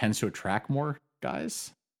tends to attract more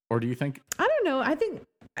guys? Or do you think... I don't know. I think,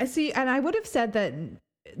 I see, and I would have said that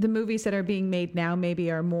the movies that are being made now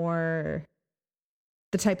maybe are more...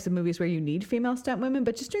 the types of movies where you need female stunt women,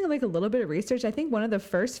 but just doing like a little bit of research, I think one of the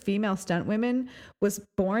first female stunt women was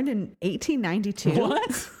born in 1892.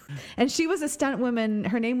 What? And she was a stunt woman.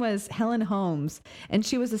 Her name was Helen Holmes, and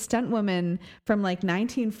she was a stunt woman from like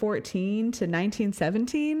 1914 to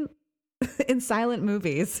 1917 in silent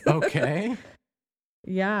movies. Okay.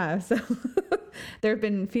 Yeah, so there have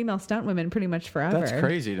been female stunt women pretty much forever. That's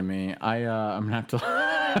crazy to me. I'm gonna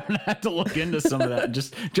have to look into some of that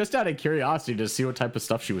just out of curiosity to see what type of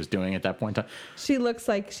stuff she was doing at that point in time. She looks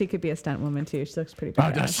like she could be a stunt woman too. She looks pretty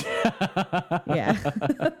badass.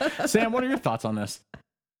 Yeah. Sam, what are your thoughts on this?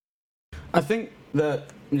 I think that,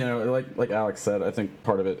 you know, like Alex said, I think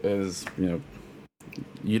part of it is, you know,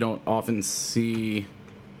 you don't often see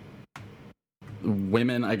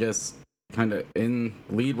women, I guess, kind of in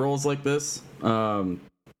lead roles like this. So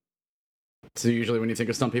usually when you think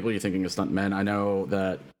of stunt people, you're thinking of stunt men. I know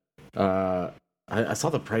that I saw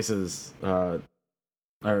the prices or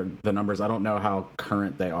the numbers. I don't know how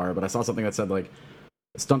current they are, but I saw something that said like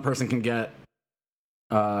a stunt person can get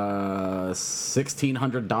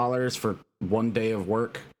 $1,600 for 1 day of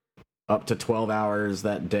work, up to 12 hours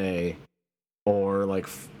that day, or like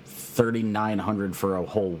 $3,900 for a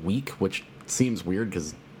whole week, which seems weird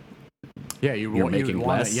because you'd want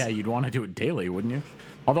to do it daily, wouldn't you?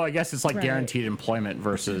 Although I guess it's like guaranteed employment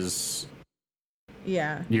versus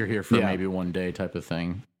you're here for maybe 1 day type of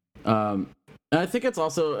thing. And I think it's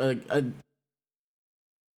also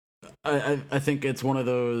I think it's one of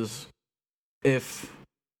those, if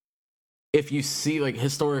you see, like,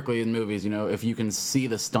 historically in movies, you know, if you can see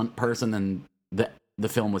the stunt person, then the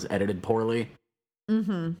film was edited poorly. Which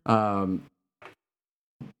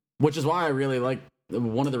is why I really like,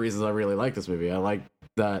 one of the reasons I really like this movie. I like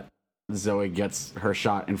that Zoe gets her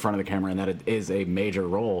shot in front of the camera and that it is a major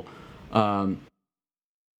role.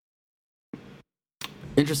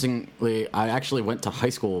 Interestingly, I actually went to high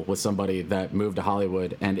school with somebody that moved to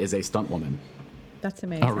Hollywood and is a stunt woman. That's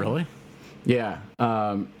amazing. Oh, really? Yeah.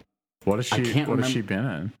 What has she been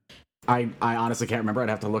in? I honestly can't remember. I'd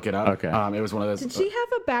have to look it up. Okay. It was one of those. Did she have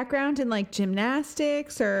a background in like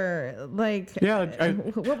gymnastics or like? Yeah, I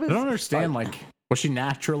don't understand. Like, was she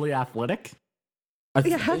naturally athletic? How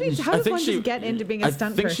does one just get into being a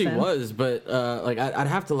stunt person? I think she was, but like I'd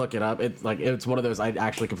have to look it up. It's one of those I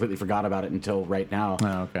actually completely forgot about it until right now.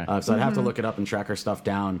 Oh, okay. So I'd have to look it up and track her stuff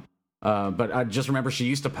down. But I just remember she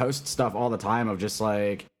used to post stuff all the time of just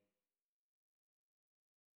like,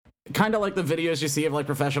 kind of like the videos you see of like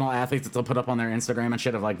professional athletes that they'll put up on their Instagram and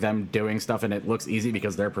shit of like them doing stuff and it looks easy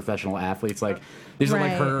because they're professional athletes. Like these are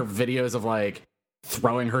like her videos of like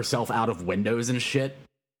throwing herself out of windows and shit,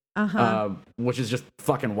 which is just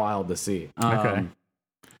fucking wild to see. Okay.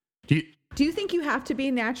 Do you think you have to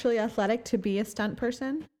be naturally athletic to be a stunt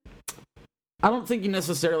person? I don't think you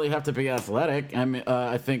necessarily have to be athletic. I mean,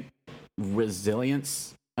 I think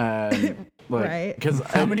resilience. Right. Because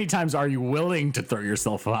how many times are you willing to throw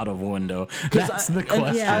yourself out of a window? That's the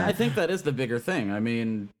question. I think that is the bigger thing. I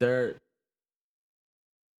mean, but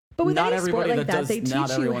with not any everybody sport like that does, they teach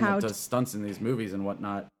not everyone you how that does stunts in these movies and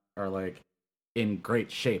whatnot are like in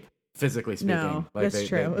great shape. Physically speaking. No, like that's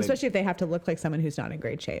true. Especially if they have to look like someone who's not in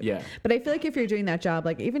great shape. Yeah. But I feel like if you're doing that job,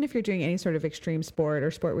 like even if you're doing any sort of extreme sport or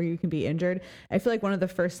sport where you can be injured, I feel like one of the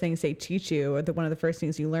first things they teach you, or one of the first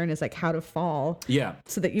things you learn, is like how to fall. Yeah.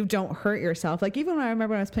 So that you don't hurt yourself. Like even when I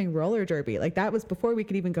remember when I was playing roller derby, like that was before we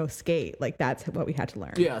could even go skate. Like that's what we had to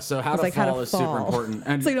learn. Yeah. So how to fall is super important,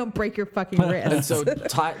 and so you don't break your fucking wrist. And so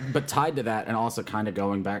tied to that, and also kind of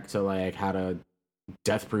going back to like how to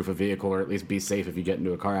death-proof a vehicle or at least be safe if you get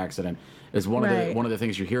into a car accident, is one of the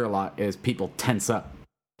things you hear a lot is people tense up.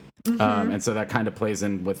 And so that kind of plays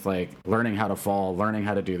in with like learning how to fall, learning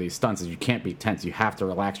how to do these stunts. Is you can't be tense. You have to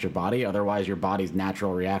relax your body, otherwise your body's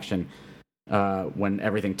natural reaction when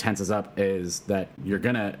everything tenses up is that you're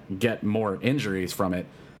gonna get more injuries from it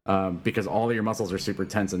because all of your muscles are super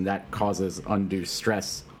tense, and that causes undue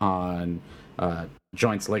stress on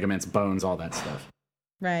joints, ligaments, bones, all that stuff.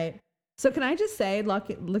 Right. So can I just say,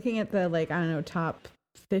 looking at the, like, I don't know, top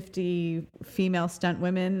 50 female stunt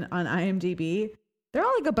women on IMDb, they're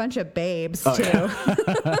all like a bunch of babes too.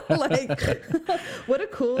 Yeah. Like, what a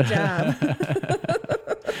cool job.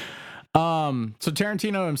 So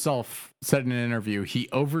Tarantino himself said in an interview he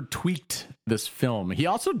over-tweaked this film. He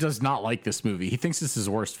also does not like this movie. He thinks this is his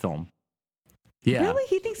worst film. Yeah. Really?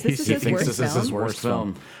 He thinks this is his worst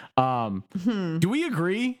film? Do we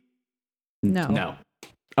agree? No.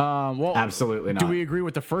 Well, absolutely not. Do we agree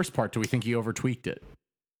with the first part? Do we think he over-tweaked it?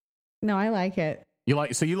 No, I like it. You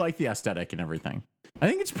like the aesthetic and everything. I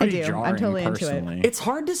think it's pretty jarring. I'm totally personally. into it. It's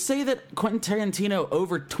hard to say that Quentin Tarantino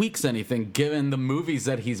over tweaks anything given the movies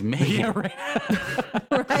that he's made. Yeah,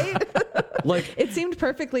 right. Right? Like, it seemed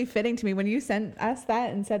perfectly fitting to me when you sent us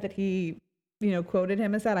that and said that he, quoted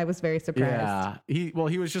him as that. I was very surprised. Yeah. He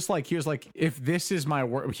was like, if this is my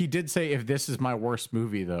worst, he did say, if this is my worst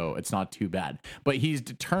movie though, it's not too bad. But he's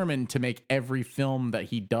determined to make every film that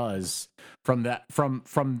he does from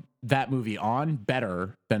that movie on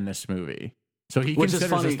better than this movie. So he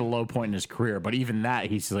considers this the low point in his career, but even that,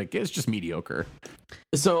 he's like, it's just mediocre.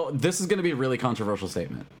 So this is going to be a really controversial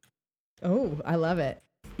statement. Oh, I love it.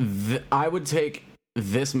 I would take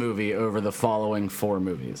this movie over the following 4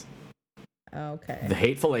 movies. Okay. The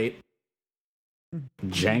Hateful Eight,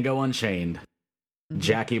 Django Unchained,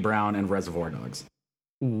 Jackie Brown, and Reservoir Dogs.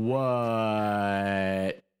 What?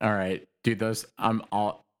 All right, dude. Those I'm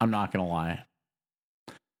not gonna lie.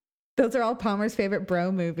 Those are all Palmer's favorite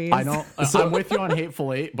bro movies. I don't. I'm with you on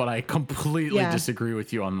Hateful Eight, but I completely disagree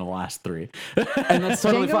with you on the last 3. And that's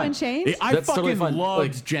totally Django fine. Unchained? I that's fucking totally fine.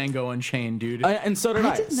 loved Django Unchained, dude. And so did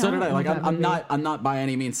I. So did I. Like, I'm movie. not by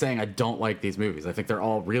any means saying I don't like these movies. I think they're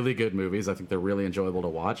all really good movies. I think they're really enjoyable to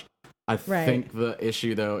watch. I think the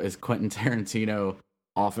issue though is Quentin Tarantino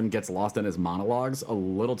often gets lost in his monologues a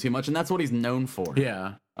little too much, and that's what he's known for.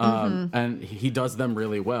 Yeah. And he does them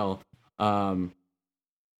really well.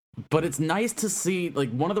 But it's nice to see,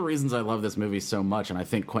 like, one of the reasons I love this movie so much, and I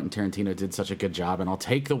think Quentin Tarantino did such a good job, and I'll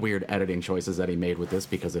take the weird editing choices that he made with this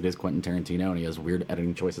because it is Quentin Tarantino and he has weird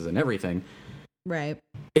editing choices and everything. Right.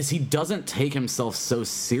 Is he doesn't take himself so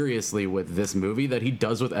seriously with this movie that he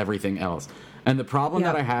does with everything else. And the problem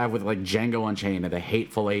that I have with, like, Django Unchained and The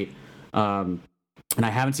Hateful Eight, and I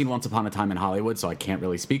haven't seen Once Upon a Time in Hollywood, so I can't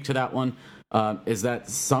really speak to that one, is that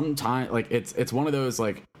sometimes, like, it's one of those,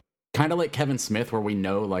 like, kind of like Kevin Smith, where we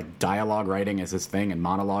know like dialogue writing is his thing and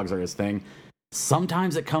monologues are his thing.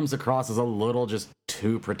 Sometimes it comes across as a little just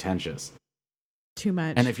too pretentious. Too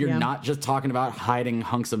much. And if you're not just talking about hiding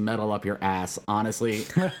hunks of metal up your ass, honestly,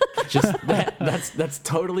 just that's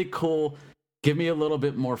totally cool. Give me a little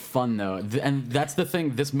bit more fun though. And that's the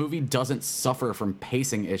thing. This movie doesn't suffer from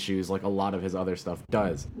pacing issues like a lot of his other stuff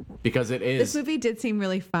does, because it is. This movie did seem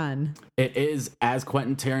really fun. It is, as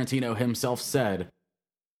Quentin Tarantino himself said,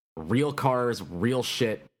 real cars, real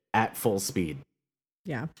shit at full speed.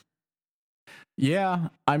 Yeah. Yeah.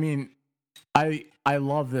 I mean, I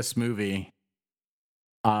love this movie.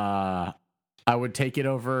 I would take it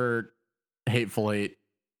over Hateful Eight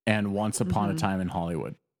and Once Upon a Time in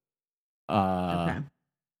Hollywood. Okay.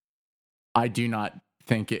 I do not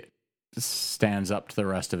think it stands up to the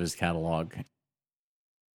rest of his catalog,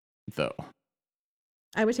 though.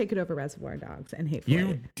 I would take it over Reservoir Dogs and Hateful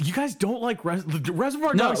Eight. You guys don't like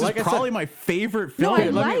Reservoir Dogs? Like is probably my favorite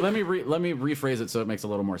film. No, let me rephrase it so it makes a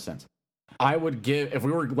little more sense. I would give, if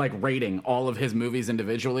we were like rating all of his movies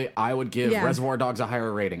individually, I would give Reservoir Dogs a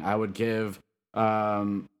higher rating. I would give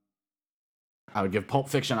Pulp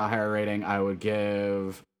Fiction a higher rating. I would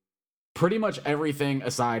give pretty much everything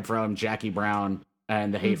aside from Jackie Brown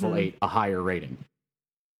and The Hateful Eight a higher rating.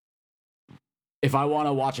 If I want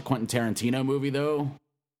to watch a Quentin Tarantino movie, though,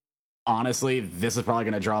 honestly, this is probably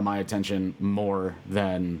going to draw my attention more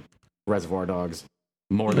than Reservoir Dogs,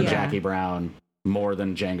 more than Jackie Brown, more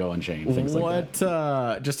than Django Unchained, things like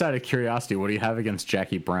that. Just out of curiosity, what do you have against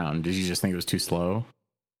Jackie Brown? Did you just think it was too slow?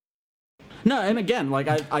 No, and again, like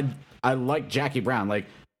I like Jackie Brown. Like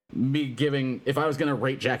me giving, if I was going to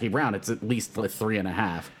rate Jackie Brown, it's at least like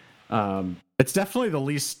 3.5. It's definitely the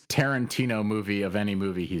least Tarantino movie of any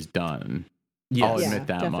movie he's done. Yes. I'll admit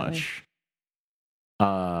that definitely. much.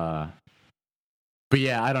 But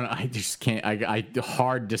yeah, I don't know. I just can't. I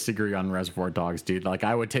hard disagree on Reservoir Dogs, dude. Like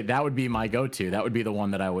I would take that would be my go-to. That would be the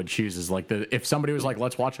one that I would choose. Is like if somebody was like,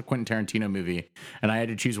 let's watch a Quentin Tarantino movie, and I had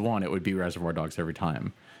to choose one, it would be Reservoir Dogs every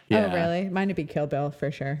time. Yeah. Oh, really? Mine would be Kill Bill for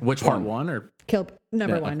sure. Which part one or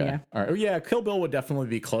number one? Okay. Yeah. All right. Yeah, Kill Bill would definitely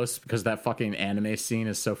be close because that fucking anime scene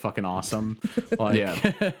is so fucking awesome. Like,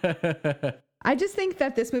 yeah. I just think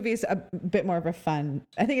that this movie is a bit more of a fun.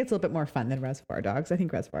 I think it's a little bit more fun than Reservoir Dogs. I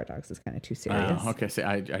think Reservoir Dogs is kind of too serious. Okay. See,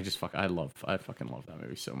 I fucking love that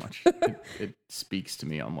movie so much. It speaks to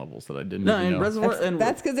me on levels that I didn't. Even know. Reservoir,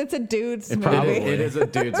 that's because it's a dude's movie. It is a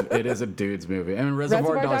dude's movie. I mean,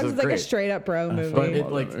 Reservoir Dogs is like great. a straight up bro movie.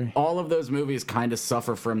 But all of those movies kind of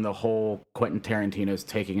suffer from the whole Quentin Tarantino's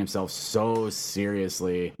taking himself so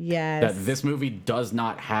seriously. Yes. That this movie does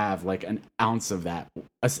not have like an ounce of that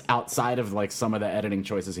outside of like some of the editing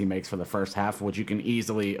choices he makes for the first half, which you can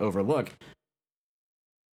easily overlook.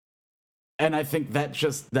 And I think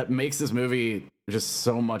that makes this movie just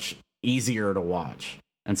so much easier to watch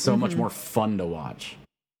and so much more fun to watch.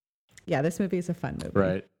 Yeah, this movie is a fun movie.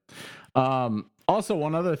 Right. Also,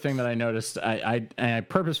 one other thing that I noticed, I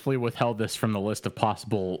purposefully withheld this from the list of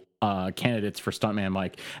possible candidates for Stuntman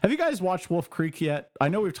Mike. Have you guys watched Wolf Creek yet? I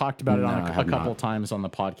know we've talked about it on a couple times on the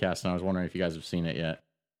podcast, and I was wondering if you guys have seen it yet.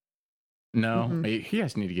 No, you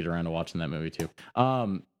guys need to get around to watching that movie too.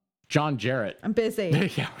 John Jarrett. I'm busy.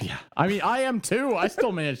 Yeah. I mean, I am too. I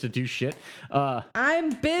still managed to do shit.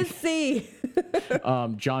 I'm busy.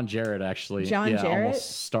 John Jarrett actually. Jarrett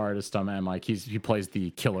almost starred as Stuntman Mike. He plays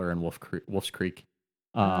the killer in Wolf's Creek.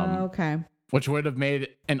 Okay. Which would have made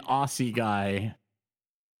an Aussie guy.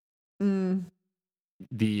 The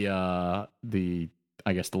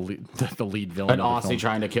I guess the lead villain. An Aussie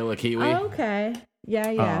trying to kill a Kiwi. Oh, okay.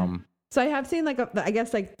 Yeah. So I have seen like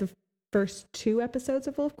the first 2 episodes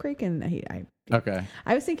of Wolf Creek, and okay.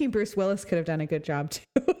 I was thinking Bruce Willis could have done a good job too.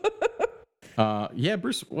 Yeah,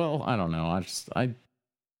 Bruce. Well, I don't know.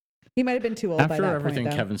 He might have been too old by that point. After everything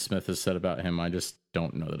though. Kevin Smith has said about him, I just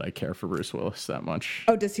don't know that I care for Bruce Willis that much.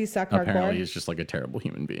 Oh, does he suck hardcore? Apparently, he's just like a terrible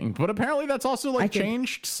human being. But apparently, that's also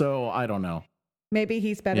changed. So I don't know. Maybe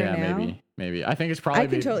he's better now. Yeah, maybe. I think it's probably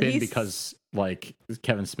been because like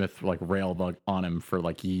Kevin Smith like railed on him for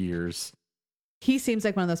like years. He seems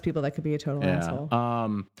like one of those people that could be a total asshole.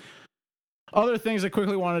 Other things I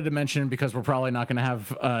quickly wanted to mention, because we're probably not going to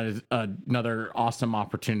have another awesome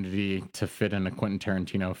opportunity to fit in a Quentin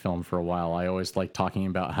Tarantino film for a while. I always like talking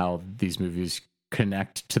about how these movies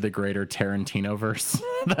connect to the greater Tarantino-verse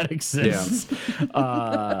that exists.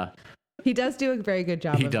 Yeah. He does do a very good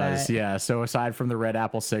job of that. Yeah. So aside from the Red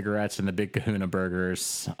Apple cigarettes and the Big Kahuna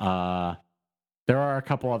burgers, there are a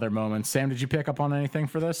couple other moments. Sam, did you pick up on anything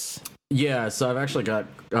for this? Yeah, so I've actually got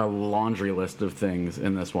a laundry list of things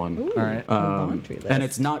in this one. Ooh, all right. Laundry list. And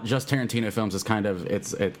it's not just Tarantino films.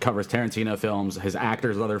 It covers Tarantino films, his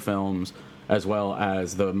actors' other films, as well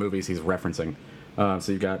as the movies he's referencing.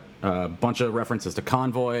 So you've got a bunch of references to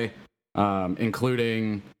Convoy,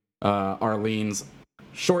 including Arlene's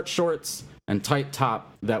short shorts and tight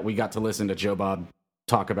top that we got to listen to Joe Bob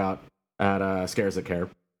talk about at Scares That Care.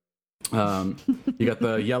 You got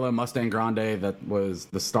the yellow Mustang Grande that was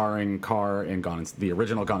the starring car in the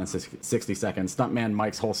original Gone in 60 Seconds. Stuntman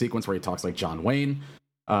Mike's whole sequence where he talks like John Wayne.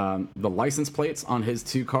 The license plates on his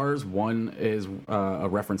 2 cars, one is a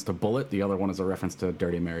reference to Bullet, the other one is a reference to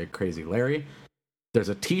Dirty Mary, Crazy Larry. There's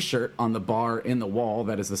a t-shirt on the bar in the wall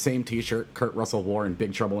that is the same t-shirt Kurt Russell wore in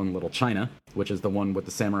Big Trouble in Little China, which is the one with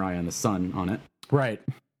the samurai and the sun on it. Right.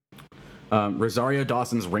 Rosario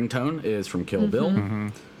Dawson's ringtone is from Kill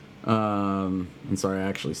Bill. And sorry, I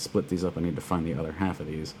actually split these up. I need to find the other half of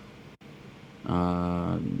these.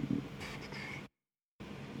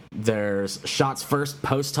 There's Shots First,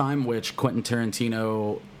 Post Time, which Quentin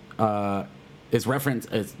Tarantino is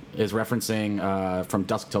referencing from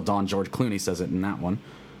Dusk Till Dawn. George Clooney says it in that one.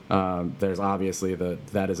 There's obviously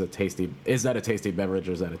that is a tasty beverage,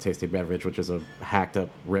 or is that a tasty beverage, which is a hacked up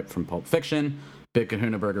rip from Pulp Fiction. Big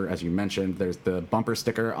Kahuna Burger, as you mentioned. There's the bumper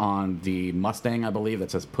sticker on the Mustang, I believe,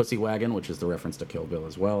 that says Pussy Wagon, which is the reference to Kill Bill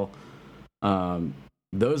as well.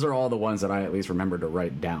 Those are all the ones that I at least remember to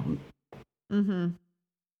write down.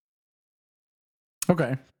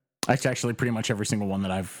 Okay. That's actually pretty much every single one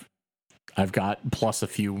that I've got, plus a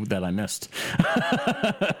few that I missed.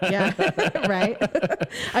 Yeah, right.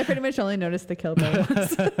 I pretty much only noticed the Kill Bill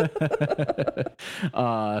ones.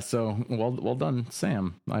 So well done,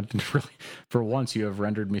 Sam. I didn't really, for once, you have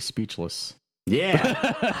rendered me speechless.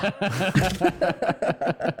 Yeah.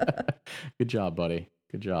 Good job, buddy.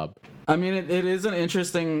 Good job. I mean, it is an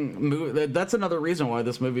interesting movie. That's another reason why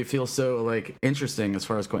this movie feels so like interesting as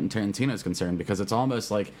far as Quentin Tarantino is concerned, because it's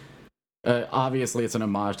almost like, obviously it's an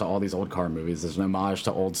homage to all these old car movies. There's an homage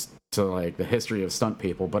to like the history of stunt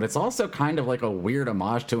people, but it's also kind of like a weird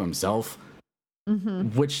homage to himself,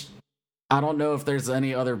 which I don't know if there's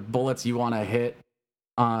any other bullets you want to hit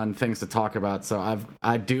on things to talk about. So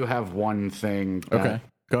I do have one thing that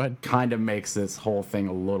go ahead, kind of makes this whole thing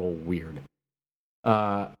a little weird.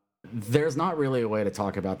 There's not really a way to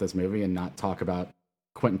talk about this movie and not talk about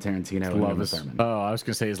Quentin Tarantino and Uma Thurman. Oh, I was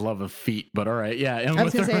gonna say his love of feet, but all right, yeah. I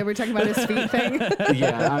was gonna say, we're talking about his feet thing.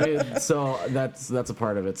 Yeah, I mean, so that's a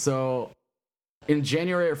part of it. So in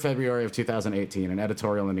January or February of 2018, an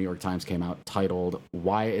editorial in the New York Times came out titled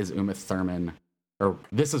 "Why is Uma Thurman?" or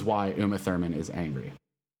 "This is why Uma Thurman is angry."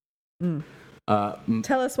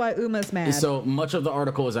 Tell us why Uma's mad. So much of the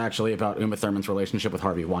article is actually about Uma Thurman's relationship with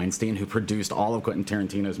Harvey Weinstein, who produced all of Quentin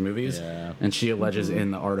Tarantino's movies. Yeah. And she alleges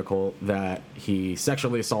in the article that he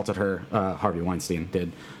sexually assaulted her. Harvey Weinstein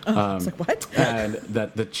did. I was like, what? And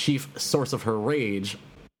that the chief source of her rage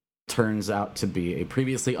turns out to be a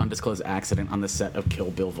previously undisclosed accident on the set of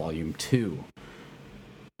Kill Bill Volume 2.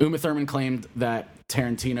 Uma Thurman claimed that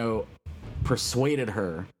Tarantino persuaded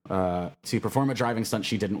her to perform a driving stunt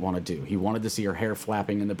she didn't want to do. He wanted to see her hair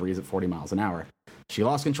flapping in the breeze at 40 miles an hour. She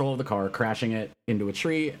lost control of the car, crashing it into a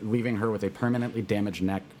tree, leaving her with a permanently damaged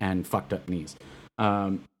neck and fucked up knees.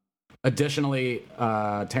 Additionally,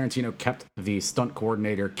 Tarantino kept the stunt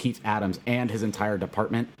coordinator, Keith Adams, and his entire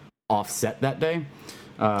department off set that day.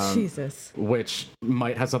 Jesus. Which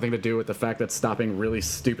might have something to do with the fact that stopping really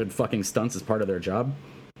stupid fucking stunts is part of their job.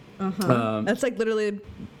 That's like literally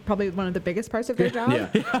probably one of the biggest parts of their job.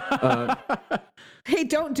 Yeah. Hey,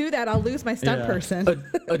 don't do that. I'll lose my stunt person.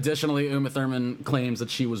 Additionally, Uma Thurman claims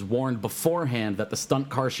that she was warned beforehand that the stunt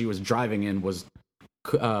car she was driving in was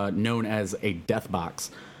known as a death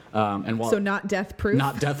box. And while, so not death proof?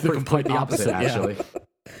 Not death proof, quite the opposite, actually.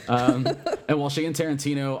 And while she and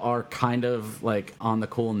Tarantino are kind of like on the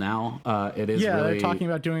cool now, it is really... they're talking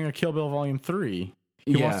about doing a Kill Bill Volume 3.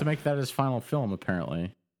 He wants to make that his final film,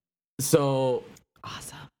 apparently. So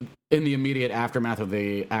awesome. In the immediate aftermath of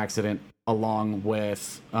the accident, along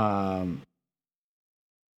with kind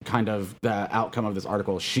of the outcome of this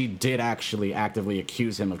article, she did actually actively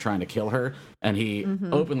accuse him of trying to kill her, and he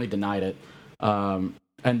openly denied it. And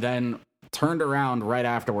then turned around right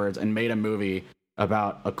afterwards and made a movie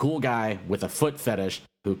about a cool guy with a foot fetish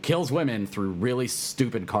who kills women through really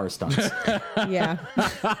stupid car stunts. Yeah.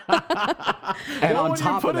 And on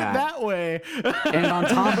top of that way. And on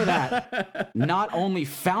top of that, not only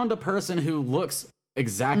found a person who looks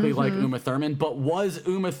exactly like Uma Thurman, but was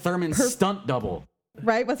Uma Thurman's stunt double.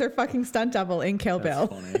 Right, was her fucking stunt double in Kill Bill.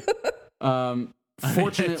 Funny.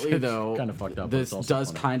 Fortunately, though, kind of fucked up, this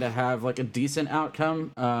does kind of have like a decent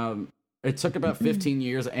outcome. It took about 15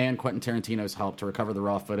 years and Quentin Tarantino's help to recover the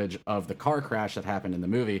raw footage of the car crash that happened in the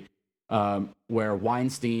movie, where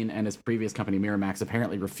Weinstein and his previous company Miramax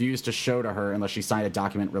apparently refused to show to her unless she signed a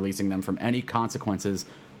document releasing them from any consequences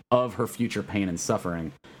of her future pain and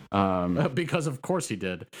suffering. Because of course he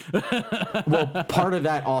did. Well, part of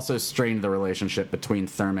that also strained the relationship between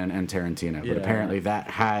Thurman and Tarantino, but apparently that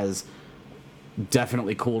has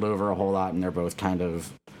definitely cooled over a whole lot, and they're both kind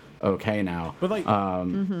of okay now. But like,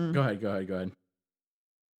 go ahead.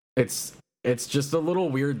 It's just a little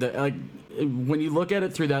weird that, like, when you look at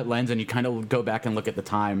it through that lens and you kind of go back and look at the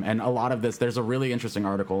time, and a lot of this, there's a really interesting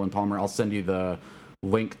article in Palmer. I'll send you the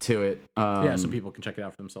link to it. So people can check it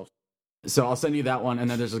out for themselves. So I'll send you that one, and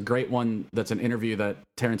then there's a great one that's an interview that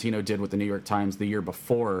Tarantino did with the New York Times the year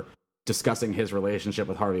before, discussing his relationship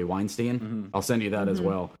with Harvey Weinstein. I'll send you that as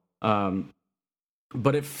well.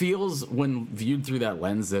 But it feels, when viewed through that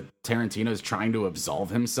lens, that Tarantino is trying to absolve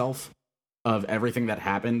himself of everything that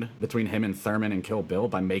happened between him and Thurman and Kill Bill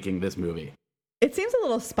by making this movie. It seems a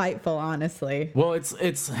little spiteful, honestly. Well,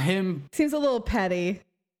 it's him. Seems a little petty.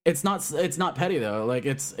 It's not petty though. Like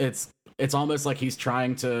it's almost like he's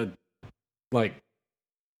trying to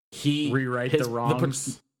rewrite the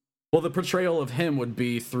wrongs. The portrayal of him would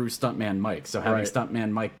be through Stuntman Mike. So having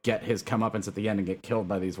Stuntman Mike get his comeuppance at the end and get killed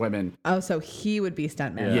by these women. Oh, so he would be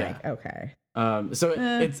Stuntman Mike. Okay.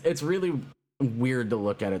 It's really weird to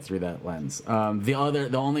look at it through that lens.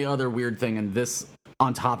 The only other weird thing, and this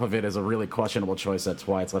on top of it is a really questionable choice. That's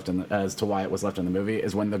why as to why it was left in the movie,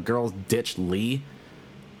 is when the girls ditched Lee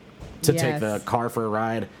to take the car for a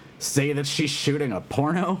ride, say that she's shooting a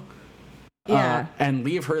porno, and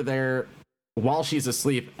leave her there while she's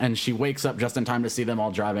asleep, and she wakes up just in time to see them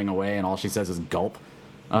all driving away, and all she says is gulp.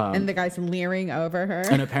 And the guy's leering over her.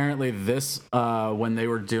 And apparently this, when they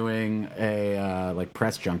were doing a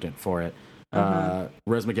press junket for it,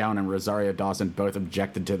 Rose McGowan and Rosario Dawson both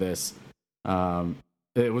objected to this.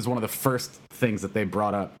 It was one of the first things that they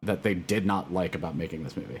brought up that they did not like about making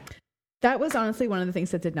this movie. That was honestly one of the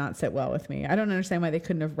things that did not sit well with me. I don't understand why they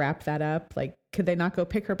couldn't have wrapped that up. Like, could they not go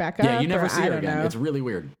pick her back up? Yeah, you never see her again. It's really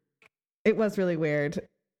weird. It was really weird.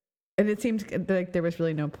 And it seemed like there was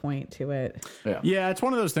really no point to it. Yeah, it's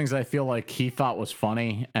one of those things I feel like he thought was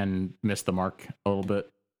funny and missed the mark a little bit.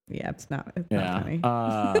 Yeah, it's not funny.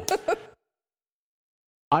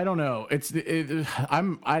 I don't know.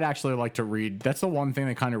 I'd actually like to read. That's the one thing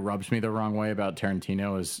that kind of rubs me the wrong way about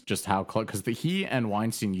Tarantino, is just how close, because he and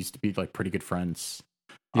Weinstein used to be like pretty good friends.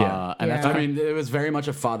 I mean, it was very much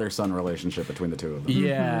a father-son relationship between the two of them.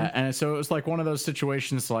 Yeah, and so it was like one of those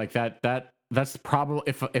situations like that. That's probably,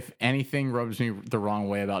 if anything rubs me the wrong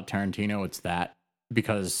way about Tarantino, it's that,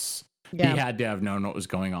 because he had to have known what was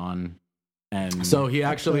going on. And so he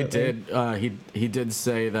actually did. He did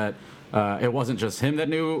say that it wasn't just him that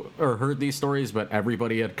knew or heard these stories, but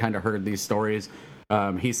everybody had kind of heard these stories.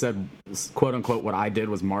 He said, quote unquote, "What I did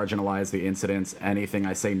was marginalize the incidents. Anything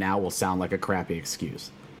I say now will sound like a crappy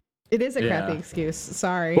excuse." It is a crappy excuse.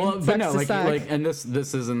 Sorry. Well, but no, and this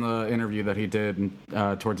is in the interview that he did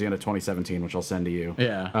towards the end of 2017, which I'll send to you.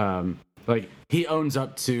 Yeah. He owns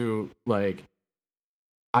up to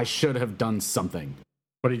I should have done something,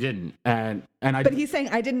 but he didn't. But he's saying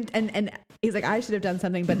I didn't, and he's like, I should have done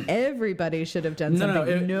something, but everybody should have done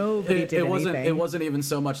something. Nobody did anything. It wasn't even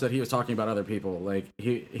so much that he was talking about other people. Like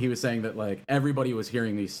he was saying that everybody was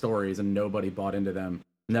hearing these stories and nobody bought into them.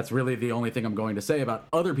 And that's really the only thing I'm going to say about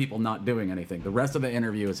other people not doing anything. The rest of the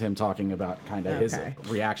interview is him talking about kind of his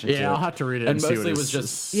reaction to it. Yeah, I'll have to read it. And mostly it was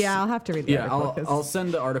just... Yeah, I'll have to read the article. I'll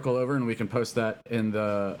send the article over and we can post that in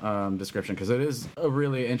the description, because it is a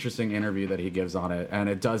really interesting interview that he gives on it. And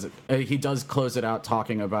he does close it out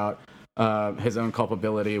talking about his own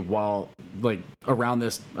culpability while around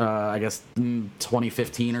this, I guess,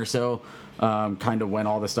 2015 or so. Kind of when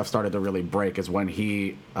all this stuff started to really break is when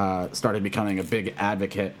he started becoming a big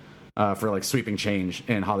advocate for sweeping change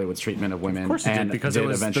in Hollywood's treatment of women. Of course he did, because it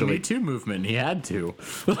was eventually the Me Too movement. He had to.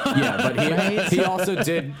 Yeah, but he also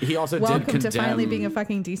did. He also Welcome did condemn, to finally being a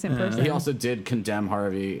fucking decent person. He also did condemn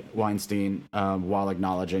Harvey Weinstein while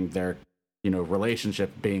acknowledging their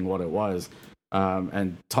relationship being what it was.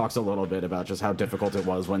 And talks a little bit about just how difficult it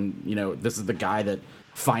was when this is the guy that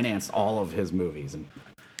financed all of his movies and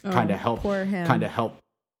kind of help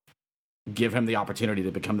give him the opportunity to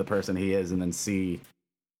become the person he is, and then see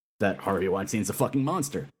that Harvey Weinstein's a fucking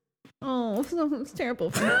monster. Oh, it's terrible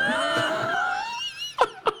for him.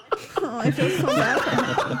 I feel so bad for him.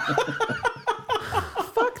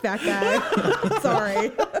 Fuck that guy.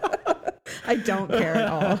 Sorry. I don't care at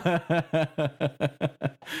all.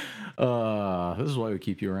 This is why we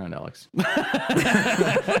keep you around, Alex.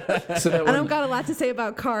 I don't got a lot to say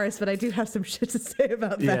about cars, but I do have some shit to say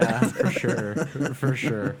about that. Yeah, for sure. For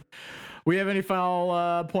sure. We have any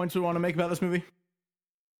final points we want to make about this movie?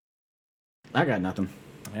 I got nothing.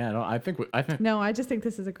 Yeah, I think. No, I just think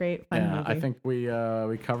this is a great fun movie. I think we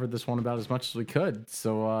covered this one about as much as we could.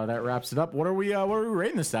 So that wraps it up. What are we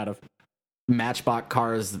rating this out of? Matchbox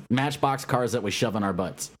cars that we shove in our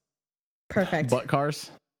butts. Perfect. Butt cars.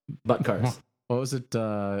 What was it?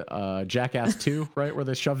 Jackass 2, right? Where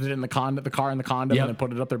they shoved it in the car in the condom and then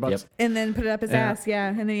put it up their butts. Yep. And then put it up his ass,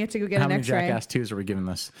 And then you have to go get an X-ray. How many Jackass 2s are we giving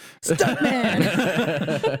this?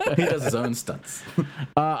 Stuntman! He does his own stunts.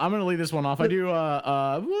 I'm going to leave this one off. I do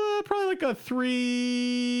probably like a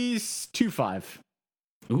 3.25.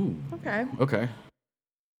 Ooh. Okay. Okay.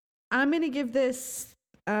 I'm going to give this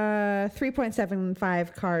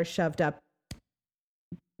 3.75 cars shoved up,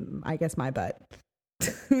 I guess, my butt.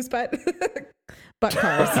 Whose butt? Butt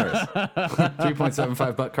cars.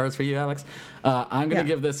 3.75 butt cars for you, Alex. I'm going to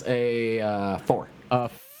give this a 4. A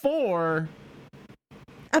 4?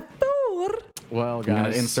 A 4? Well, guys. I'm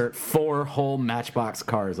going to insert 4 whole Matchbox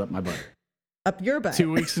cars up my butt. Up your butt.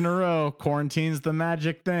 2 weeks in a row. Quarantine's the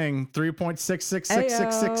magic thing.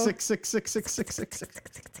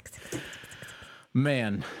 3.666666666666.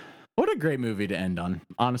 Man, what a great movie to end on.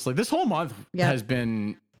 Honestly, this whole month has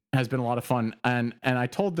been a lot of fun. And I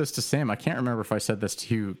told this to Sam. I can't remember if I said this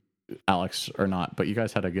to you, Alex, or not, but you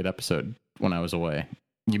guys had a good episode when I was away.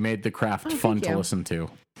 You made the craft fun to listen to.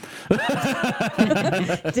 Did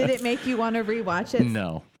it make you want to rewatch it?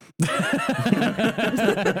 No.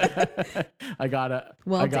 I got it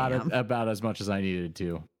about as much as I needed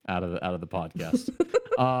to out of the podcast.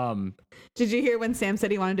 Did you hear when Sam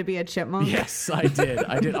said he wanted to be a chipmunk? Yes, I did.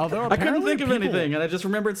 Although I couldn't think of anything, and I just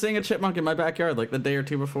remembered seeing a chipmunk in my backyard like the day or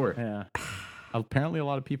two before. Yeah. Apparently, a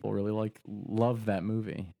lot of people really love that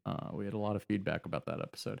movie. We had a lot of feedback about that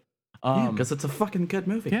episode. Because it's a fucking good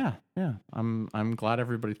movie. Yeah. I'm glad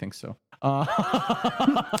everybody thinks so.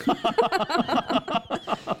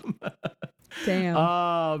 Damn.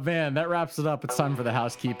 Oh, man, that wraps it up. It's time for the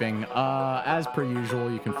housekeeping. As per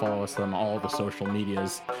usual, you can follow us on all the social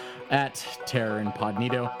medias at Terror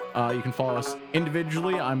Incognito. You can follow us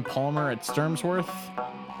individually. I'm Palmer at Sturmsworth.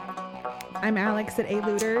 I'm Alex at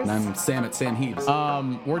A-Looters. And I'm Sam at San Heaves.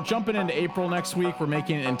 We're jumping into April next week. We're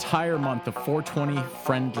making an entire month of 420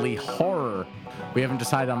 friendly horror. We haven't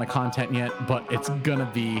decided on the content yet, but it's gonna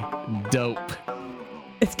be dope.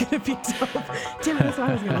 It's gonna be dope. Damn, that's what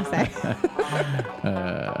I was gonna say.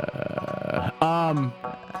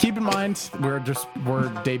 Keep in mind, we're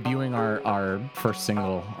debuting our first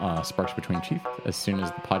single, Sparks Between Teeth, as soon as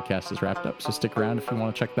the podcast is wrapped up. So stick around if you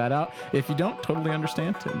want to check that out. If you don't, totally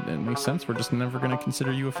understand. It makes sense. We're just never going to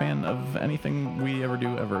consider you a fan of anything we ever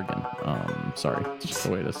do ever again. Sorry, it's just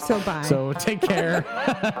the way it is. So bye. So take care.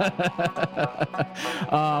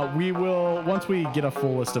 We will, once we get a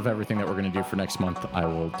full list of everything that we're going to do for next month, I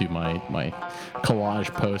will do my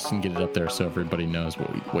collage post and get it up there so everybody knows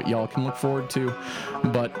what y'all can look forward to.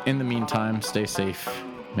 But in the meantime, stay safe.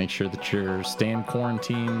 Make sure that you're staying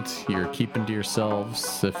quarantined. You're keeping to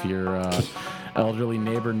yourselves. If your elderly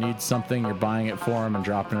neighbor needs something, you're buying it for them and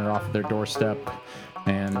dropping it off their doorstep.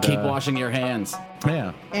 And keep washing your hands.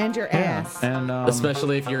 Yeah. And your ass. And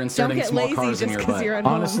especially if you're inserting small cars in your butt.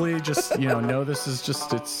 Honestly, just know this is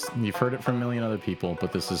you've heard it from a million other people,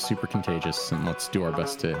 but this is super contagious, and let's do our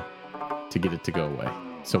best to get it to go away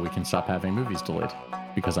so we can stop having movies delayed.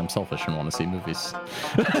 Because I'm selfish and want to see movies.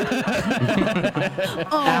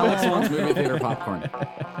 Alex wants movie theater popcorn.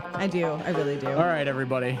 I do. I really do. All right,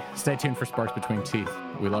 everybody. Stay tuned for Sparks Between Teeth.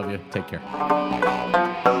 We love you. Take care.